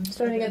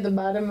at the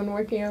bottom and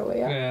working our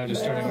way up. Yeah,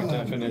 just starting with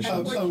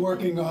definitions. I'm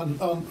working on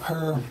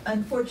her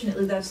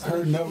Unfortunately, that's the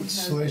way she notes,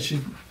 has the way it.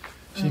 she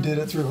did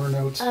it through her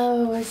notes.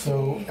 Oh, I see.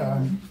 So if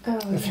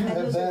you yeah.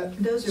 have that,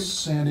 Those are-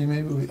 Sandy,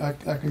 maybe I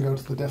can go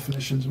to the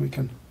definitions. We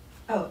can.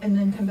 Oh, and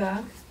then come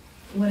back?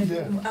 You want to do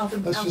Yeah,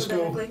 them let's just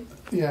go.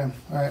 alphabetically? Yeah.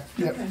 All right.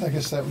 Yep. Okay. I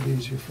guess that would be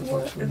easier for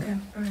folks. wouldn't it? Okay,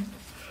 all right.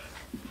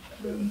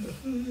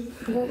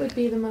 What would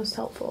be the most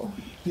helpful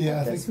Yeah, I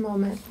at this think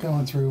moment?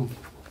 going through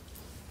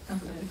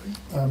Alphabetically.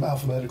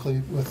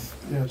 alphabetically with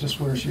just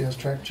where she has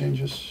track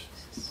changes.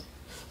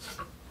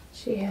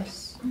 She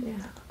has, yeah,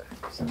 okay,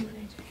 so many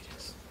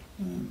changes.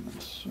 And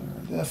that's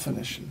our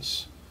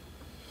definitions.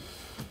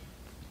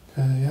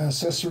 Yeah,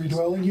 accessory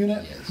dwelling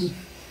unit.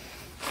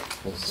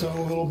 So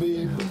it'll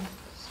be.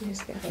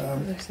 She's got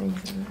other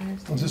things in there.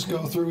 We'll just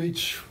go through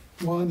each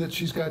one that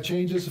she's got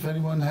changes. If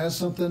anyone has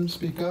something,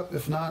 speak up.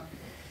 If not,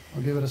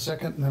 I'll give it a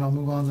second and then I'll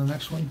move on to the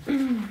next one.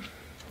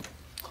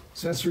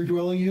 Accessory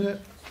dwelling unit.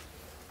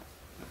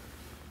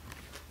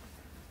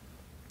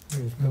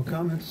 No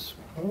comments?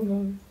 Hold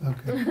on.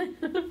 Okay.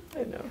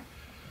 I know.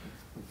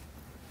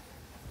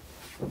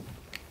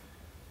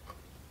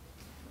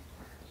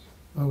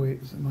 Oh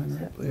wait, is it mine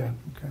right? Yeah,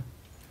 okay.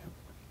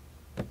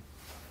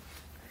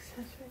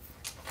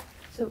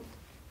 Accessory.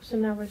 So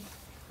now we're,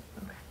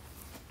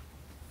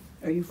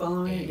 Are you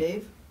following it,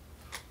 Dave?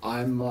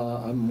 I'm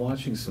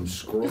watching some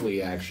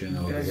squirrely action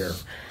over here.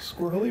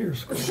 Squirrely or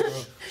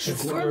squirrely?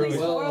 Squirrely,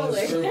 Well,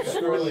 squirrely.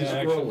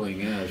 squirrely,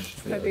 yes.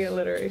 That'd be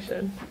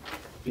alliteration.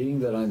 Being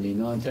that I'm the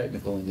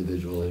non-technical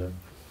individual here.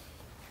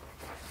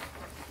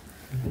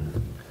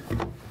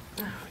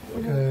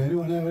 Okay,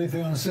 anyone have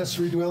anything on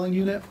accessory dwelling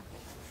unit?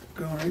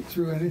 Going right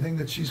through anything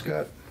that she's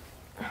got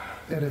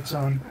edits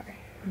on.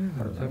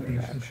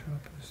 Definition show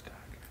up in this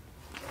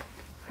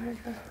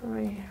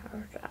document.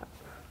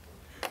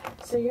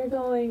 So you're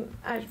going,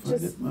 I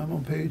just, I'm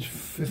on page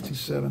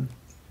 57.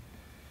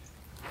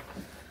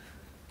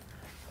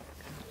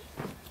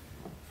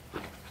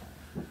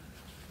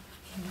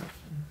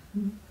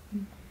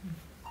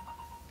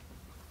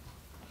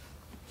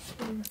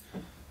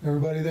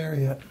 Everybody there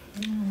yet?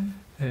 Yeah,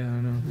 I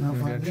know. Not We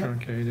got fine yet?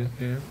 truncated,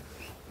 yeah.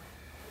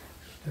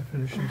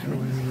 Definitions are way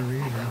to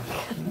read.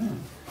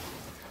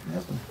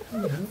 Nothing.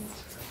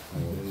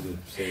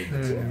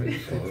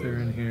 If they're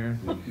in here.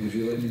 Would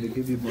you like me to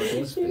give you more desk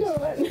you space? know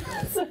what,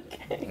 it's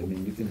okay. I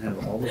mean, you can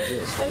have all of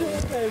this. I don't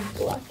want to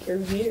block your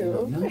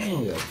view. No,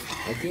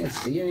 I can't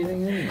see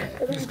anything anyway.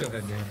 Just go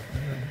ahead, Dan.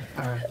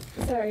 All right.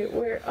 Sorry,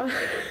 we're on,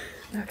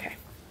 okay.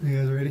 You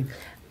guys ready?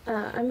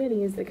 I'm going to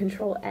use the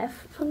Control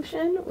F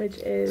function, which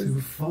is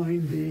To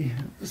find the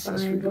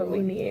accessory find what we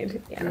dwelling.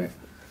 need. Yeah. Okay.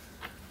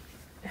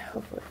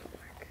 Hopefully it'll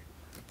work.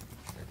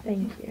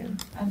 Thank you.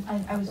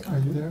 I was Are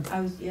you there?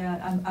 I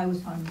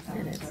was fine with that.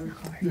 And it's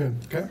Yeah,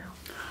 okay.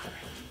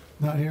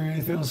 Not hearing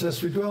anything on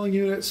accessory dwelling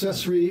unit,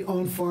 accessory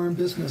on-farm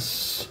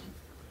business.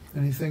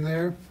 Anything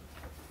there?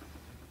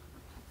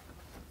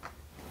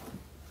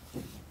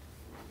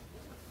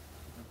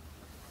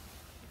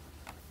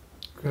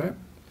 Okay.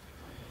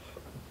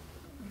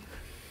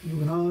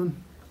 Moving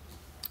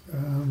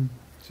on.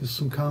 Just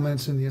some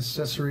comments in the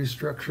accessory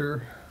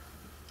structure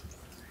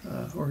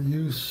or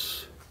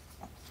use.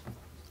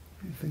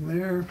 Anything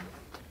there?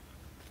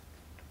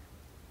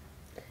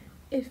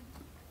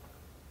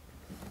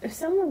 If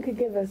someone could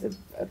give us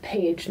a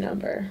page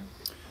number.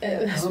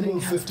 I'm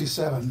on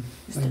 57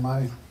 in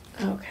my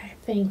Okay,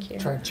 thank you.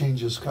 track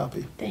changes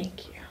copy.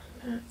 Thank you.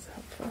 That's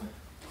helpful.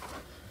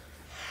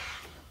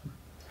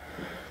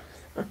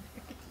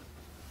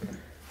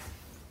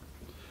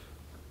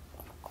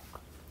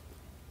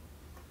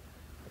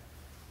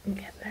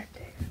 Get there,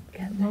 Dave.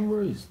 Get there. No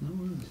worries, no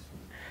worries.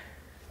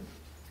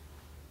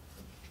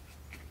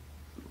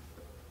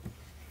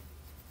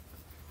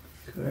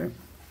 Okay.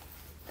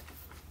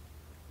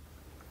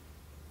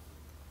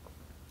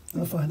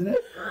 Not finding it.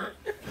 I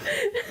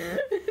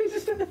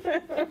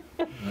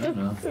don't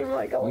know. Seemed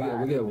like a we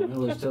lot. got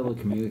wireless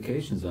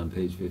telecommunications on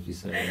page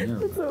 57 there.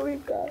 That's what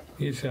we've got.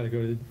 You just gotta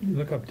go to,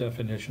 look up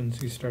definitions.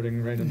 He's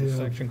starting right in the Yeah.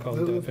 section called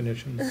The-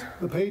 definitions.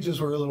 The pages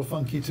were a little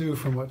funky too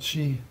from what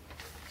she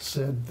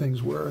said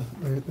things were.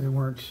 They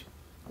weren't,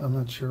 I'm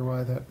not sure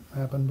why that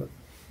happened, but.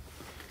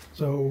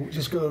 So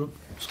just scroll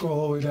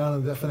all the way down to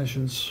the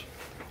definitions.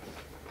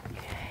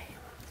 Okay.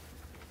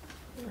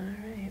 All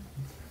right.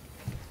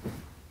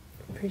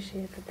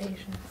 Appreciate the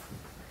patience.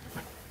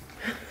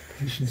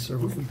 Patience are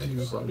what we do.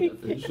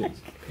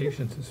 Definitions.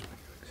 Patience is.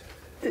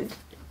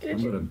 I'm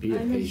going to be a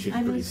patient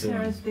I'm pretty in soon.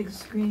 Sarah's big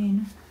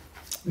screen.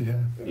 Yeah.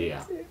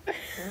 Yeah.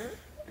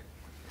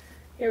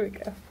 Here we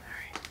go. All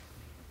right.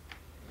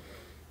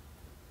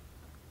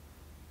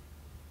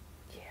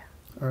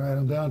 All right,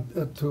 I'm down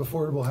to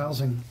affordable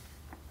housing.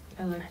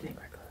 I like I it. think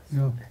we're close. You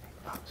know,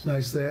 it's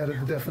nice they added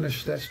the definition,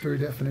 statutory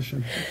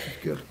definition. Which is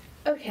good.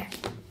 Okay.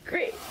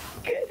 Great.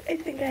 Good. I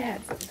think I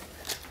had something.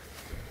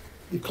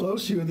 You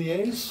close? You in the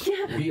A's?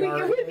 Yeah. We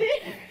are.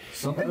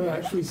 Something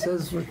actually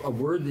says a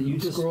word that you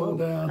just Scroll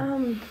spoke.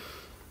 down.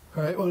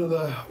 All right, one of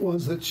the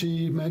ones that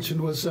she mentioned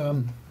was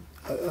a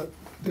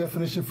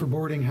definition for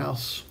boarding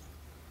house.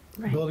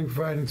 Right. Building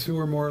providing 2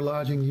 or more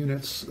lodging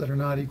units that are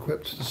not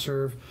equipped to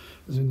serve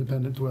as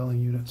independent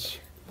dwelling units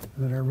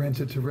and that are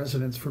rented to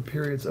residents for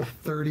periods of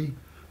 30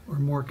 or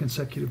more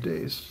consecutive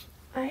days.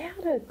 I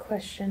had a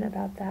question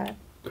about that.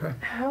 Okay.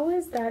 How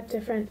is that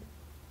different?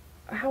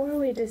 How are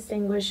we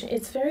distinguishing?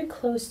 It's very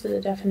close to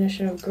the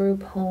definition of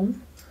group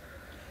home.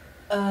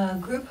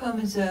 Group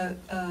home is a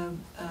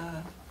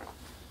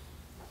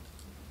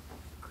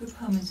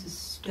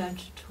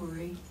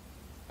statutory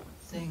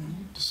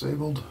thing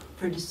Disabled.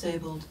 for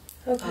disabled.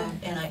 Okay.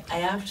 And I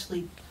have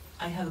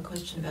a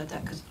question about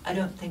that because I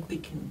don't think we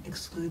can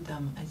exclude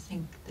them. I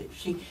think that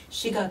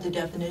she got the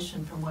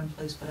definition from one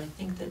place, but I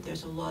think that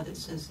there's a law that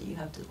says that you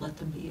have to let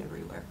them be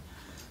everywhere.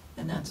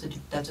 And that's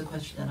a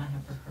question that I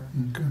have for her.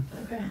 Okay.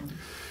 But, Okay.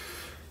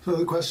 So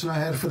the question I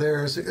had for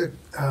there is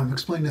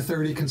explain the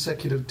 30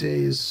 consecutive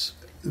days.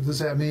 Does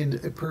that mean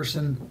a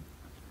person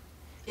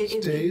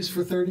stays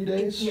for 30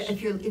 days? Yeah,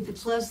 if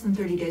it's less than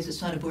 30 days, it's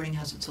not a boarding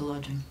house; it's a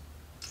lodging.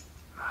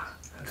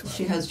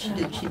 She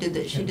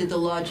did the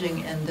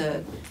lodging and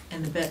the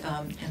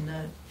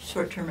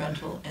short-term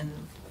rental and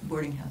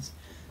boarding house.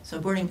 So a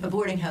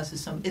boarding house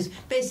is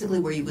basically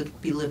where you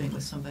would be living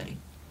with somebody,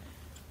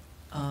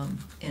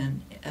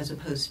 and as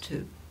opposed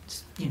to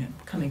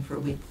coming for a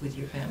week with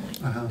your family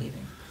and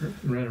leaving.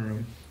 Rent a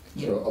room.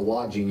 Yeah. So a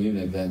lodging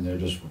unit, then they're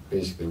just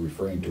basically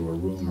referring to a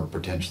room or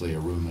potentially a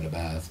room and a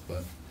bath,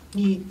 but.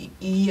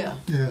 Yeah.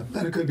 Yeah,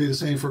 and it could be the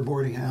same for a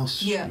boarding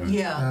house. Yeah.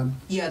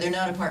 They're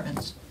not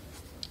apartments.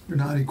 They're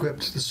not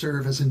equipped to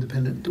serve as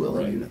independent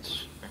dwelling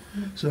units.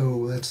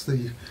 So that's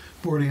the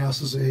boarding house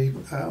is a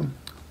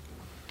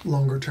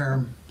longer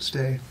term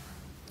stay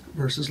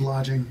versus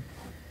lodging.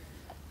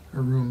 A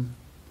room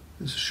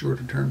is a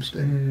shorter term stay.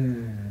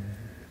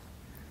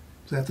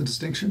 Is that the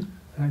distinction?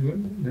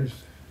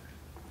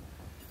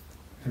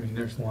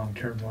 There's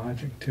long-term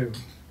lodging too.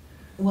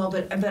 Well,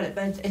 but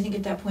I think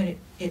at that point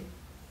it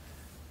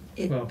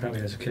Well, it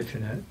probably has a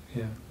kitchenette.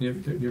 Yeah,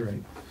 you're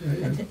right.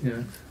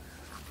 Yeah.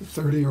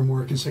 30 or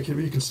more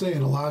consecutive. You can stay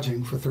in a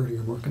lodging for 30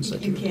 or more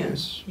consecutive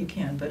days. You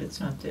can, but it's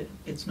not the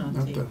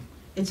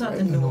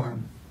Right,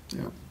 norm.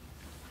 Yeah.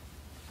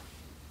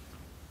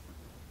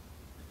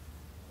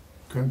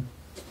 Okay.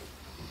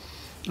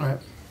 All right.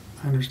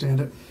 I understand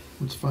it.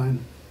 It's fine.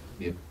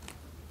 Yep.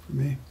 For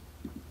me.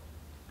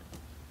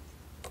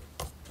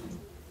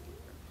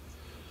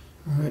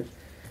 All right.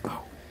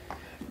 Oh,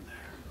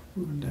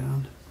 moving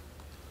down.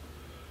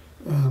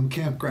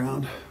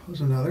 Campground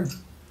was another.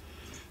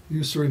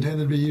 use are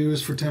intended to be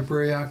used for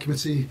temporary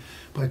occupancy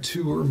by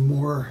 2 or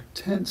more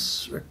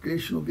tents,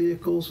 recreational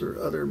vehicles, or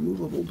other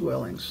movable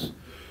dwellings.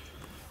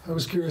 I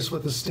was curious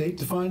what the state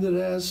defined it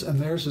as, and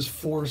theirs is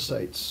 4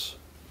 sites,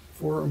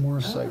 4 or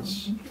more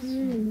sites.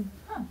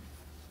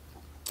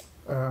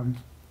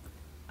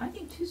 I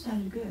think 2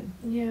 sounded good.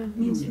 Yeah.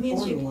 Means you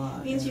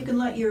you can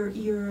let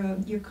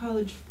your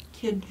college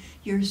kid,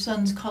 your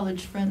son's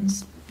college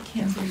friends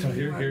camp in So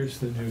your yard. here's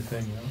the new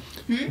thing,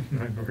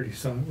 though. I've already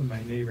saw it with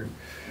my neighbor.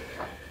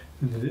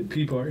 The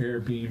people are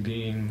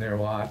Airbnb-ing their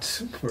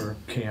lots for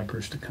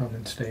campers to come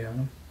and stay on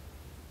them.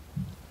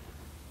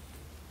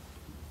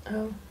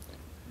 Oh.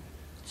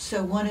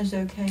 So 1 is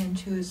okay and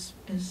 2 is.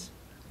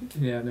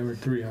 Yeah, there were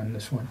 3 on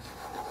this one.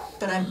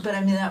 But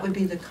I mean that would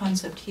be the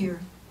concept here.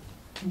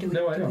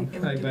 No, I don't.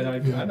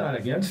 I'm not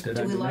against it.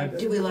 Do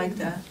we like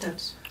that?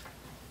 That's.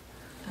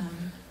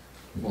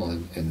 Well,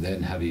 and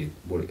then how do you,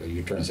 what are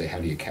you trying to say, how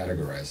do you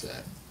categorize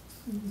that?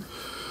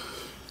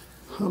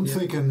 I'm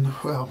thinking,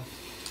 well,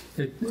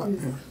 yeah,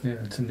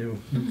 it's a new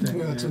thing.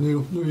 yeah, it's a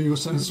new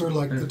use, and it's sort of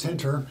like the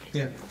tenter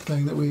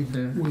thing that we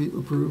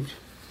approved.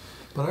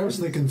 But I was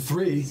thinking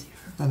 3,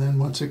 and then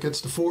once it gets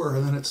to 4,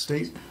 and then it's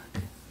state.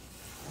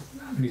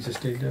 Needs a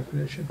state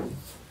definition.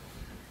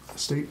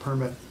 State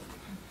permit.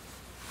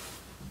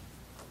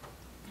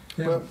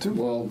 Yeah.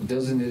 Well,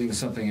 designating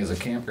something as a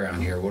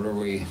campground here, what are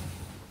we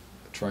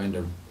trying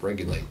to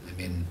regulate?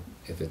 I mean,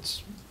 if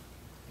it's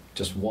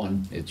just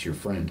 1, it's your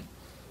friend.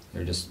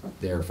 They're just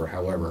there for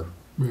however.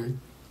 Right.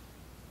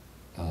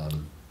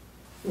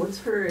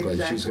 What's her But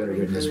exact she's got it wording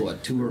written as for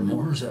what, 2 or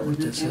more? Is that what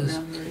that says?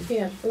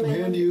 Yeah.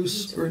 Land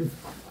use or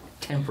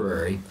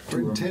temporary.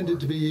 Intended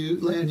to be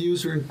used. Land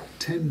use are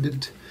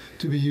intended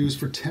to be used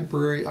for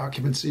temporary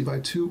occupancy by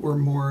 2 or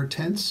more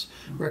tents,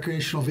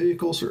 recreational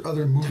vehicles, or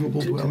other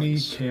movable To me,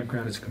 dwellings.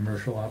 campground is a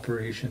commercial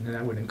operation, and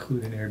that would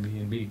include an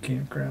Airbnb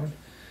campground.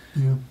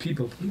 Yeah.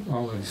 People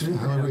always Yeah,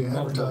 however you have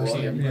multiple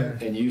advertise it.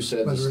 yeah. And you said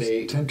the Whether it's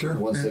state, tenter.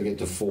 once they get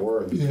to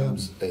 4, it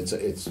becomes,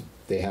 it's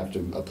they have to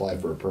apply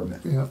for a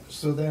permit. Yeah.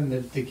 So then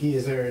the key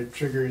is there, it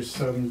triggers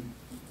some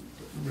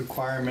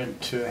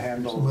requirement to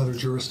handle Some other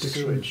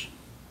jurisdiction. sewage,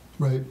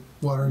 Right.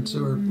 Water and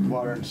sewer.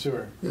 water and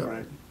sewer, Yeah.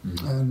 right?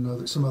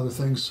 And some other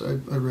things I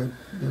read,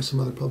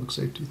 some other public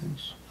safety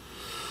things.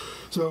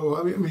 So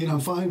I mean I'm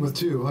fine with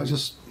 2. I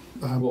just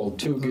Well,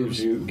 2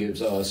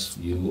 gives us,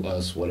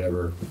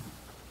 whatever,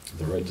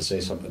 the right to say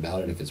something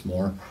about it if it's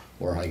more,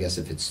 or I guess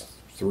if it's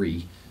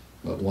 3.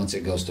 But once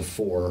it goes to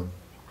 4,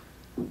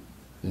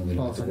 then we don't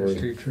have Falls to under worry.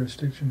 state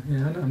jurisdiction.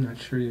 Yeah, I'm not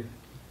sure you.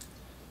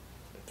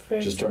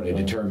 Just trying to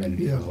determine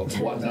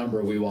what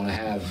number we want to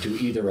have to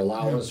either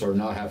allow us or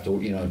not have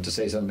to, to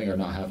say something or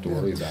not have to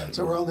worry about it.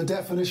 So we're on the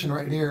definition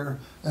right here,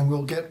 and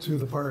we'll get to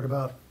the part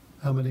about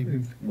how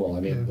many. Well,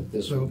 I mean, but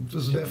this. So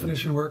does the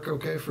definition work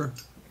okay for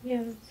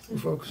Yeah.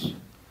 folks?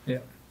 Yeah.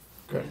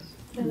 Okay.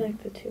 I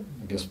like the 2.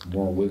 I guess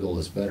more wiggle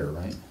is better,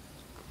 right?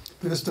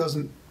 This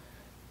doesn't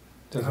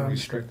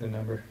restrict the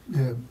number.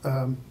 Yeah.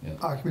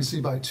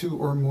 Occupancy by 2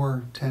 or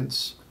more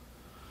tents.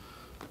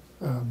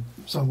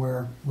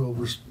 Somewhere we'll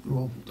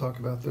talk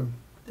about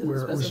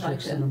where it specify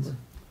restricts the tents?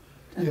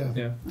 number.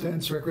 Yeah.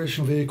 Tents,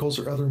 recreational vehicles,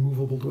 or other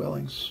movable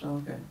dwellings. Oh,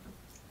 okay.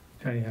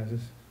 Tiny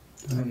houses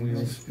on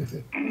wheels.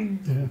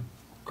 Yeah.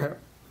 Okay.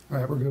 All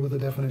right, we're good with the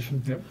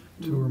definition. Yep.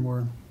 2 or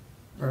more.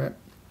 All right.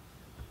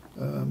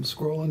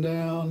 Scrolling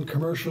down,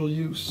 commercial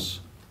use.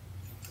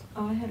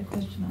 Oh, I had a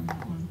question on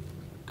that one.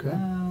 Okay.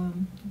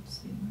 Let's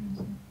see,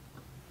 where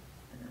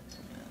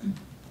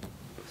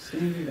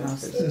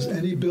is it? Says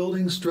any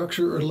building,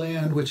 structure, or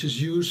land which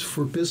is used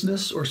for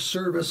business or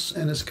service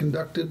and is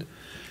conducted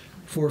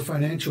for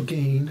financial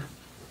gain,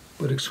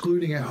 but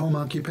excluding a home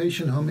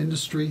occupation, home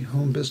industry,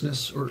 home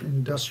business, or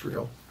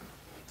industrial.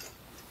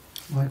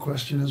 My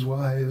question is,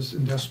 why is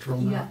industrial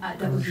not That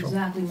was commercial?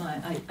 exactly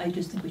I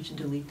just think we should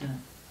delete that.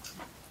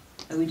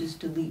 I would just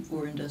delete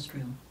or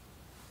industrial.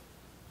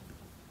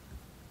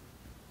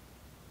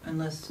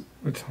 Unless,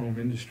 What's home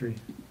industry?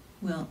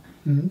 well,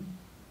 Hmm?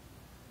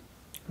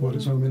 What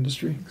is home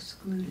industry?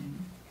 excluding.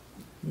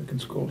 You can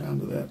scroll down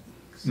to that.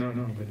 No,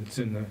 but it's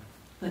in the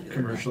But-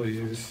 commercial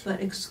use.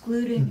 But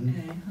excluding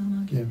Mhm. a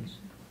home Yeah. occupation.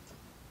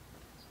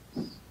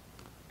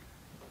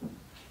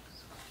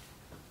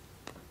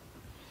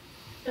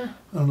 I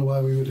don't know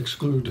why we would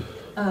exclude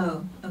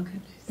Oh, okay.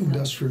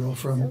 industrial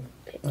from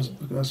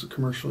as a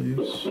commercial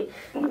use.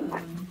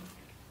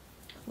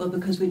 Well,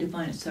 because we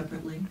define it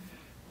separately.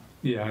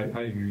 Yeah,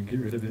 I agree. Get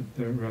rid of it.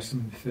 The rest of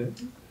them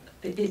fit.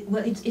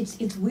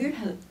 It's weird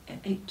how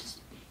it just,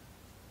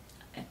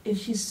 if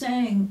she's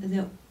saying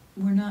that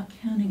we're not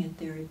counting it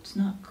there, it's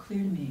not clear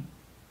to me.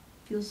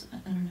 Feels,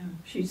 I don't know.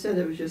 She said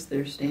it was just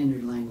their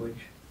standard language.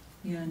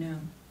 Yeah, I know.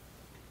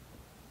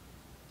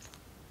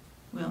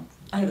 Well,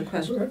 I have a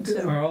question.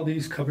 So, Are all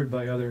these covered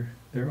by other?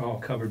 They're all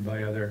covered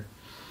by other.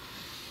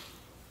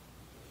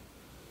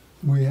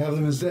 We have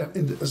them as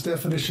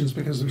definitions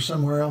because they're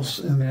somewhere else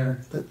in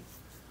there. That,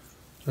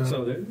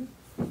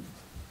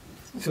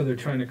 So they're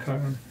trying to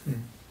cover.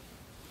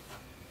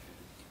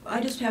 I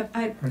just have,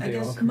 I they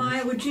all guess, commercial?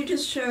 Maya, would you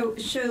just show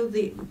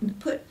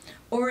put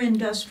or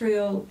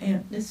industrial,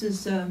 and this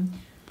is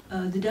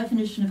the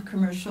definition of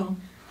commercial,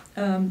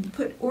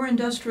 put or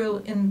industrial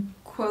in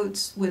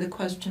quotes with a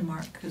question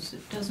mark, because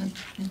it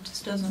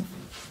just doesn't,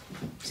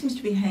 seems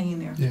to be hanging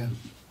there. Yeah.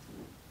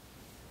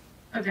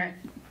 Okay.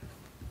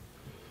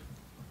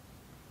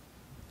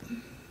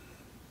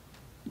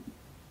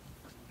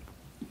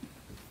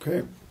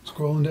 Okay,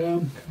 scrolling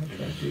down.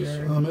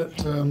 I'm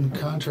at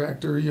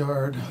contractor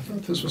yard. I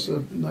thought this was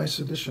a nice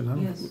addition. I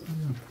don't- Yes.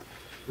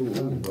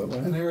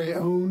 An area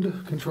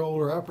owned, controlled,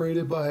 or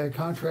operated by a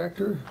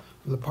contractor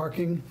for the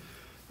parking,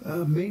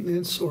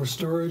 maintenance, or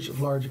storage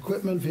of large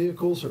equipment,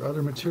 vehicles, or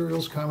other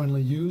materials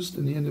commonly used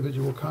in the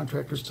individual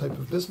contractor's type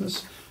of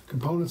business,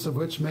 components of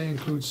which may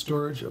include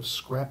storage of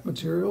scrap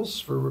materials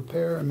for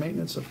repair and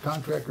maintenance of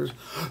contractors'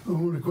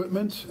 own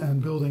equipment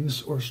and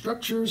buildings or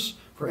structures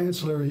for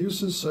ancillary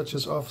uses such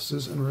as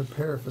offices and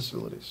repair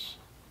facilities.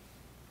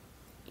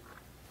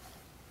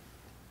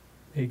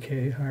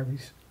 AKA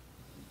Harvey's.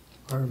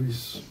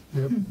 Harvey's,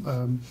 yep,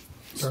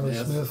 Charlie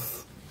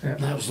Smith. Yeah.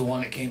 That was the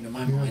one that came to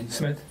my mind.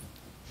 Smith.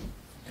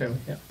 Okay,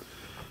 yeah.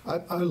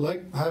 I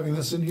like having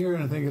this in here,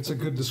 and I think it's a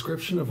good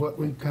description of what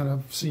we've kind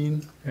of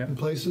seen in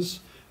places.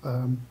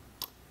 I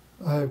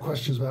have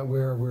questions about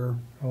where we're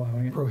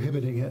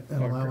prohibiting it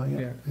and allowing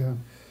it. Yeah.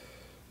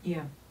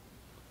 Yeah.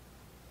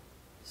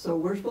 So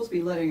we're supposed to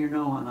be letting her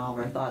know on all of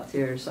our thoughts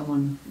here. Is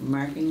someone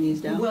marking these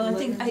down? Well,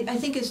 I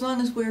think as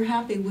long as we're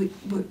happy, we're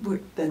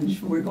Then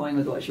we're going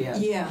with what she has.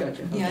 yeah,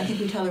 Gotcha. yeah. I Okay. think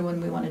we tell her when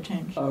we want to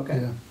change.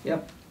 Okay. Yeah.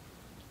 Yep.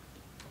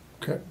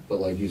 Okay. But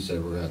like you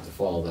said, we're gonna have to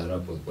follow that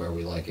up with where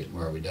we like it and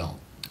where we don't.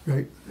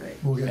 Right. Right.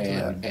 We'll get to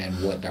And, that.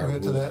 and what our We'll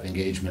get to rules that. of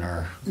engagement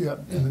are. Yeah,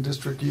 and the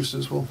district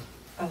uses will.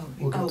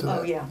 We'll get to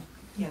that.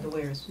 Yeah, the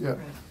wares. Yeah.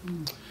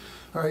 Right.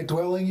 All right,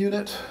 dwelling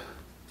unit.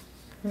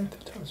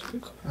 That was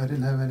good. I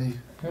didn't have any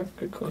Yeah,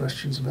 good call.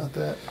 questions about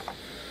that.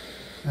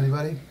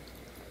 Anybody?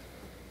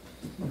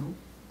 No.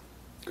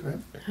 Okay.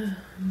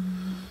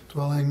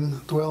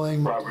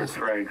 Dwelling. Robert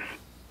Franks.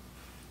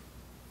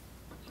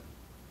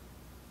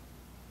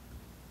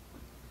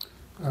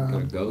 Got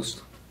a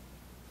ghost?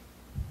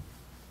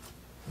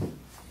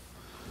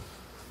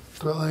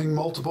 Dwelling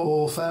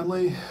multiple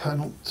family. I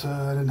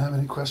didn't have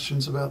any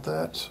questions about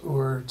that,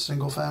 or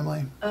single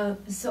family.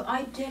 So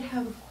I did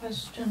have a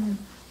question.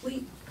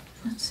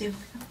 Let's see if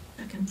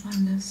I can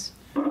find this.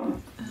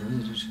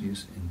 Religious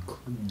use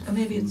including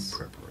maybe food it's-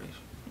 preparation.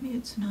 Maybe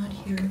it's not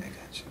here. Okay, I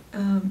got you. I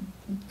don't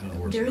know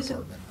where's There the is a,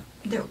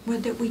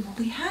 apartment. that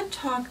we had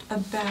talked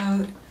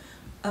about.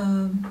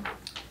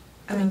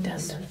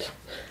 Redundant.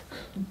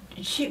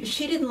 She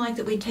didn't like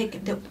that we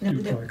take that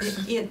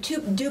Duplex. yeah, two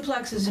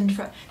duplexes in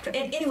front. And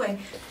anyway,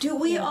 do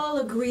we all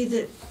agree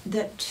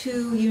that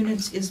 2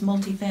 units is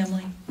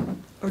multifamily,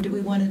 or do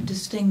we want to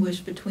distinguish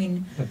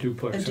between A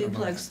duplex. a and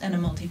duplex and a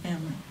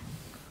multifamily?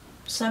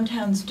 Some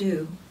towns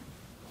do,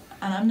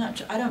 and I'm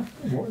not. I don't.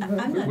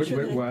 I'm not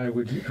sure. that- Why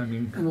would you? I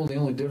mean, Well, the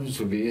only difference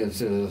would be if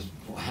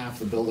half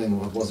the building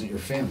wasn't your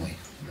family.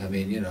 I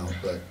mean, you know,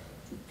 but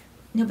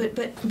No, but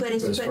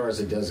it's. as far as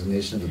the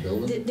designation of the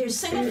building, There's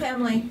single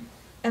family,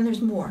 and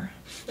there's more.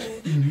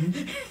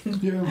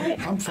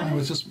 Yeah, I'm fine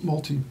with just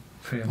multi.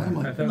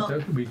 family. I thought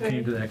that we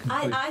came to that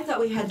conclusion. I thought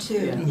we had 2.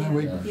 And then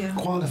we Yeah.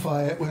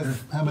 quantify it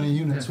with how many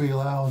units we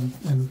allow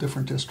in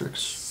different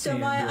districts. So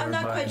I'm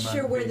not quite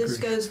sure where this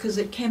goes because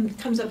it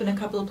comes up in a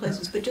couple of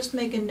places, but just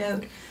make a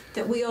note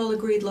that we all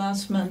agreed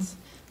last month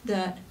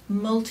that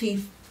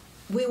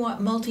we want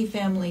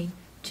multifamily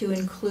to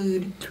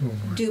include 2 or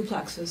more.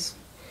 duplexes.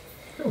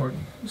 Or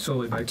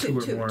solely by 2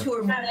 or more. 2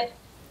 or more.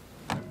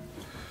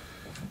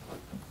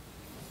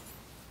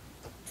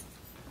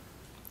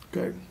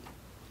 Okay.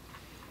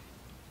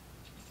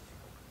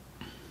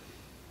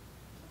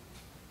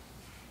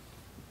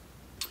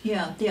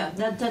 Yeah,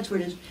 that's where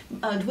it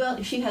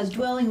is. She has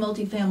dwelling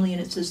multifamily and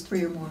it says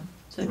 3 or more.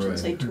 So it should Right.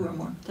 say 2 or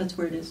more. That's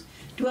where it is.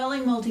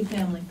 Dwelling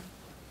multifamily.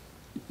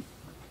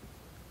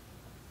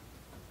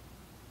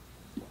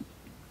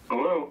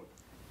 Hello?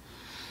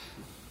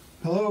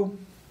 Hello?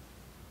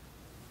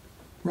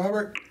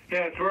 Robert? Yeah,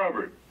 it's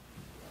Robert.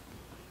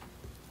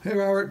 Hey,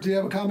 Robert, do you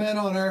have a comment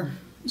on our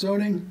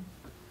zoning?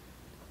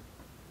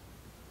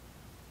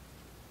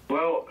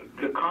 Well,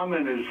 the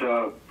comment is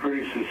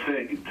pretty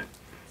succinct.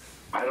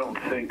 I don't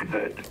think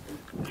that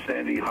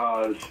Sandy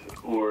Haas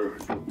or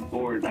the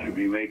board should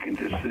be making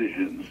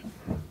decisions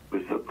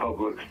with the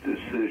public's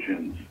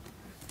decisions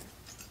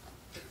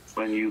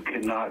when you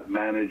cannot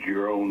manage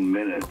your own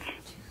minutes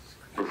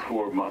for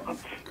 4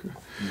 months.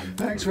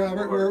 Thanks,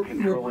 Robert.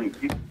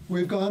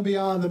 We've gone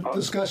beyond the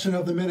discussion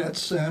of the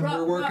minutes, and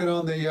we're working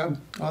on the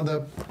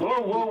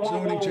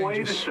zoning changes.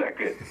 Wait a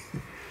second.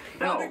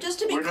 No, Robert, just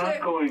to be we're clear,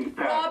 not going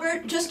past.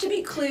 Robert, just to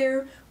be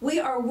clear, we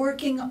are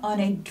working on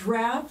a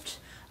draft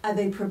of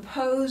a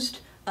proposed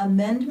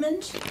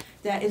amendment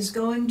that is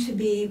going to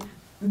be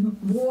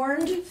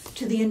warned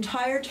to the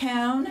entire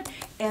town,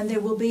 and there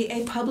will be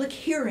a public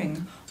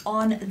hearing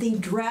on the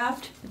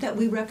draft that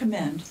we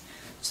recommend.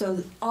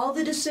 So all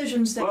the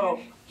decisions that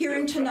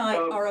hearing tonight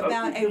are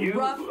about a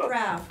rough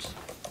draft.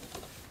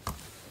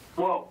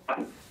 Well,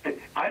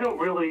 I don't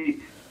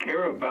really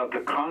care about the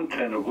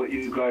content of what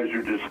you guys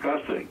are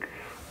discussing,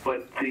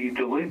 but the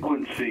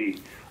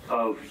delinquency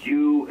of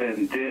you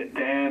and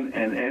Dan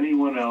and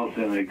anyone else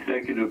in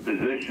executive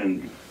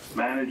positions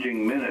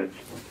managing minutes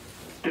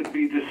to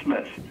be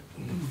dismissed,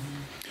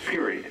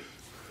 period.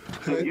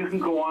 So you can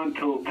go on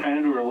till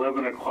 10 or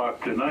 11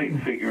 o'clock tonight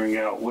figuring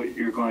out what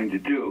you're going to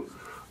do,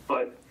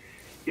 but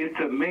it's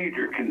a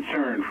major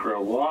concern for a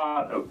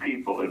lot of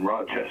people in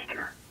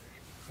Rochester.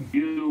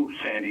 You,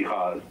 Sandy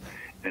Haas,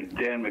 and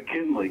Dan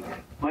McKinley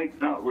might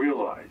not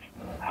realize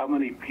how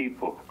many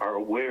people are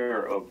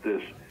aware of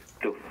this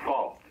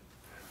default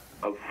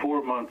of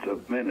 4 months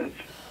of minutes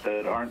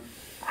that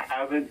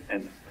haven't,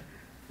 and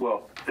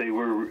well, they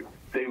were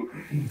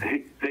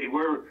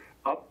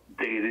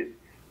updated.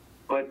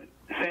 But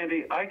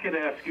Sandy, I could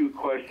ask you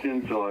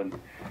questions on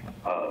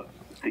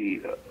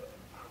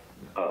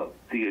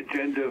the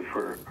agenda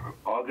for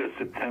August,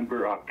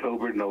 September,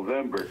 October,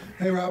 November.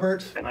 Hey,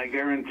 Robert. And I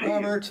guarantee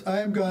Robert, I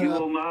am going to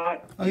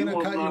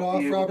cut you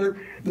off, Robert.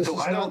 This is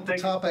not the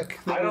topic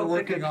that we're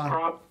working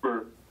on.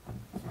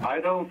 I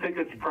don't think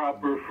it's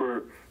proper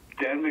for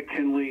Dan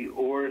McKinley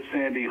or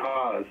Sandy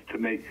Haas to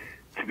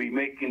be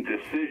making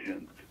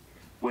decisions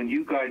when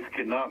you guys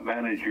cannot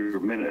manage your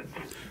minutes.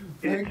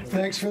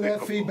 Thanks for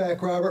that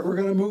feedback, Robert. We're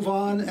going to move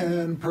on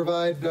and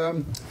provide,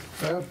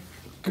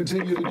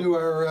 continue to do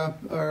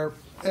our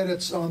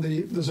edits on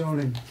the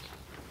zoning.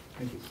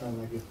 Thank you. Sound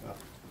like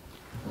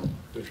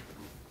it.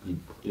 You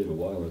did a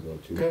while ago,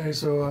 too. Okay,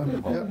 so I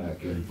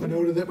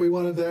noted that we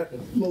wanted that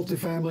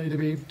multifamily to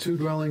be 2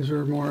 dwellings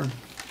or more.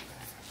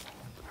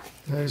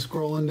 Okay,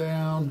 scrolling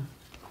down.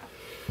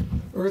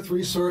 Earth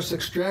resource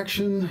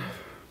extraction.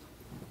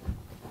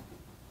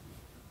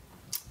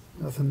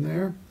 Nothing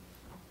there.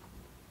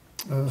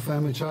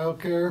 Family child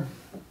care.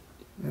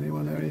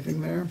 Anyone have anything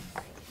there?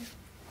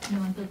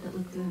 No, I thought that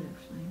looked good,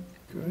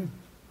 actually. Okay.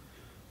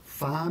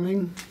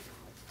 Farming.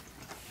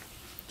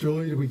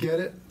 Julie, did we get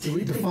it? Did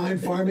we define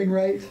farming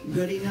right?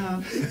 Good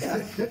enough.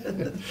 Yeah.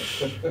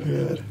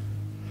 Good.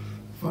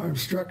 Farm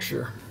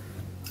structure.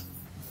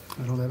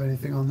 I don't have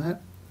anything on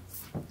that.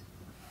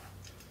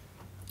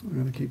 I'm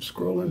going to keep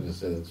scrolling.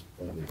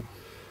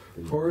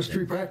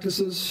 Forestry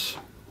practices.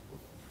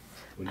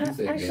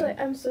 Actually,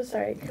 I'm so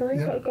sorry. Can we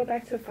go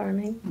back to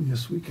farming?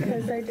 Yes, we can.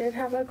 Because I did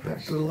have a question.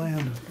 Back to the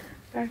land.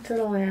 Back to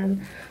the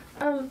land.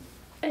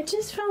 I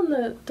just found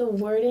the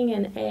wording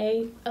in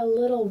A a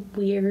little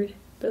weird.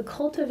 The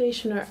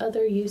cultivation or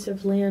other use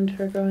of land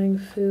for growing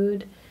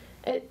food.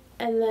 And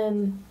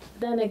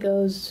then it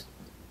goes,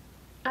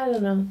 I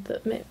don't know,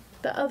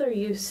 the other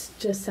use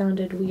just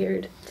sounded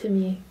weird to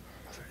me.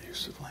 Other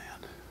use of land.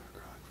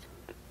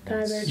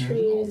 Either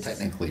trees.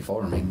 Technically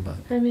farming, but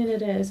I mean,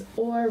 it is.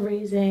 Or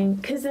raising,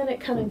 because then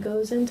it kind of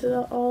goes into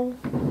the all.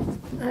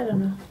 I don't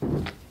know.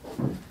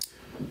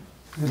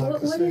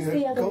 What is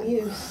the other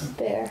use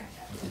there?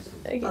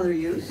 Other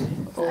use?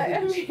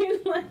 I mean,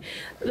 like,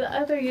 the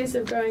other use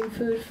of growing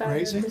food, fiber,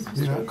 Raising?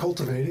 You're not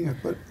cultivating it,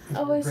 but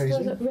I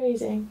suppose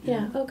raising.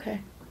 Yeah,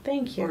 okay.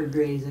 Thank you. Or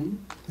grazing.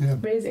 Yeah.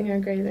 Raising or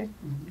grazing.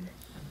 Mm-hmm.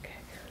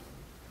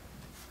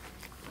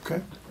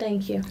 Okay.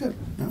 Thank you. Good.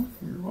 No,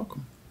 you're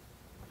welcome.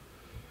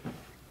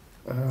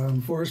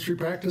 Forestry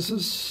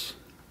practices.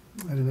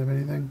 I didn't have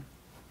anything.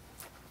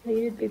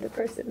 You'd be the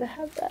person to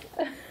have that.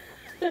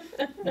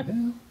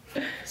 Yeah,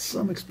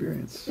 some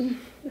experience.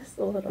 Just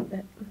a little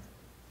bit.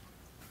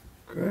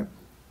 Okay.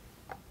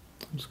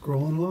 I'm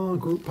scrolling along.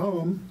 Group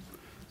poem.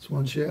 It's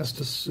one she asked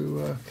us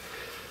to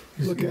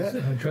look at.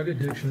 Is drug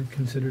addiction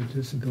considered a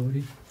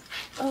disability?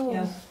 Oh.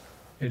 Yes.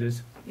 It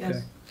is?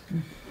 Yes.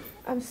 Okay.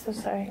 I'm so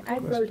sorry. I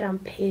wrote down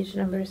page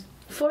numbers.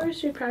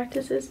 Forestry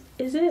practices,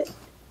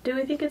 do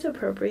we think it's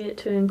appropriate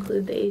to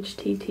include the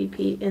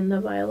HTTP in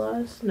the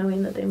bylaws,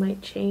 knowing that they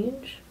might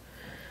change?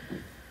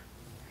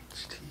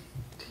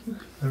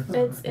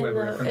 It's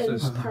in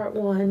part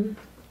 1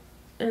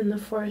 in the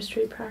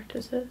forestry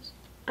practices.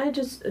 I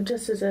just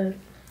as a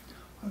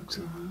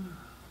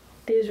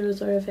these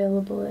rules are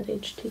available at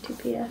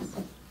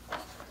HTTPS.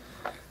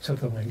 So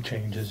the link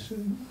changes.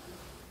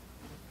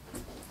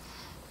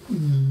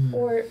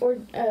 Or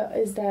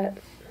is that,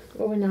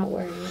 or we're not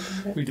worrying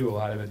about it? We do a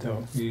lot of it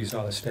though. We use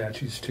all the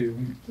statutes too.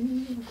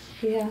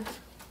 Yeah.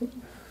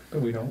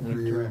 But we don't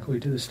link directly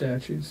to the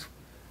statutes.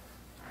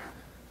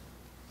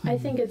 I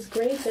think it's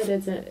great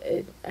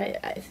that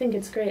I think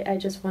it's great. I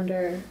just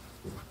wonder.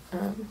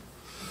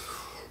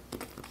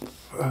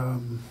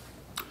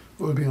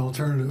 What would be an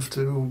alternative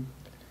to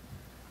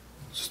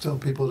just tell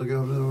people to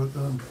go to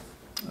the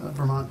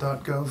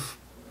Vermont.gov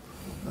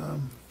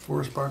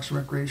Forest Parks and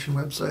Recreation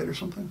website or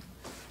something?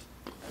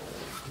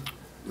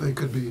 They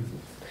could be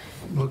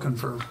looking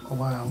for a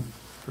while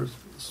for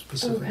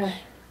specifics. Okay.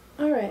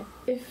 All right.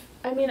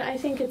 I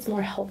think it's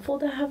more helpful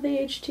to have the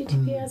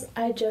HTTPS.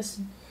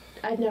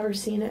 I'd never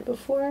seen it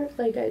before.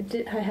 Like I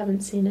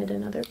haven't seen it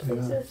in other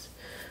places.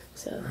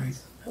 So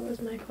that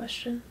was my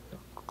question.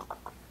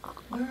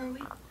 Where are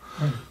we?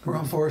 We're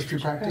on forestry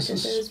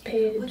practices.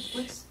 Page.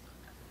 What's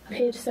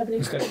Page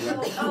 74.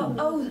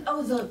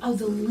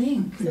 The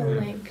link. The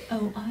link.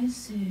 Oh, I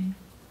see.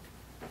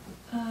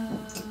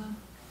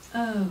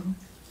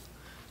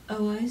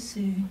 I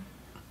see.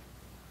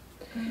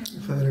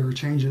 If that ever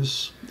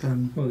changes,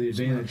 then... Well, the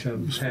advantage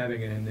of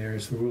having it in there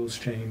is the rules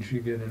change, you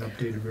get an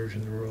updated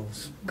version of the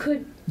rules.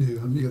 Could you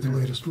get the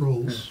latest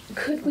rules.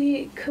 Could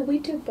we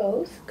do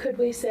both? Could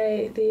we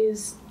say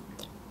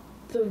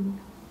the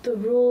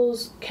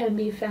rules can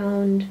be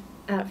found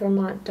at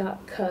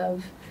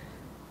vermont.gov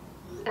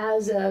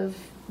as of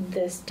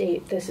this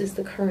date? This is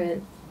the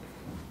current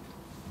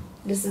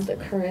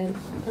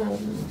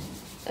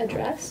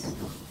address.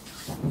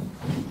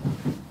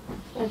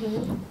 I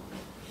don't know.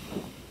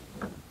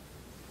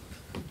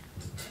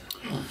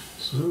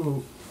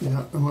 So,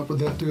 yeah, and what would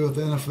that do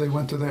then if they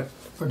went to that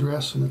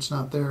address and it's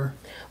not there?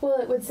 Well,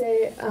 it would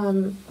say,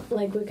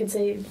 like we could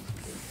say,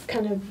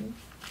 kind of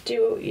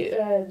do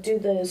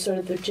the sort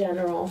of the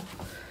general.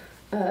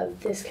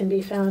 This can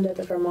be found at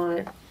the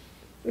Vermont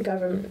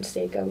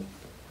State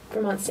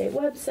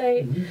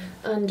website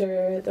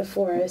under the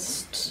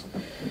Forest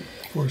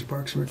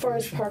Parks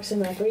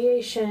and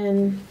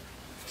Recreation.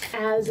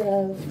 As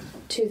of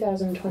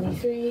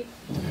 2023,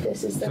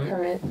 this is the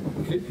current.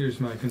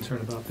 Here's my concern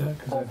about that,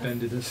 because I've been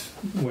to this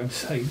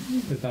website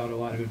without a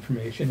lot of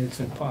information. It's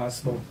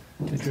impossible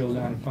to drill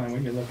down and find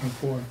what you're looking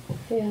for.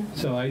 Yeah.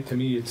 So to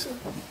me, it's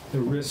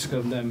the risk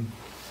of them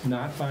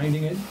not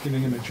finding it,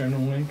 giving them a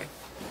general link,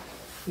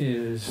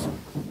 is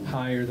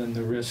higher than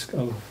the risk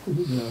of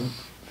the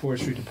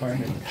Forestry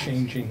Department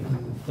changing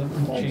the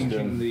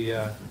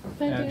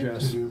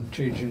address,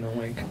 changing the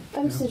link.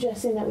 I'm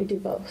suggesting that we do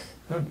both.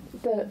 Huh.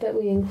 That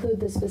we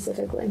include the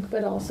specific link,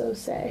 but also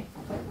say,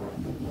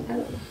 I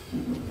don't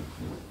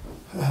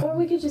know. Or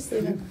we could just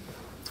leave it.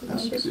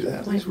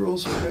 These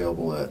rules are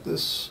available at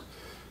this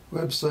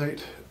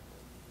website,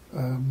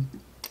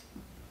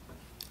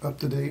 up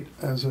to date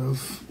as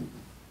of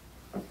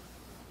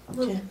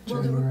Well,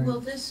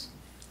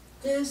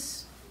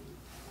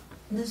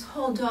 this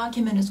whole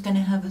document is going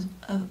to have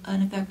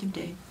an effective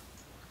date.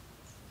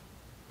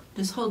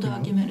 This whole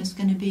document is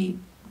going to be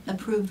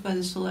approved by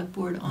the select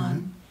board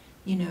on,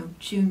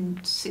 June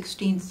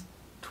 16th,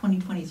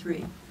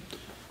 2023.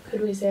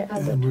 Could we say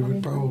as of and we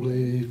would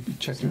probably be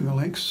checking the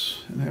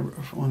links and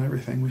on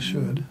everything. We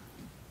should.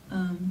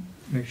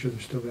 Make sure they're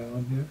still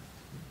valid,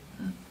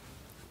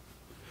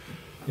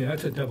 yeah,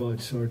 that's a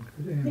double-edged sword.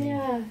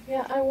 Yeah,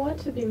 I want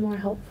to be more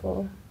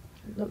helpful.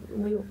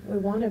 We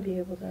want to be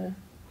able to.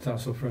 It's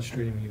also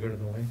frustrating when you go to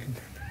the link and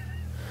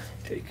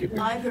take it.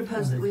 I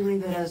propose that we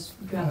leave it as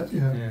draft.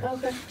 Okay.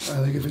 I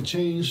think if it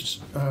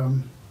changed,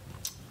 I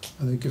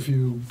think if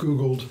you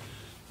Googled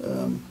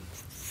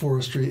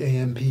forestry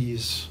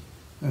AMPs,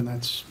 and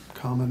that's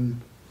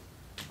common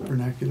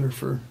vernacular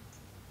for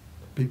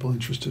people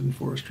interested in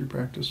forestry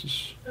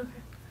practices. Okay.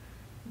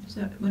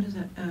 What is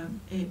that?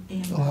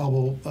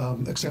 Allowable,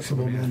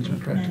 acceptable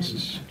management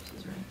practices.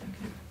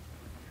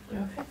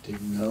 Okay.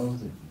 Didn't know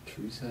that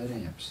trees had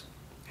amps.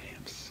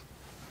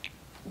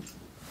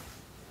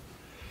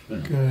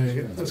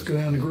 Okay, let's go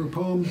down to group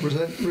home.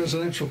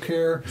 Residential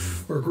care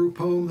or group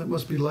home that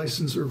must be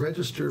licensed or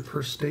registered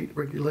per state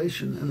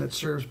regulation and that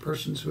serves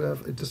persons who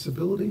have a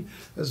disability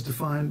as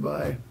defined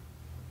by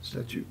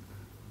statute.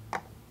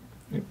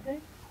 Okay,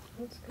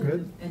 that's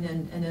good. And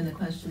then the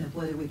question of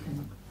whether we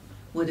can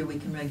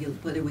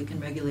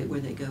regulate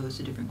where they go is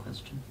a different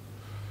question.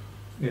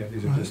 Yeah,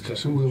 these are just.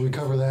 So will we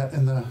cover that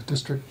in the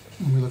district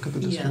when we look at the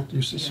district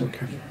uses? Yeah.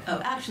 Okay. Oh,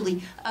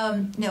 actually,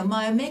 no.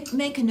 Maya,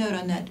 make a note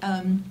on that.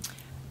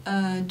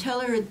 Tell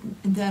her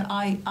that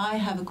I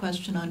have a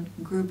question on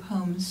group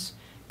homes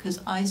because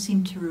I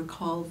seem to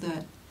recall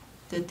that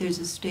there's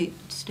a state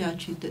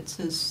statute that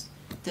says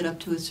that up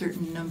to a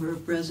certain number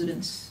of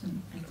residents,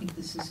 and I think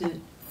this is it.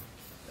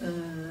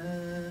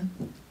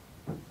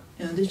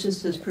 No, this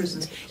just says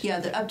persons. Yeah,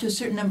 that up to a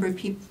certain number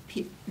of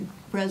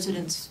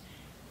residents,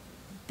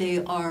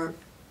 they're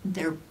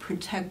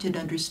protected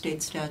under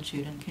state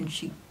statute, and can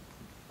she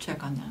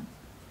check on that?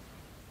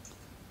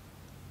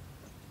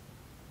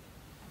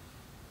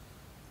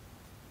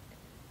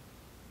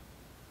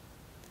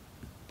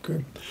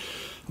 Good.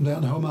 I'm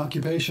down to home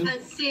occupation.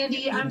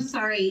 Sandy, I'm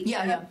sorry.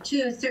 Yeah.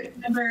 To a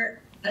certain number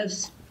of.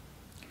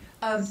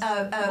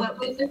 What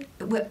was it?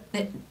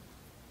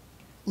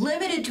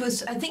 Limited to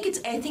I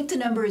think the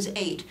number is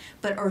 8,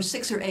 or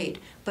 6 or 8.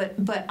 But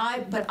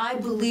I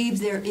believe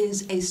there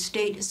is a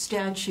state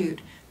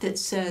statute that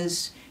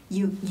says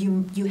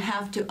you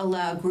have to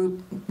allow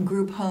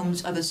group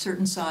homes of a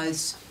certain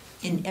size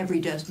in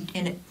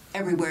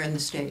everywhere in the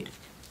state.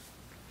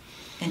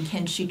 And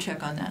can she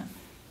check on that?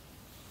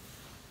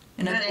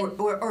 And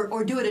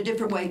or do it a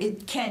different way.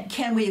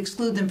 Can we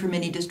exclude them from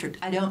any district?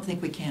 I don't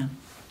think we can.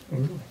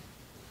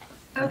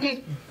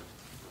 Okay.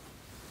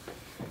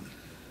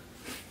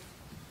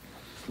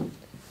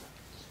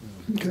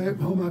 Okay,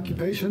 home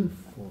occupation.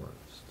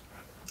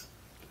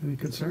 Any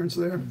concerns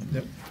there?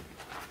 Yep.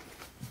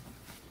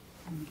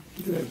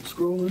 Okay,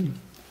 scrolling.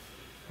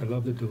 I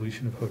love the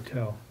deletion of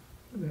hotel.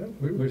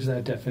 Where's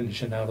that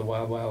definition out of the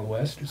Wild Wild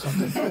West or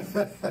something?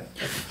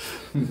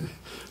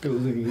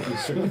 Building is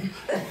certainly.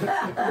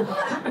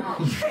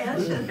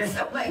 Transients,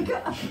 oh my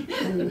God.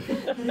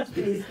 That's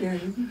pretty scary.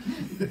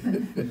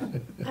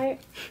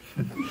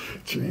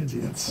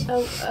 Transients.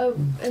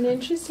 An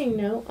interesting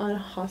note on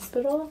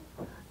hospital.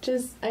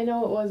 Just, I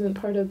know it wasn't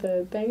part of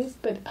the things,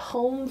 but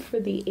home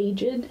for the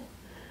aged.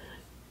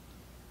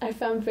 I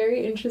found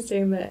very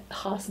interesting that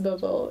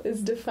hospital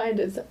is defined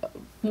as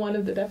one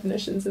of the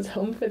definitions is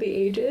home for the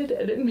aged,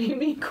 and it made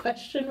me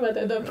question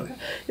whether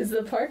is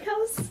the Park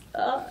House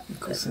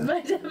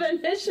by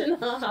definition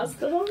a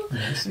hospital.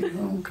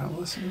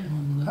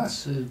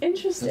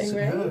 Interesting,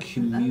 right?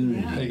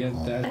 Community. They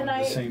get that in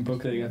the same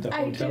book. They got the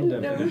hotel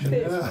definition. I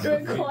didn't know if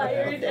it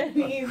required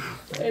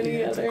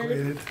any other.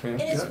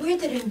 And it's weird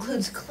that it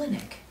includes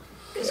clinic,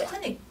 because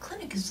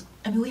clinic is.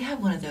 I mean, we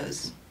have one of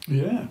those.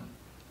 Yeah.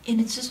 And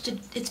it's just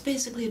it's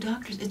basically a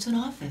doctor's. It's an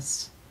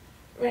office.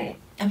 Right.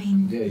 I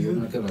mean. Yeah, you're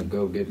not going to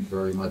go get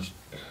very much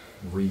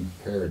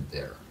repaired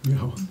there.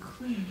 No.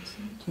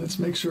 Let's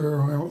make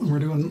sure we're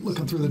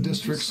looking through the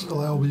district's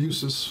allowable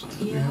uses.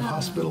 Yeah. We have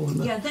hospital in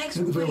the Thanks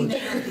in for the putting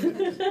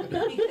village.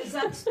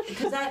 that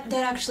because that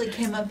actually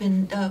came up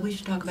in. We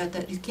should talk about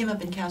that. It came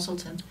up in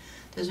Castleton.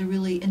 There's a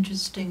really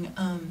interesting.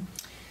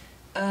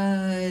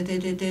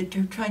 They're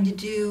trying to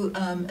do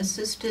an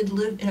assisted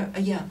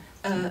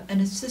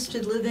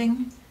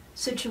living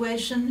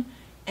situation,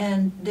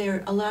 and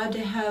they're allowed to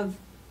have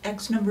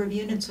X number of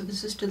units of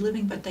assisted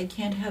living, but they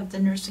can't have the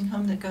nursing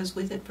home that goes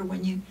with it for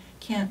when you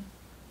can't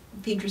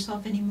feed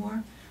yourself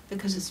anymore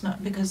because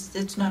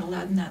it's not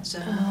allowed in that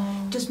zone.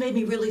 Oh. Just made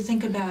me really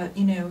think about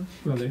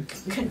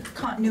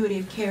continuity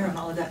of care and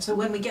all of that. So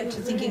when we get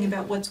to thinking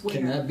about what's where,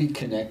 Can that be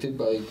connected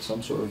by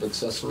some sort of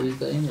accessory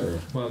thing, or?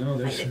 Well, no,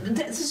 there's.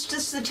 This is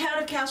just the town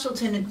of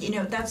Castleton, and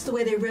that's the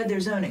way they read their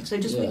zoning. So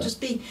just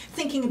be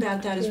thinking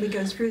about that as we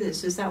go through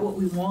this. Is that what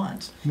we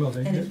want? Well,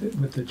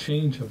 with the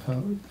change of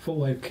how full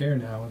life care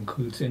now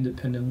includes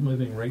independent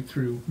living right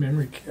through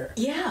memory care.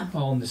 Yeah.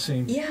 All in the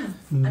same. Yeah.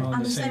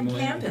 On the same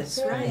campus,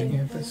 right?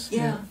 Campus.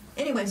 Yeah.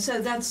 Anyway, so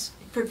that's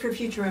for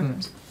future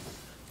reference.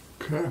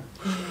 Okay.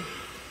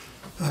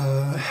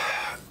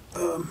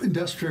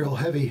 Industrial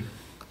heavy.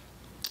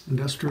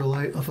 Industrial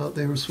light. I thought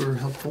they were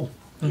helpful.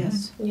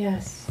 Yes.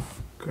 Yes.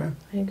 Okay.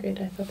 I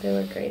agreed. I thought they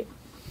were great.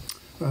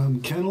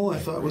 Kennel I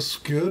thought was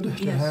good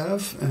to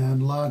have,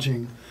 and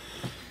lodging.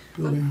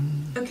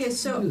 Okay,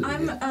 so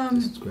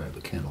Describe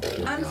the kennel.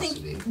 I'm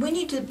thinking we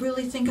need to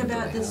really think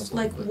about this,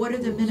 like what are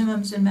the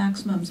minimums and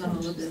maximums on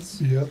all of this?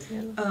 Yep.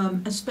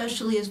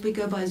 Especially as we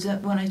go by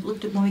when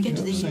we get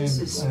to the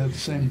uses. I had the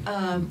same.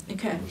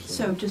 Okay,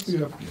 so just.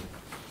 Yep.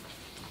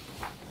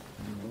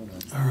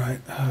 All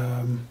right.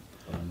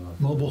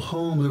 Mobile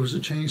home, there was a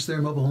change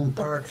there. Mobile home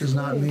park does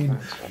not mean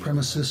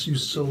premises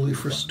used solely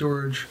for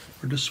storage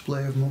or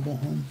display of mobile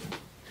home.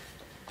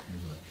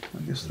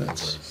 I guess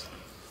that's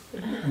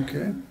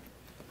okay.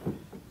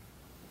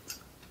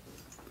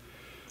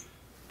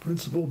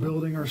 Principal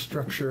building or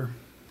structure.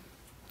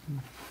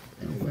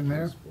 Anything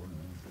there?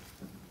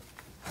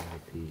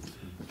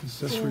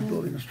 Accessory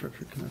building or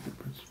structure cannot be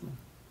principal.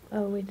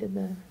 Oh, we did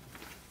the.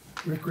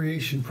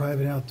 Recreation,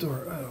 private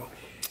outdoor. Oh,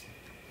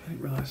 I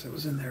didn't realize that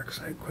was in there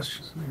because I had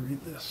questions. Let me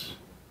read this.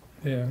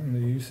 Yeah, and the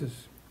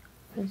uses.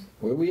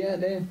 Where we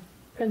at, Dan?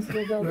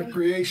 Principal building.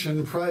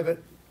 Recreation,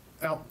 private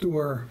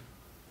outdoor.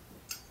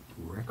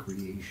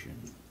 Recreation.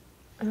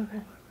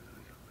 Okay.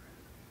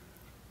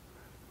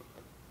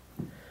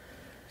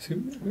 See,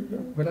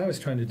 what I was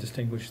trying to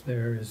distinguish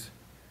there is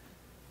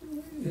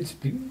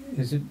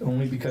it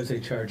only because they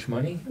charge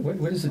money?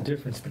 What is the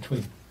difference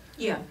between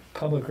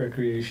public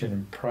recreation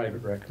and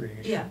private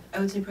recreation? Yeah, I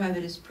would say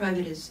private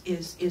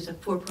is a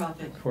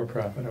for-profit.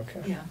 For-profit,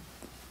 okay. Yeah.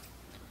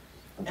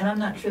 And I'm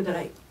not sure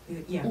that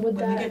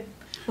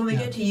when we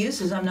get to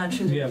uses, I'm not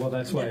sure that. Yeah, well,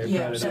 that's why I brought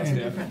it up. That's a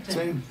different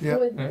thing.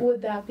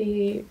 Would that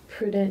be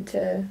prudent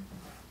to?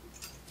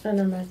 Oh,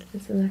 never mind.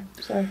 It's in there.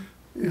 Sorry.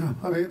 Yeah,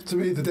 I mean, to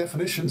me, the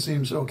definition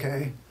seems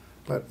okay,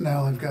 but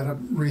now I've got to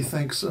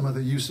rethink some of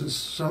the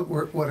uses,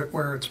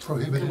 where it's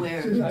prohibited.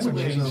 I would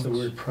change the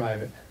word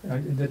private.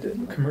 The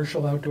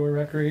commercial outdoor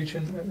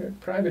recreation,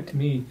 private to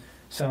me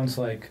sounds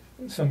like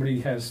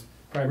somebody has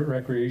private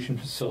recreation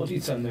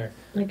facilities on there.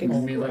 Like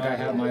I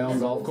have my own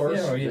golf course?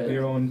 Yeah, or you have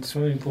your own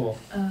swimming pool.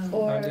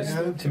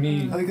 To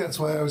me, I think that's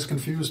why I was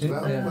confused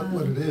about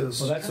what it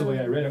is. Well, that's the way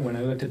I read it when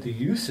I looked at the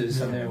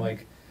uses, and they're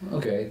like,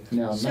 okay,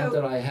 now, not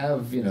that I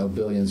have,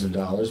 billions of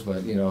dollars,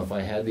 but, if I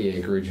had the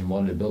acreage and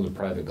wanted to build a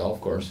private golf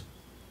course.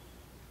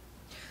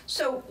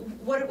 So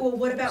what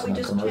about It's we not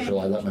just commercial,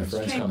 I let my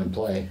friends come and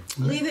play.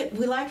 Leave it,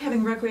 we like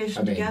having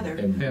recreation together.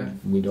 And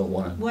we don't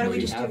want to. Why don't we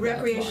just do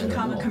recreation,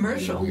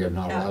 commercial, We are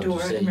not allowed outdoor,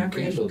 to say and you can't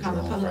recreation, build your own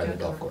public private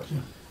outdoor. golf course.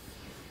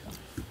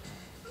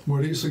 What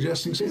are you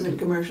suggesting, Steve? Isn't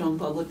commercial and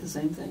public the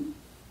same thing?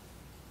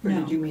 Or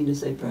No. did you mean to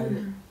say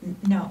private?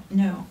 No.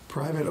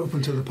 Private,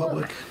 open to the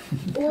public.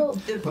 Well,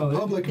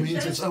 Public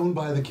means it's owned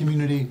by the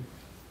community.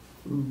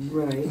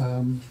 Right.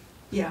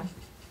 Yeah.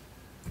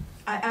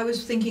 I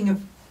was thinking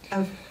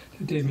of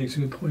Dave makes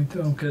a good point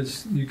though,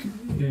 because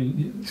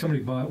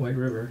somebody bought White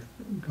River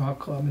Golf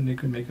Club and they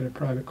could make it a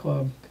private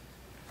club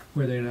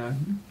where they're not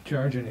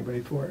charging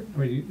anybody for it.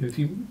 Or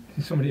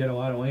if somebody had a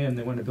lot of land,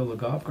 they wanted to build a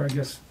golf course, I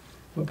guess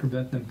what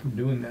prevent them from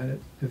doing that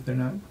if they're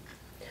not,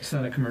 it's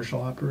not a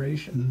commercial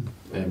operation.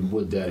 And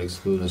would that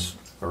exclude us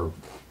or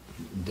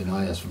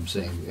deny us from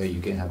saying, hey,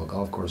 you can't have a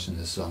golf course in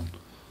this zone?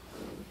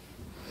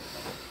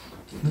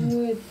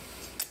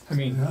 I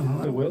mean,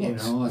 the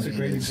Willows is a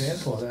great it's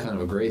example of that. Kind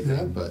of a great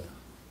thing, but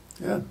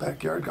Yeah,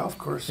 backyard golf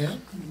course. Yeah.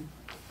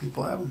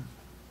 People have them.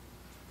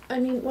 I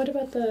mean, what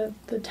about the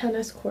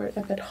tennis court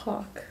up at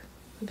Hawk?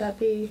 Would that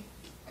be?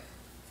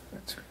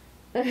 That's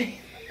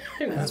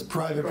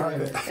private.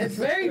 It's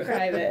very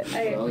private.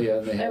 well, yeah,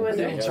 they have, wonder.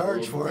 they have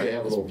Charge a for little, it. They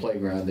have a little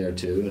playground there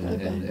too,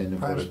 and of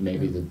course Private,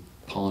 maybe the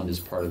pond is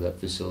part of that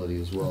facility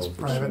as well. It's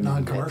private,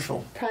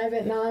 non-commercial.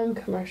 Private,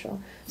 non-commercial.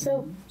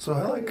 So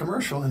I like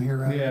commercial in here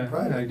rather than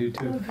private. I do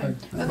too. Okay.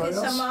 Anybody Okay,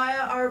 so else?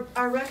 Maya,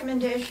 our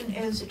recommendation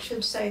is it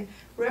should say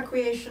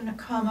recreation,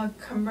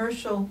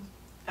 commercial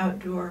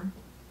outdoor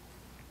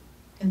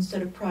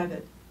instead of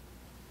private.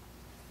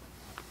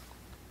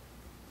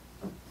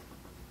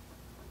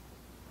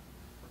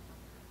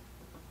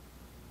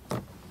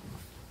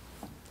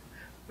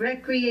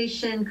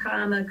 Recreation,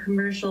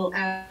 commercial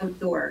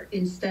outdoor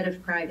instead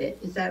of private.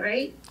 Is that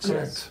right?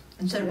 Correct.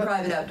 Instead of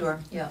private outdoor,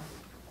 yeah.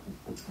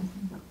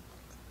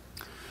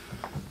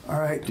 All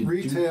right,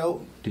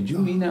 retail. Did you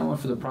mean that one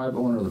for the private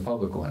one or the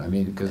public one? I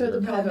mean, because For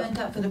the No, I private, meant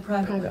that for the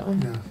private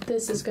one. Yeah.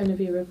 This is going to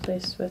be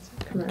replaced with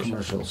commercial.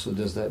 commercial. So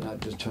does that not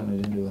just turn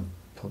it into a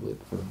public?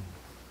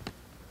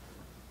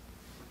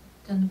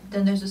 Then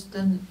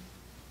the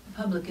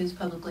public is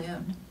publicly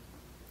owned.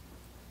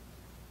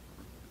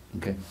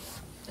 Okay.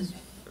 Is-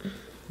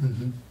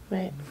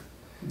 Right.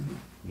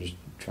 Just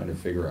trying to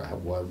figure out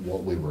what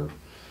we were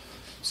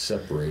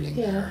separating.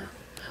 Yeah. there.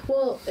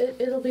 Well,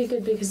 it'll be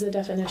good because the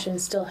definition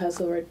still has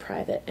the word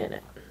private in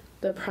it.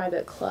 The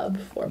private club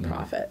for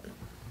profit.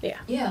 Yeah.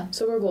 Yeah.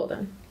 So we're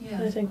golden.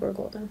 Yeah. I think we're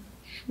golden.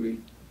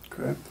 Sweet.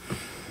 Okay.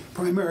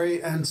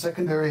 Primary and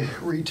secondary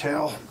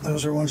retail.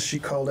 Those are ones she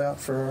called out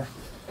for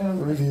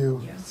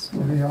review. Yes.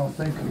 What do y'all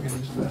think? We can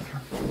use the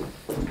bathroom.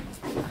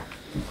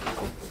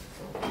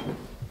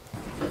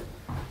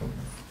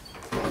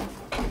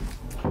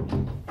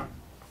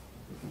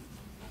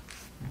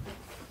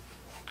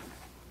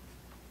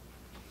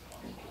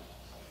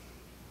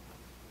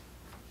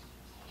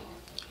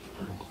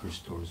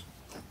 Stores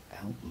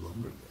out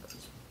lumber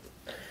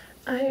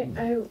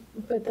yards.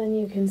 But then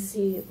you can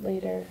see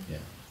later. Yeah.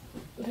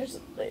 There's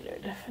a later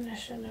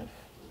definition of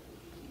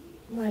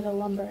why the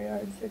lumber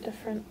yards are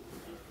different.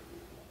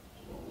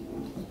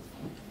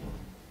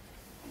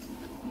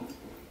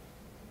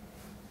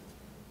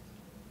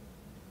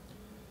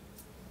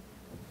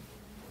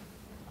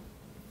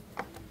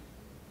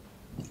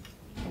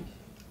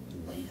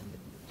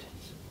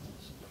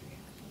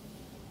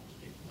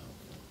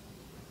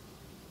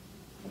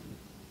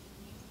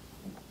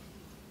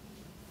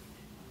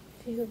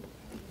 You,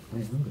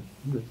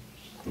 Good.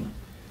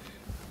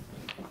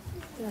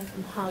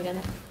 I'm hogging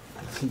it.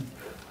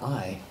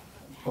 I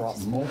brought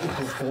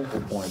multiple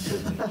focal points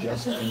with me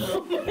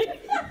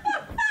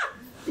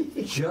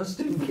just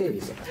in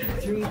case.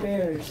 3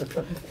 bears.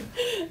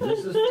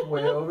 This is the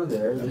way over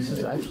there. This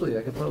is actually,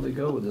 I could probably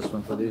go with this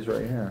one for these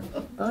right here.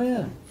 Oh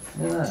yeah,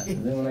 look at that.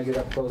 And then when I get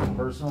up close and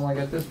personal, I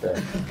got this back.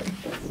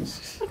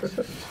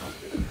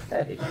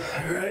 Hey,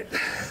 All right.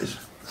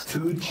 it's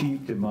too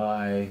cheap to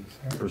buy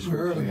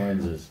prescription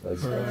lenses.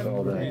 That's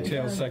all that is.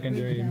 Retail,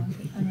 secondary.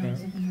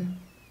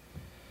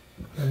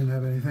 I didn't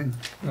have anything.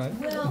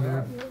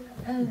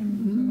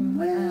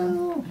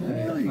 Well,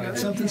 You got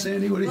something,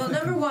 Sandy? What do you well,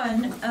 think? number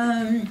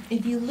one,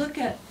 if you look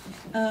at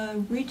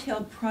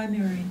retail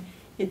primary,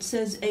 it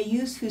says a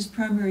use whose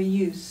primary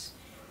use.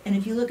 And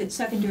if you look at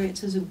secondary, it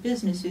says a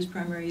business whose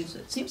primary use.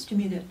 It seems to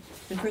me that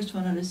the first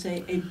one ought to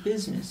say a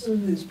business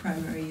whose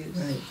primary use.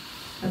 Right.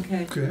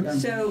 Okay. Okay.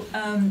 So,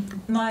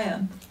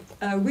 Maya,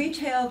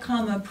 retail,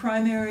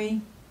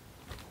 primary,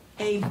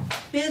 a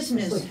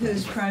business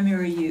whose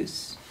primary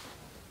use.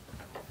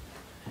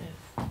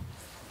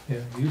 Yeah,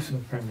 use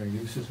of primary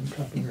use isn't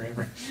proper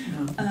grammar.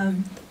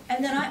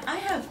 And then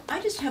I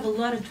just have a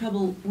lot of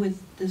trouble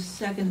with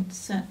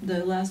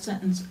the last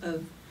sentence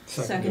of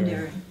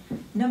secondary.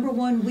 Number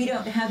one, we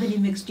don't have any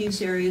mixed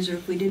use areas, or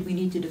if we did, we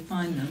need to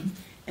define them.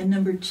 And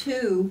number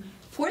two,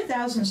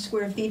 4,000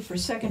 square feet for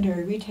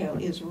secondary retail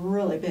is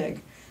really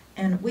big.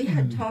 And we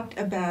had talked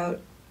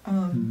about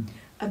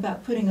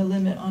putting a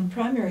limit on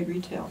primary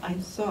retail, I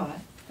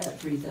thought. At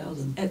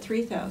 3,000. At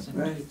 3,000.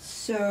 Right.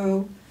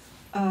 So,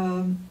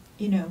 I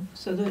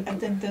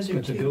think those are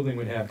But the two. building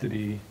would have to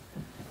be,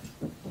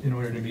 in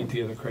order to meet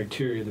the other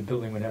criteria, the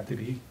building would have to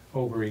be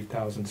over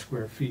 8,000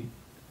 square feet.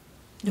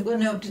 Well,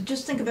 no,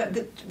 just think about,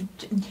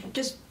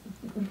 just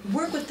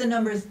work with the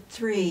number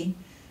 3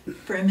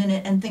 for a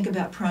minute and think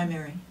about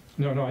primary.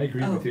 No, I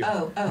agree with you.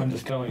 Oh. I'm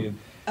just telling you,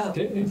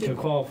 to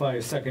qualify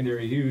as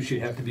secondary use,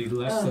 you'd have to be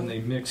less than they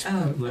mixed,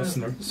 less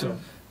than, so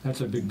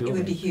that's a big It building.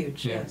 would be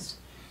huge, Yeah. yes.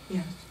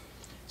 Yeah.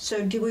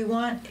 So do we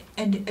want,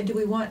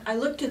 I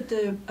looked at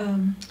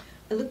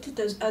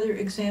those other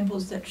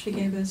examples that she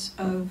gave us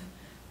of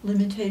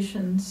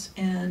limitations,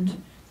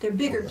 and they're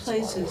bigger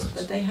places,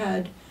 but they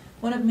had,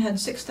 one of them had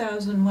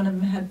 6,000, one of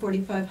them had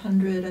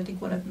 4,500, I think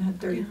one of them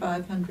had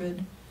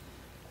 3,500.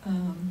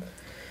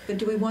 But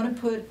do we want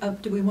to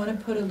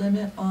put a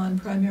limit on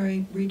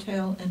primary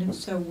retail, and if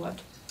so,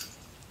 what?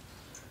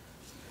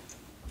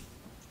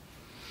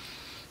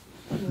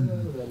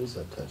 That is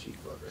a touchy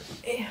bugger.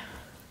 Yeah.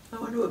 I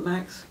wonder what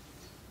max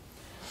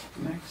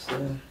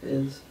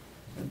is.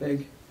 A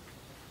big,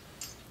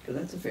 because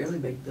that's a fairly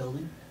big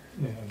building.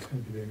 Yeah, it's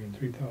going to be bigger than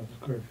 3,000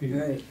 square feet.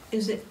 Right.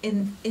 Is it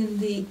in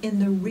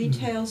the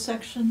retail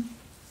section?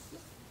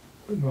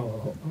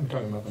 Well, I'm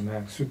talking about the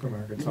Max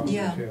supermarkets on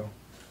Yeah. retail.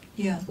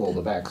 Yeah. Well,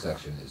 the back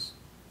section is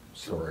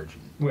storage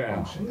and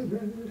Well,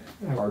 function.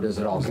 Or does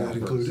it all count for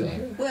the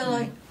same?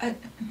 Well, I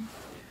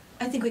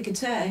think we could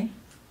say.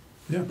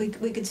 Yeah. We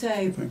could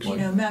say, think you so.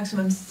 know,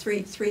 maximum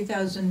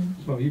 3,000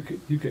 well, you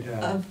could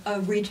have,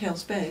 of retail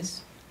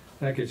space.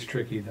 that gets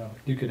tricky though.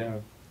 You could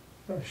have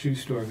a shoe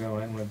store go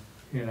in with,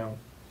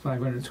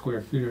 500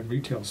 square feet of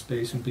retail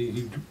space and be a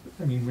huge,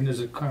 I mean, when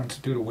does it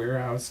constitute a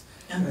warehouse?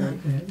 Uh-huh.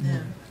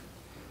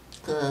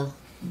 Yeah.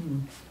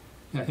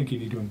 I think you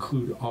need to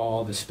include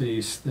all the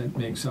space that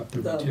makes up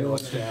the The retail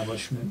building.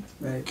 establishment.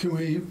 Right. Can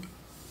we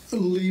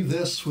leave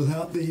this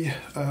without the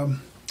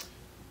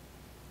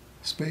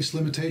space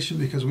limitation?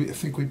 Because I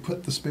think we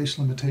put the space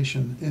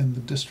limitation in the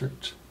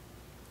district.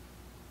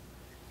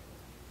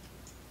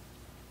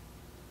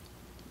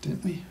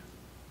 Didn't we?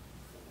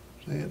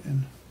 Say it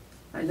in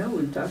I know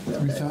we've talked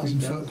about that.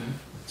 3,000 foot.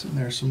 It's in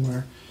there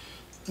somewhere.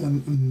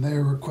 And they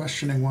were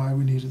questioning why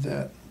we needed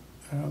that.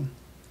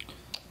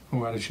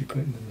 Why did she put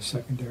it in the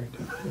secondary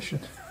definition?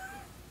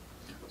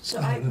 So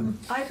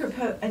I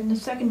propose, in the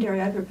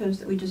secondary, I propose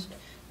that we just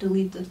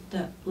delete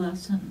that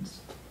last sentence.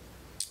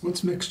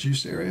 What's mixed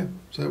use area?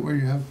 Is that where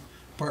you have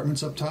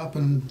apartments up top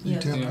and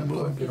Yes. retail Yeah. down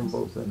below? Get them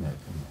both in there.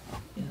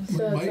 Yes. We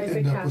So it's might like the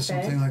end up with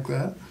cafe? something like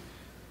that.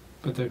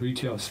 But the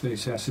retail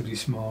space has to be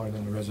smaller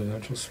than the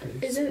residential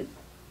space. Is it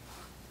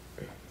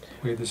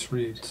The way this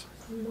reads.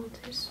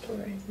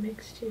 multi-story,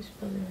 mixed-use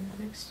building,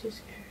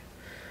 mixed-use area?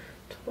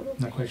 Total.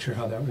 Not quite sure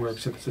how that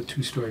works if it's a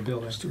two-story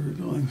building. Story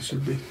building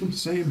should be the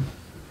same.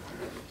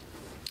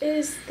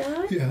 Is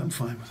that Yeah, I'm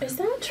fine with is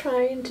that. that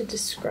trying to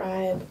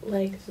describe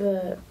like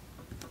the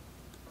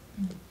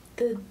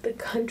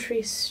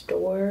country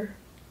store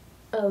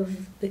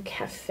of the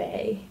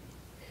cafe?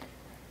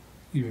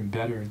 Even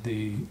better,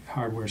 the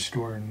hardware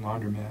store and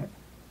laundromat.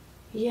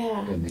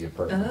 Yeah. In the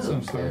apartments Oh. Some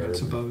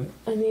apartments upstairs. above it.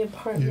 And the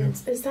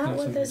apartments. Is that That's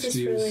what a this is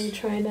mixed really use.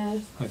 trying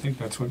to? I think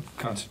that's what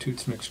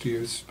constitutes mixed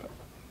use.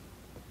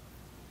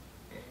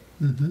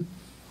 Mm-hmm.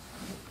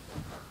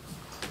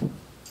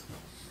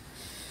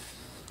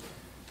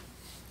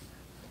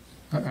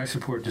 I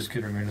support just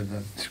getting rid of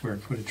the square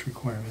footage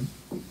requirement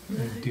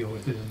and deal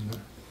with it in the.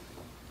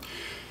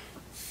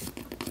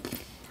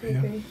 I Yeah.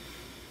 agree.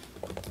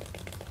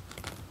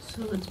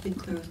 So let's be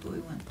clear with what we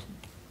want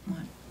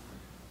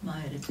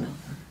Maya to tell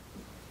her.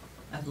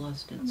 I've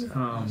lost it.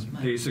 Lost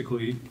my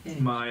Basically, page.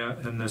 Maya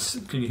and this,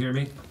 can you hear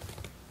me?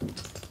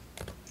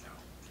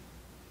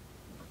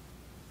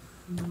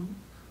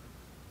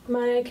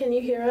 Maya, can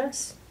you hear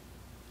us?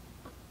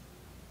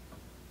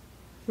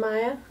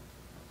 Maya?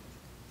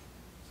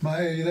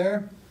 Maya, are you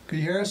there? Can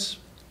you hear us?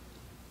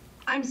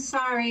 I'm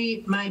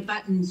sorry, my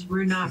buttons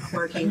were not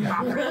working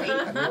properly.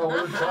 Well,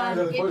 we're trying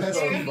to push It's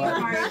those very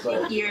hard buttons.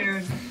 to So.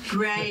 hear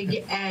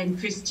Greg and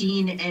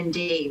Christine and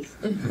Dave.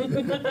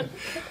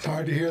 It's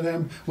hard to hear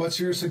them. What's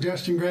your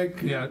suggestion, Greg?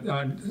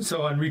 Yeah,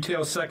 so on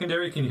retail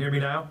secondary, can you hear me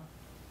now?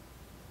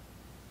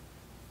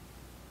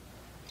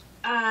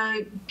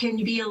 Can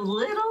you be a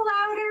little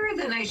louder?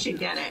 Then I should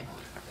get it.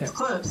 It's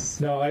close.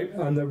 No,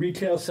 on the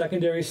retail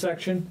secondary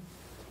section,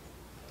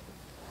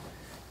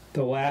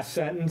 the last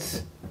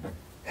sentence,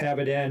 have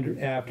it end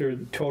after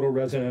total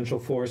residential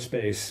floor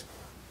space.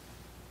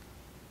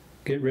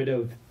 Get rid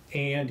of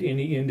 "and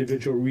any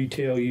individual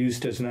retail use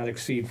does not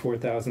exceed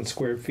 4,000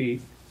 square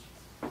feet."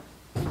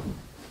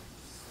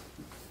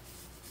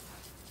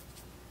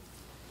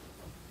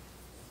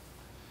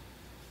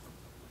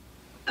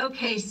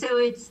 Okay, so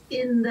it's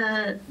in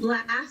the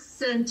last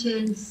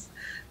sentence.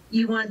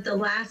 You want the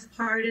last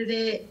part of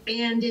it,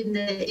 and in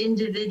the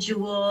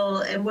individual,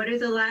 and what are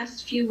the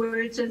last few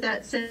words of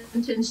that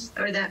sentence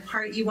or that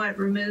part you want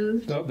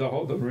removed?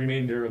 The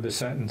remainder of the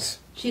sentence.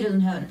 She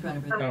doesn't have it in front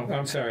of her. No,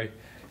 I'm sorry.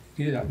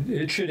 Yeah,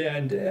 it should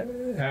end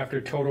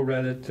after total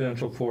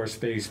residential floor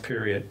space,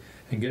 period,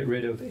 and get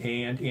rid of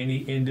 "and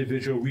any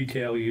individual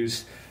retail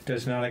use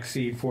does not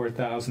exceed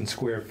 4,000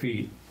 square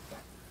feet."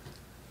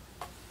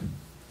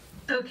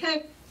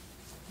 Okay.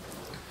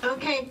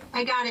 Okay,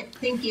 I got it.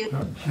 Thank you.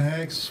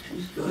 Thanks.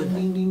 Good.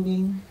 Ding, ding,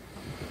 ding.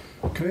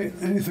 Okay,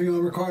 anything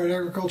on required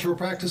agricultural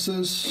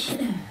practices?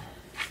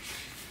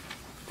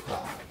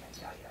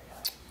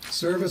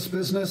 Service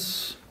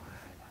business?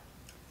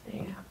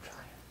 Yeah.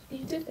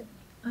 You did it.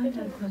 I had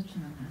a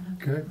question on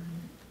that. Okay.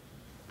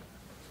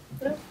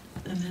 Nope.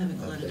 I'm having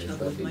a lot of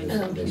trouble with my Okay,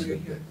 computer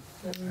here.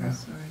 Yeah.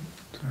 Sorry.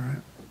 It's all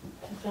right.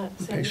 I thought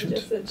Sandy Patient.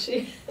 just said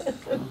she.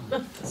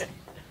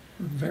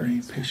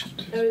 Very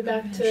patient. Are we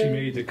back to? She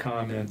made the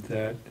comment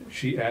that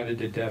she added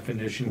the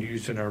definition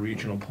used in our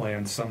regional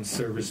plan, some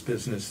service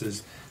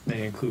businesses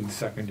may include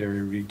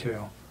secondary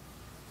retail.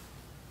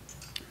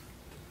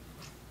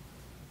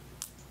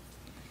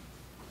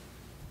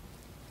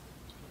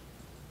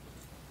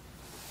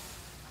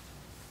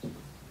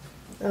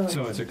 Oh.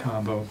 So it's a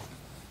combo.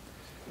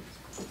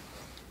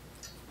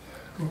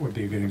 What would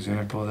be a good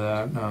example of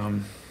that?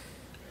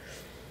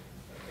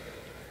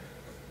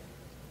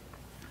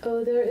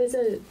 Oh, there is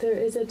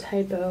a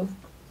typo.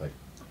 Like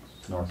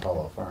North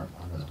Hollow Farm,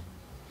 I don't know.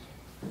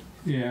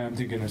 Yeah, I'm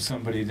thinking of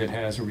somebody that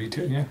has a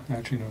retail, yeah,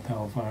 actually North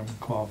Hollow Farm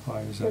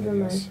qualified as that, I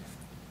Never guess. mind.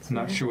 I'm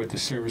not sure what the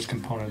service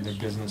component of their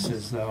business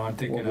is, though. I'm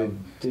thinking Well,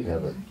 of, they did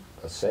have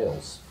a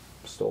sales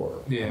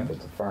store Yeah. up at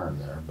the farm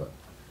there, but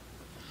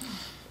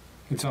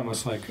it's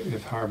almost like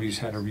if Harvey's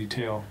had a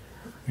retail,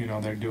 you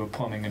know, they'd do a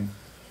plumbing and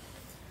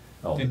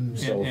oh,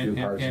 sell a few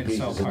parts and pieces.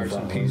 sell in the parts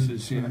and front.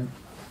 pieces, yeah.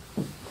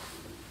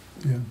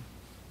 Yeah.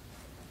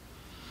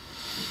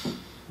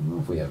 I don't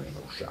know if we have any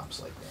little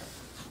shops like that.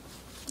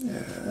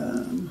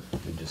 Yeah.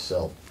 We just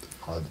sell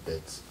odds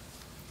bits.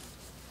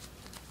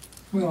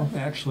 Well,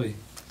 actually,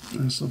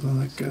 Something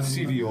like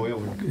CV Oil,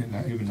 would,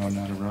 even though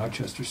not in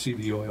Rochester,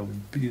 CV Oil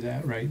would be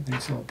that, right? They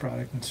sell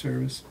product and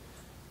service,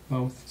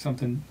 both.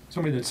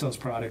 Somebody that sells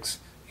products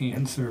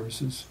and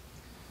services.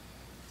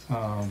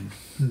 Yeah.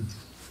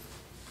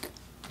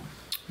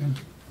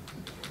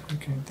 I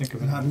can't think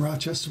of it. Not in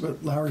Rochester,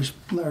 but Larry's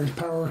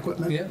Power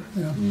Equipment. Yeah.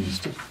 Yeah.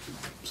 Just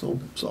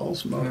sold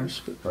some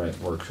motors. But Right,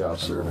 workshop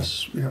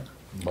service. Yeah.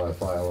 Buy a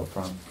file up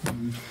front.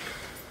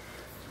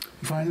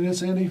 You finding it,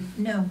 Sandy?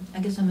 No, I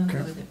guess I'm okay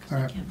Okay. with it because All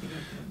I right. can't figure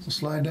out We'll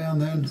slide down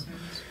then.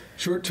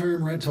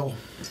 Short-term rental.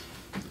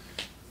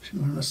 She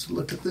wanted us to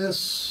look at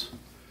this.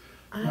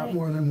 Not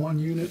more than one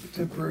unit,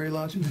 temporary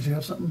lodging. Did you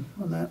have something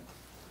on that?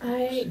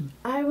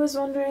 I was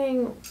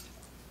wondering.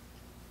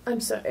 I'm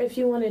sorry if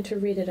you wanted to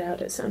read it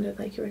out. It sounded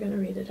like you were going to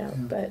read it out,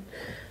 Yeah.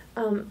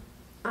 but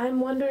I'm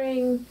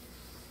wondering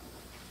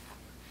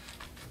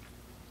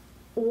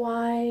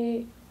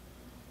why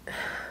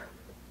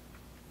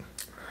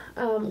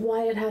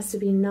it has to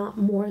be not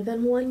more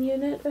than one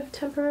unit of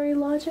temporary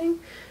lodging,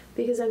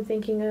 because I'm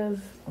thinking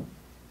of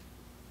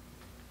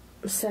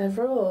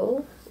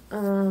several.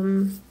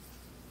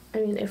 I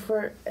mean, if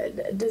we're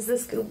does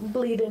this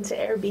bleed into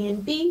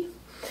Airbnb?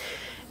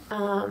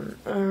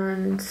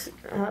 And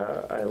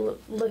I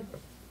look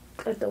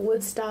at the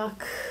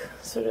Woodstock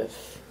sort of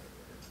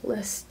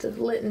list of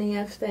litany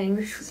of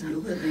things.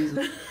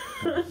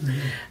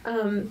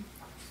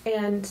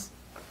 And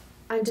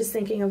I'm just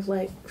thinking of,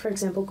 like, for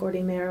example,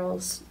 Gordy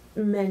Merrill's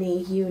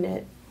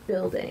many-unit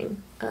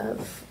building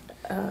of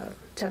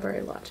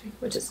temporary lodging,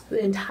 which is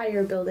the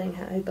entire building,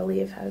 I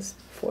believe, has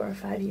 4 or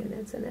 5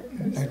 units in it.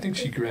 I think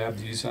she grabbed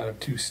these out of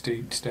 2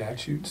 state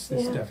statutes,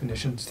 these Yeah.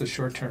 definitions. The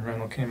short-term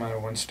rental came out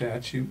of 1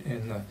 statute,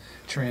 and the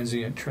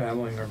transient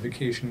traveling or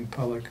vacationing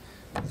public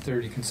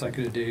 30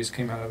 consecutive days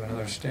came out of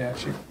another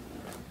statute,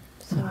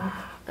 So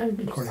I'm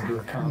according to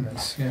her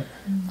comments. Yeah.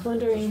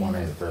 wondering. Just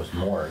wondering if there's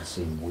more. It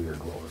seemed weird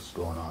what was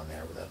going on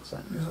there with that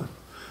sentence. Yeah.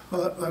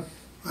 Well,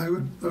 I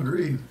would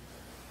agree.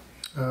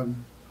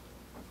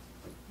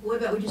 What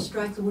about we just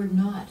strike the word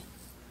not?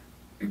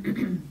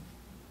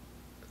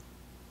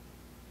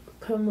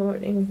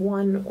 Promoting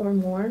one or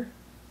more,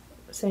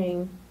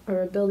 saying,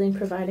 or a building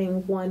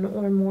providing one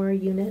or more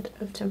unit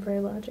of temporary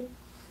lodging.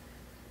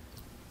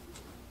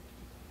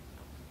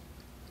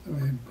 I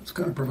mean, it's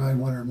going to provide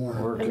one or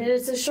more. I mean,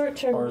 it's a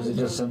short-term. Or is it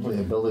just simply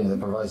a building that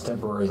provides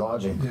temporary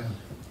lodging? Yeah.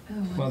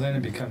 Well, then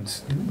it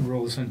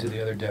rolls into the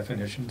other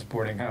definitions: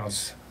 boarding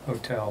house,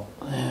 hotel.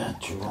 Yeah,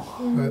 true.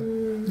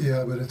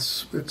 But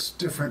it's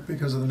different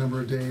because of the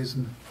number of days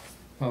and.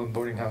 Well,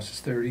 boarding house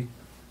is 30.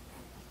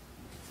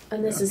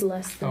 And this is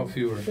less than. Oh,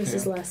 fewer. This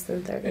is yeah. less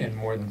than 30. And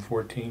more than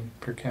 14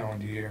 per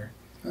calendar year.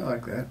 I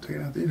like that. Take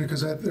it out,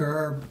 because there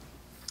are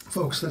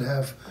folks that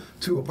have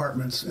 2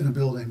 apartments in a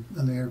building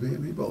and they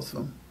Airbnb both of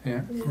them.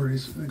 Yeah.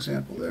 Gordy's an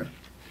example there.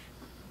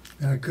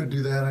 And I could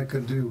do that. I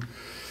could do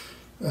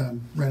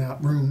rent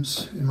out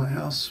rooms in my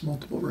house,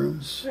 multiple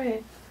rooms.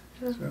 Right.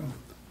 Yeah. So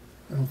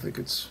I don't think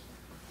it's.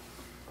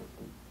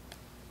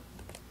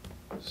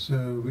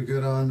 So we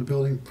good on the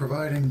building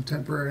providing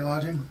temporary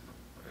lodging?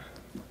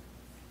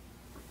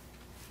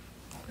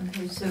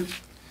 Okay, so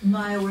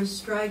Maya, we're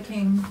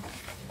striking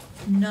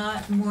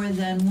not more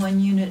than 1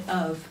 unit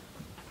of.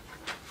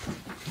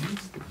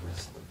 What's the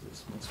rest of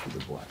this? Must be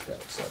the blacked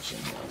out section.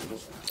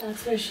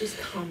 That's where she's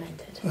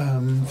commented.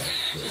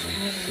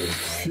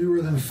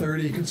 Fewer than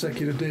 30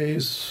 consecutive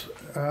days.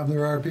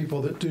 There are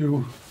people that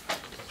do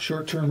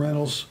short-term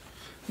rentals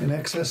in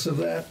excess of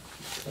that.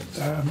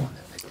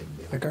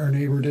 Like our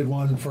neighbor did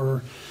one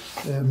for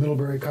the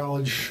Middlebury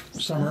College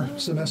summer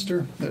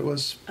semester that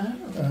was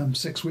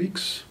 6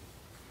 weeks.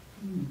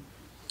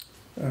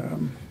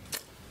 And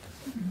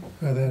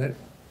then it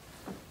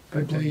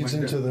bleeds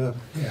into the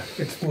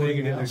it's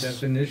bleeding into their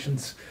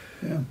definitions.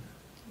 Yeah.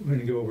 when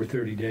you go over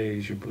 30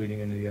 days, you're bleeding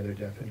into the other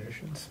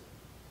definitions.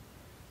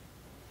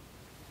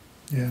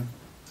 Yeah.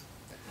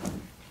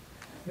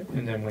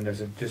 And then when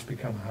does it just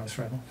become a house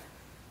rental?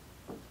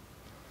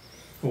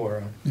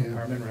 Or an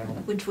apartment rental?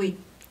 Which we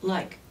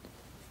like.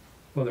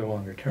 Well, they're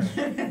longer term.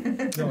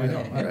 No, I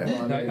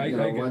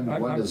know.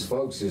 When does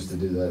folks used to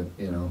do that,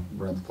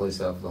 rent the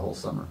place out for the whole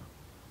summer?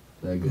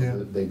 They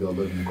go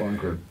live in the corn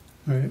crib.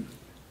 Right.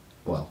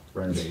 Well,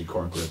 renovated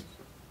corn crib.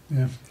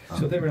 Yeah.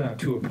 So they rent out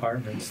 2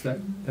 apartments.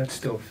 That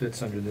still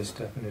fits under this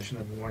definition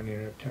of 1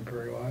 unit of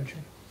temporary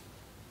lodging.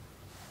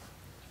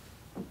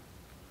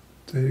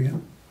 Say it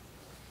again.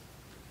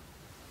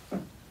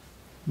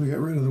 We got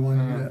rid of the 1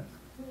 unit.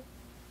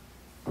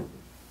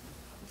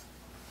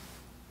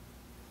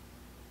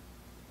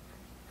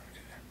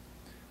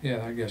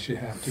 Yeah, I guess you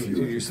have to. If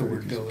you use the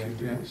word building,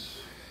 yeah.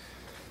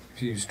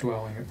 If you use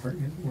dwelling, it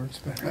works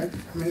better.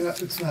 I mean,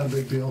 it's not a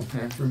big deal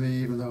for me,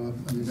 even though,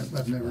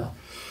 I've never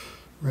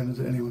rented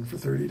to anyone for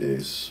 30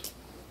 days.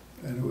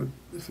 And it would,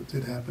 if it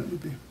did happen, it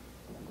would be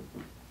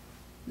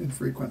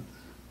infrequent.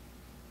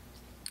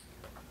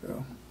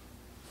 So,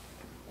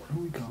 Where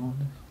are we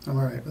going? I'm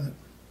all right with it.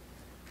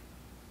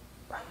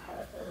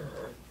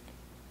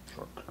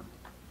 Short term.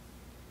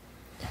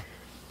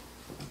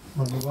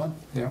 Want to move on?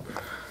 Yeah.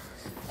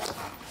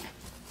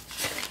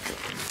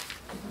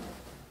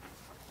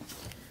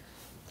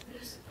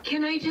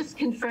 Can I just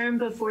confirm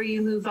before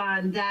you move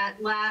on, that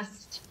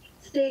last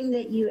thing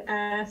that you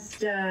asked,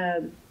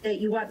 that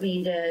you want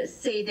me to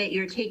say that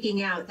you're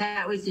taking out,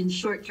 that was in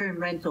short-term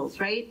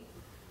rentals, right?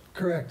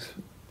 Correct.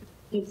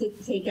 You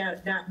could take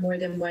out not more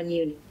than 1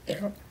 unit.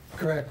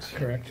 Correct.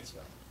 Correct.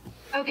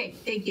 Okay,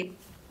 thank you.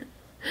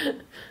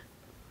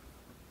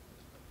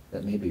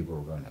 That may be where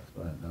we're going next,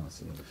 but no,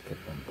 see, let's get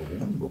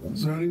one.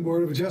 Zoning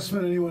Board of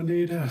Adjustment, anyone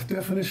need a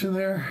definition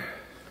there?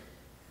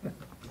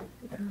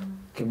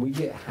 Can we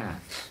get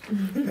hats?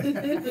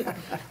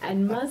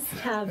 And must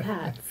have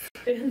hats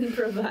in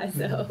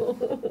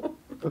proviso.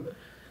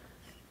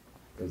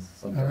 Because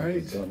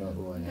sometimes I don't know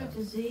who I am.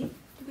 The Z?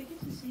 Did we get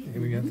the Z? Yeah,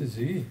 we got the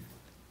Z.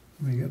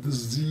 We got the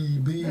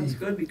ZB. That's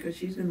good, because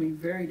she's gonna be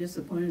very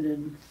disappointed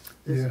in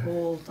this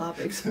whole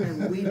topic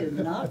that we did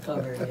not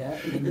cover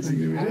yet. I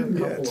have a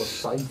couple of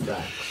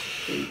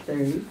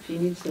sidetracks. She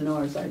needs to know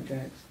our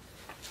sidetracks.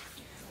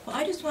 Well,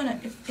 I just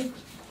want to,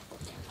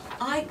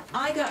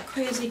 I got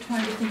crazy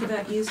trying to think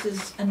about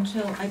uses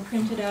until I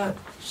printed out,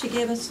 she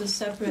gave us a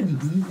separate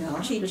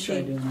cheat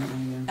sheet.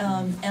 And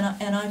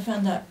I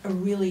found that a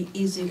really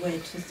easy way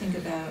to think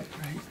about,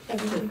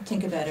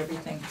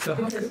 everything. So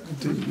how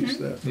didn't use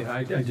that. Yeah,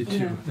 I did too.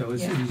 Yeah. That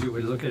was an easier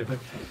way to look at it. But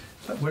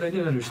what I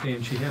didn't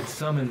understand, she had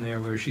some in there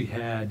where she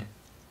had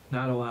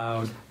not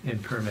allowed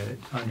and permitted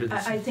under the.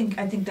 I think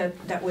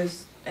that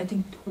was,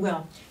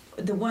 well,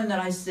 the one that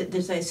I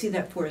see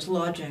that for is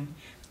lodging.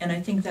 And I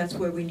think that's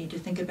where we need to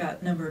think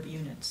about number of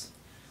units.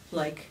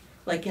 Like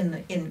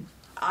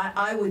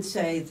I would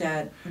say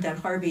that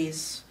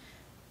Harvey's,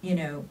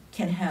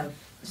 can have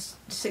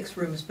 6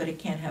 rooms, but it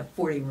can't have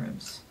 40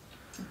 rooms.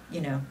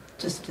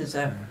 Just as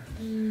a,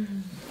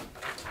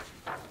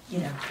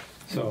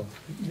 So.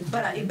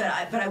 But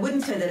I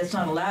wouldn't say that it's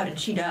not allowed, and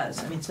she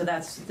does. I mean, so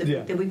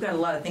we've got a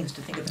lot of things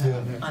to think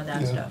about on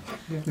that stuff.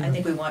 Yeah. I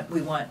think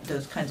we want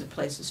those kinds of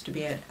places to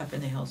be up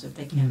in the hills if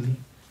they can be.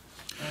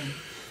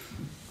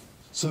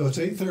 So it's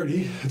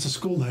 8:30, it's a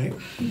school night.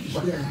 And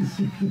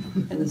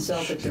the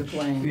Celtics are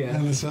playing. Yeah.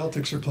 And the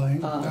Celtics are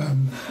playing.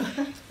 And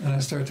I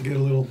start to get a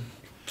little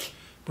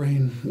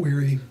brain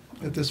weary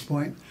at this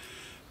point.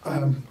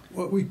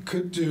 What we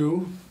could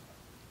do,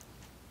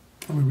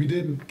 we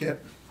didn't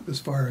get as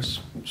far as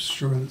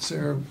sure that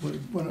Sarah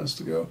would want us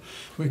to go.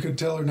 We could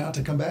tell her not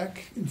to come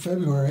back in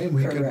February, and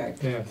we could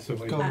Yeah, so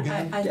we go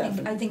again.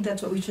 I think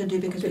that's what we should do,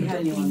 because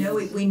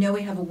we know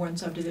we have a Warren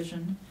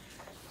subdivision.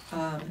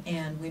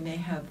 And we may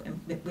have,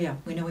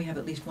 we know we have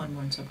at least one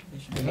more in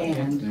subdivision.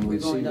 And we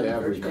seem to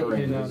have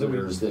recurring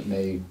visitors that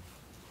may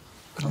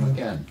come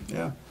again.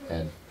 Yeah.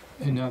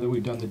 And now that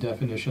we've done the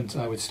definitions,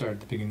 I would start at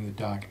the beginning of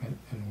the document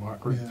and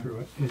walk right through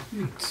it.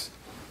 It's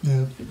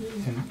rather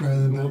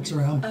than bounce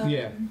around.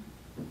 Yeah.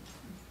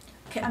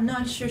 Okay, I'm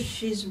not sure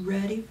she's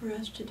ready for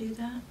us to do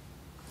that.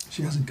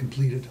 She hasn't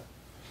completed.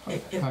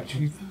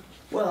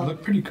 Well,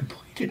 look pretty completed.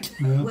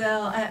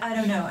 Well, I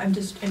don't know. I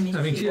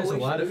mean, she has a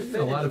lot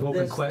of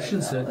open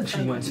questions that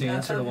she wants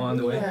answered along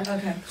the way.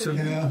 Okay. So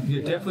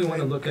you definitely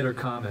want to look at her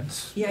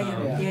comments.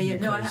 Yeah.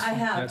 No, I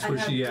have. That's where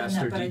she asked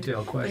her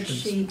detailed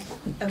questions.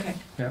 Okay.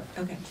 Yeah.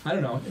 Okay. I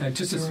don't know.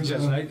 Just a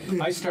suggestion.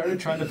 I started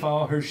trying to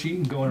follow her sheet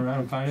and going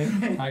around and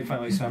finding it. I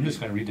finally said, I'm just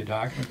going to read the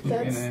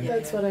document.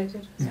 That's what I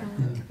did.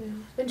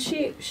 And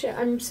she,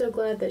 I'm so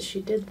glad that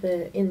she did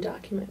the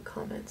in-document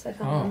comments. I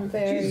found them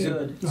very she's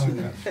good.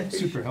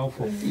 Super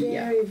helpful.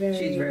 Very.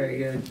 She's very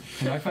good.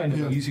 And I find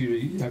it easier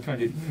to. I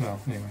find it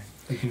anyway.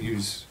 You can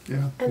use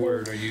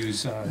Word or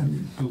use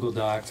Google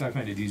Docs. I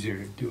find it easier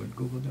to do it in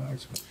Google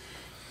Docs. But.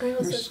 I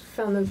also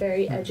found them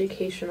very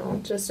educational,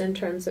 just in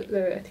terms of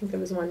I think there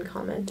was one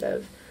comment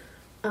of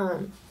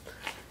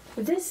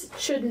this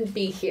shouldn't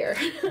be here.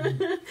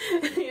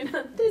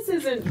 This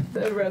isn't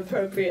the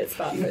appropriate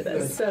spot for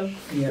this. So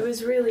it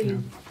was really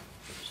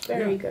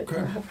very good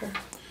to have her.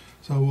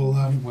 So we'll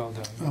well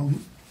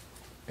done.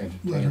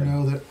 Let her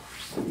know that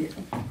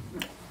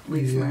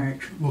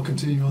we'll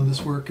continue on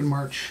this work in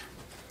March.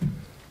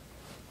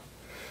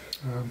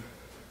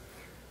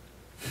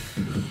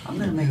 I'm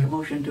going to make a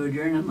motion to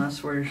adjourn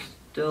unless we're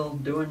still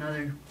doing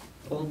other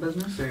old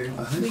business, or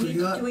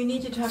Do we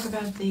need to talk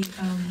about the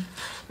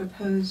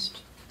proposed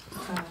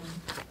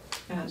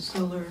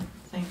solar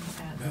thing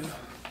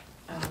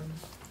at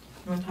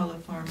North Hollow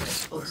Farm?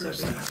 Old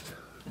Subdivision?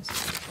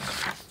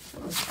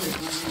 Let's put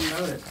one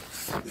about it.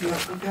 We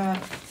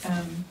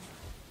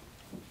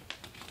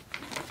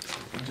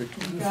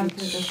got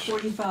the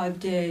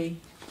 45-day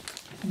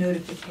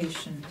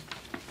notification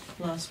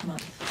last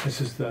month.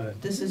 This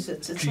is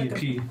it's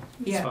GP. Like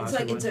yeah,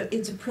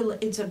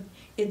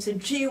 it's a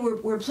gee,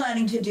 we're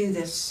planning to do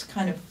this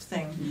kind of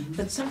thing. Mm-hmm.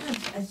 But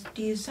sometimes,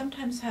 do you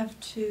sometimes have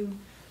to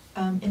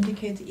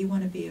indicate that you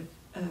want to be a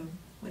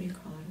what do you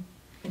call it?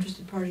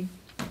 Interested party?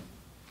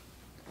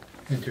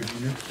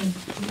 Intervener?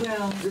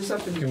 Well, this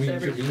up in can we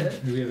intervene?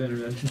 Do we have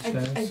intervention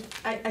status?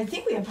 I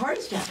think we have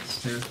party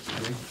status. Yeah, I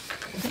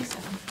think so.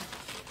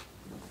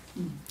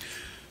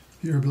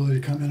 Your ability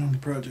to come in on the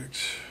project.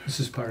 This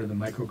is part of the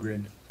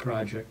microgrid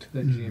project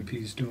that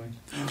GMP is doing.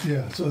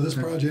 Yeah, so this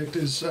project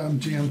is,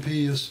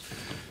 GMP is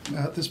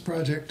this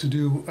project to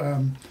do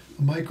a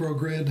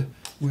microgrid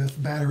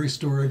with battery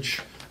storage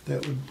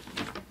that would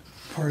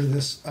part of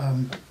this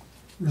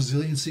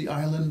resiliency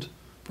island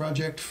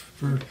project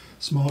for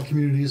small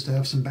communities to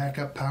have some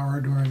backup power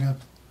during a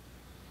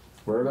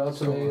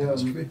Whereabouts are they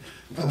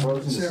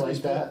proposing to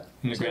site that?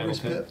 In the gravel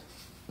pit.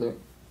 We're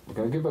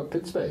going to give up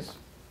pit space.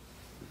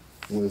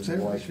 With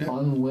Saybridge, like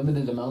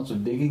unlimited amounts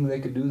of digging they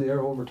could do there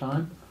over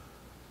time.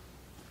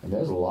 And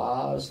there's a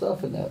lot of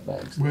stuff in that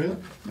bag. Well,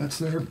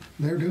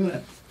 they're doing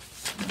it.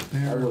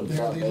 They're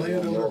the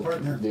landowner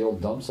partner. The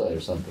old dump site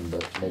or something,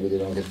 but maybe they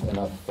don't get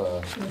enough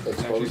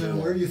exposure.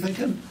 Now, where are you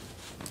thinking?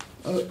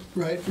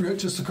 Right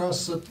just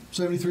across the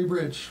 73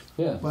 bridge.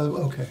 Yeah.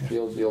 Okay. The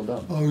old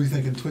dump. Oh, you're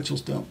thinking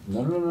Twitchell's dump?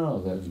 No.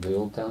 The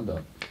old town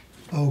dump.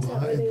 Oh,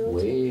 behind.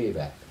 Way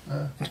back.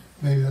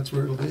 Maybe that's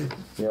where it'll be.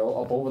 You know,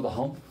 up over the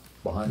hump.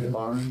 Behind the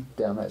barn,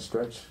 down that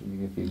stretch.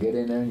 If you get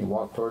in there and you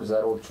walk towards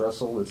that old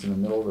trestle that's in the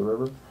middle of the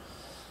river.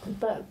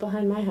 But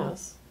behind my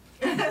house.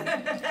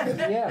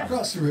 Yeah.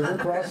 Across the river.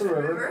 Across the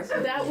river.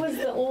 That was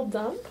the old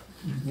dump?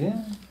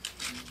 Yeah.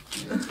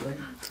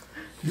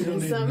 You don't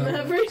need to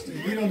know.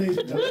 You don't need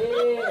to know.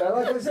 Yeah,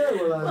 like I said,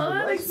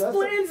 that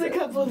explains a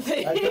couple of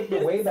things. I took the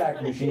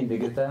Wayback Machine to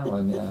get that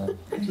one, yeah.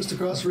 Just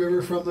across the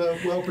river from the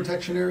well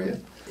protection area?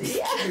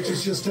 Yeah. Which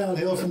is just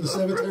downhill from the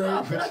cemetery?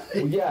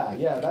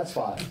 Yeah, that's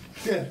fine.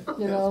 Yeah.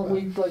 You know,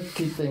 we like to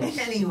keep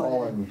things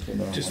small and, you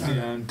know. Just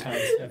beyond town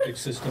septic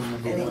system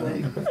number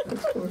one.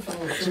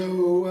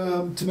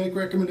 So, to make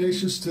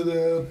recommendations to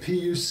the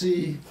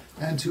PUC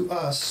and to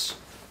us,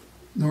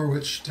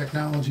 Norwich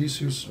Technologies,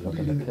 who's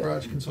leading the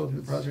project, consulting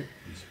the project,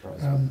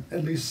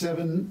 at least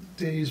 7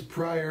 days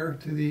prior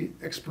to the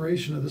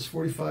expiration of this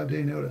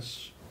 45-day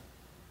notice.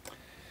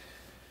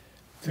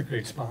 It's a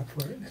great spot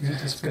for it.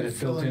 It's got a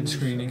built-in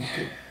screening.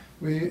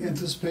 We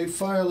anticipate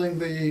filing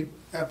the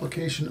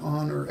application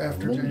on or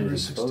after January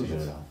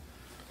 16th.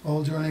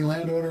 All adjoining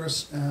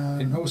landowners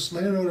and host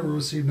landowner will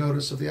receive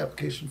notice of the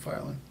application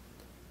filing.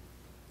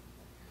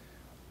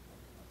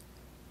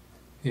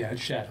 Yeah, it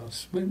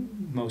shadows. But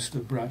most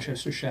of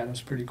Rochester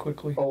shadows pretty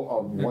quickly.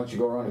 Once you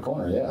go around the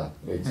corner, yeah.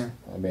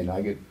 I mean,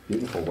 I get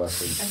beautiful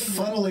western.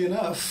 Funnily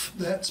enough,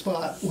 that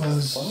spot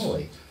was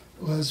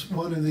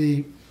one of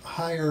the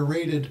higher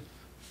rated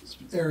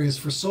areas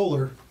for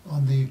solar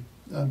on the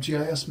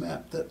GIS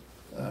map. That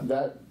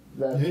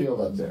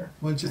field up there.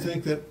 Wouldn't you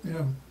think that,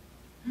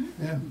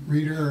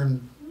 Reeder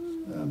and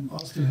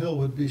Austin Hill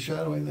would be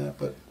shadowing that,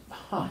 but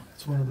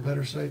it's one of the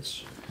better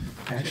sites.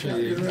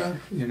 Actually,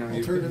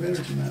 alternative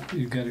energy map.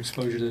 You've got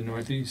exposure to the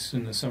northeast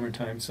in the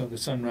summertime, so the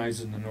sun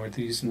rises in the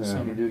northeast in the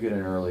summer. You do get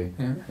in early.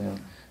 Yeah.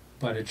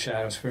 But it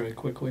shadows very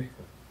quickly.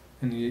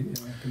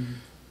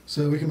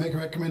 So we can make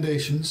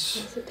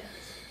recommendations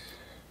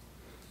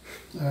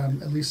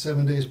at least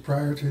 7 days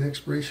prior to the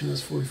expiration of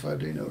this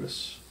 45-day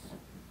notice.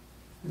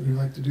 Would you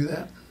like to do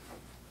that?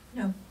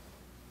 No.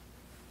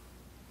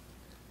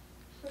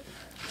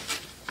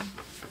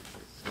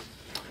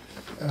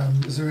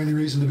 Is there any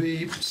reason to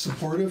be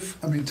supportive?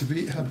 I mean, do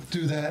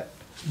that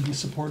and be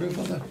supportive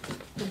of the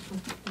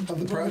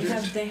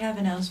project? They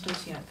haven't asked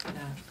us yet for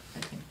that. I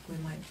think we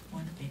might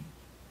want to be.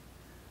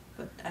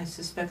 But I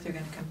suspect they're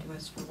going to come to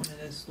us for one of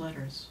those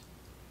letters.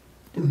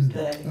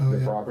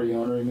 The property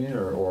owner, you mean,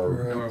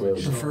 or the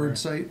preferred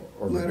site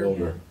or the letter?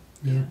 builder?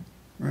 Yeah.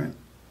 Right.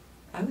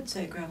 I would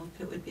say a gravel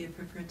pit would be a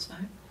preferred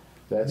site.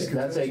 That's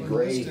a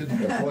gray.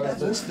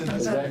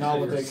 Is that not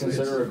what they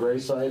consider a gray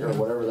site or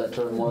whatever that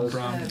term was?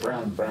 Brown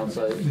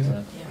site.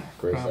 Yeah.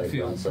 Gray site,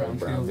 brown site,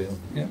 brown field.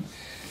 Yeah.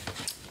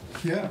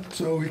 Yeah,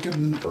 so we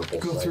can go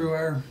through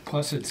our.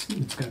 Plus, it's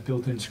got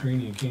built-in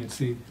screening. You can't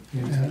see the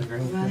inside of the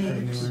ground. Right,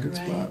 It's a good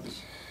spot.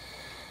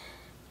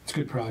 It's a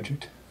good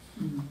project.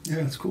 Yeah,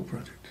 it's a cool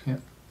project. Yeah,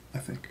 I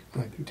think.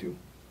 I do too.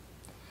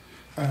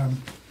 all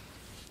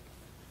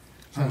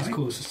Sounds right.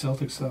 cool as the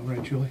Celtics, though,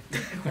 right, Julie?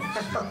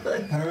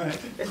 All right.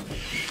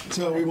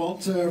 So we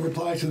won't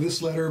reply to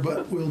this letter,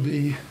 but we'll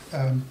be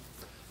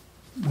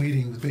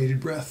waiting with bated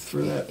breath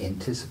for that.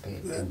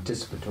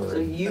 Anticipatory. So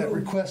you That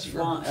request for-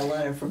 want a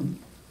letter from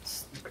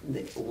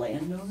the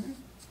landowner?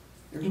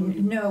 Or who?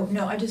 No,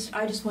 I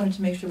just wanted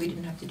to make sure we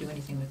didn't have to do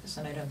anything with this,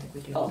 and I don't think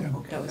we do. Oh, Yeah.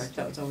 okay.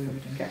 That was all we were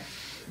doing. Okay.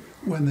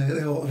 When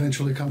they'll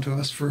eventually come to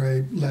us for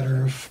a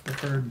letter of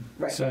preferred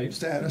Right. Site.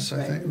 status, I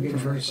Right. think,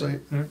 preferred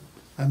site. Yeah.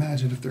 I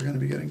imagine if they're going to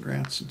be getting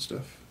grants and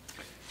stuff.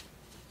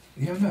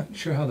 Yeah, I'm not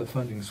sure how the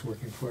funding's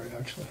working for it,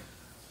 actually.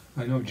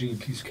 I know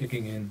GMP's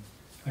kicking in,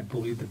 I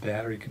believe, the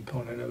battery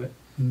component of it.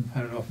 I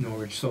don't know if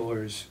Norwich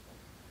Solar is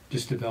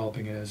just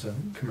developing it as a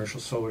commercial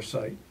solar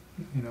site,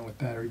 with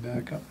battery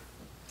backup.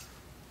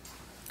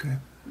 Okay.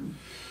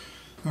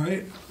 All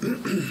right.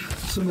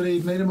 Somebody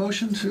made a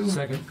motion to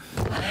Second.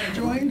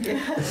 join?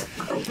 Yes.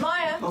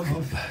 Maya.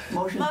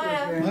 Motion to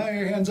Maya. adjourn. Maya,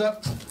 your hands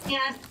up.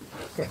 Yes.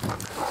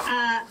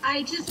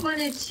 I just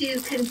wanted to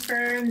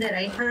confirm that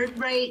I heard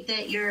right,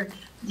 that your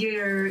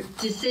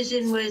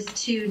decision was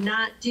to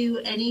not do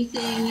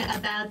anything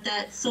about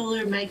that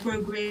solar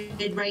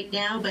microgrid right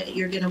now, but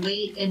you're going to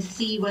wait and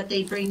see what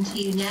they bring to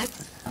you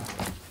next?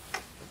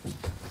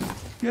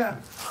 Yeah.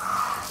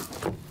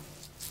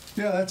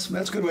 Yeah, that's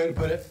a good way to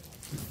put it.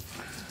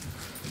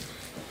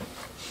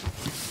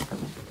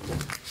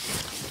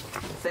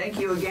 Thank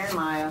you again,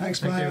 Maya.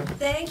 Thanks, Maya.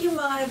 Thank you,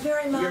 Maya,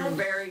 very much. You're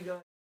very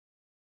good.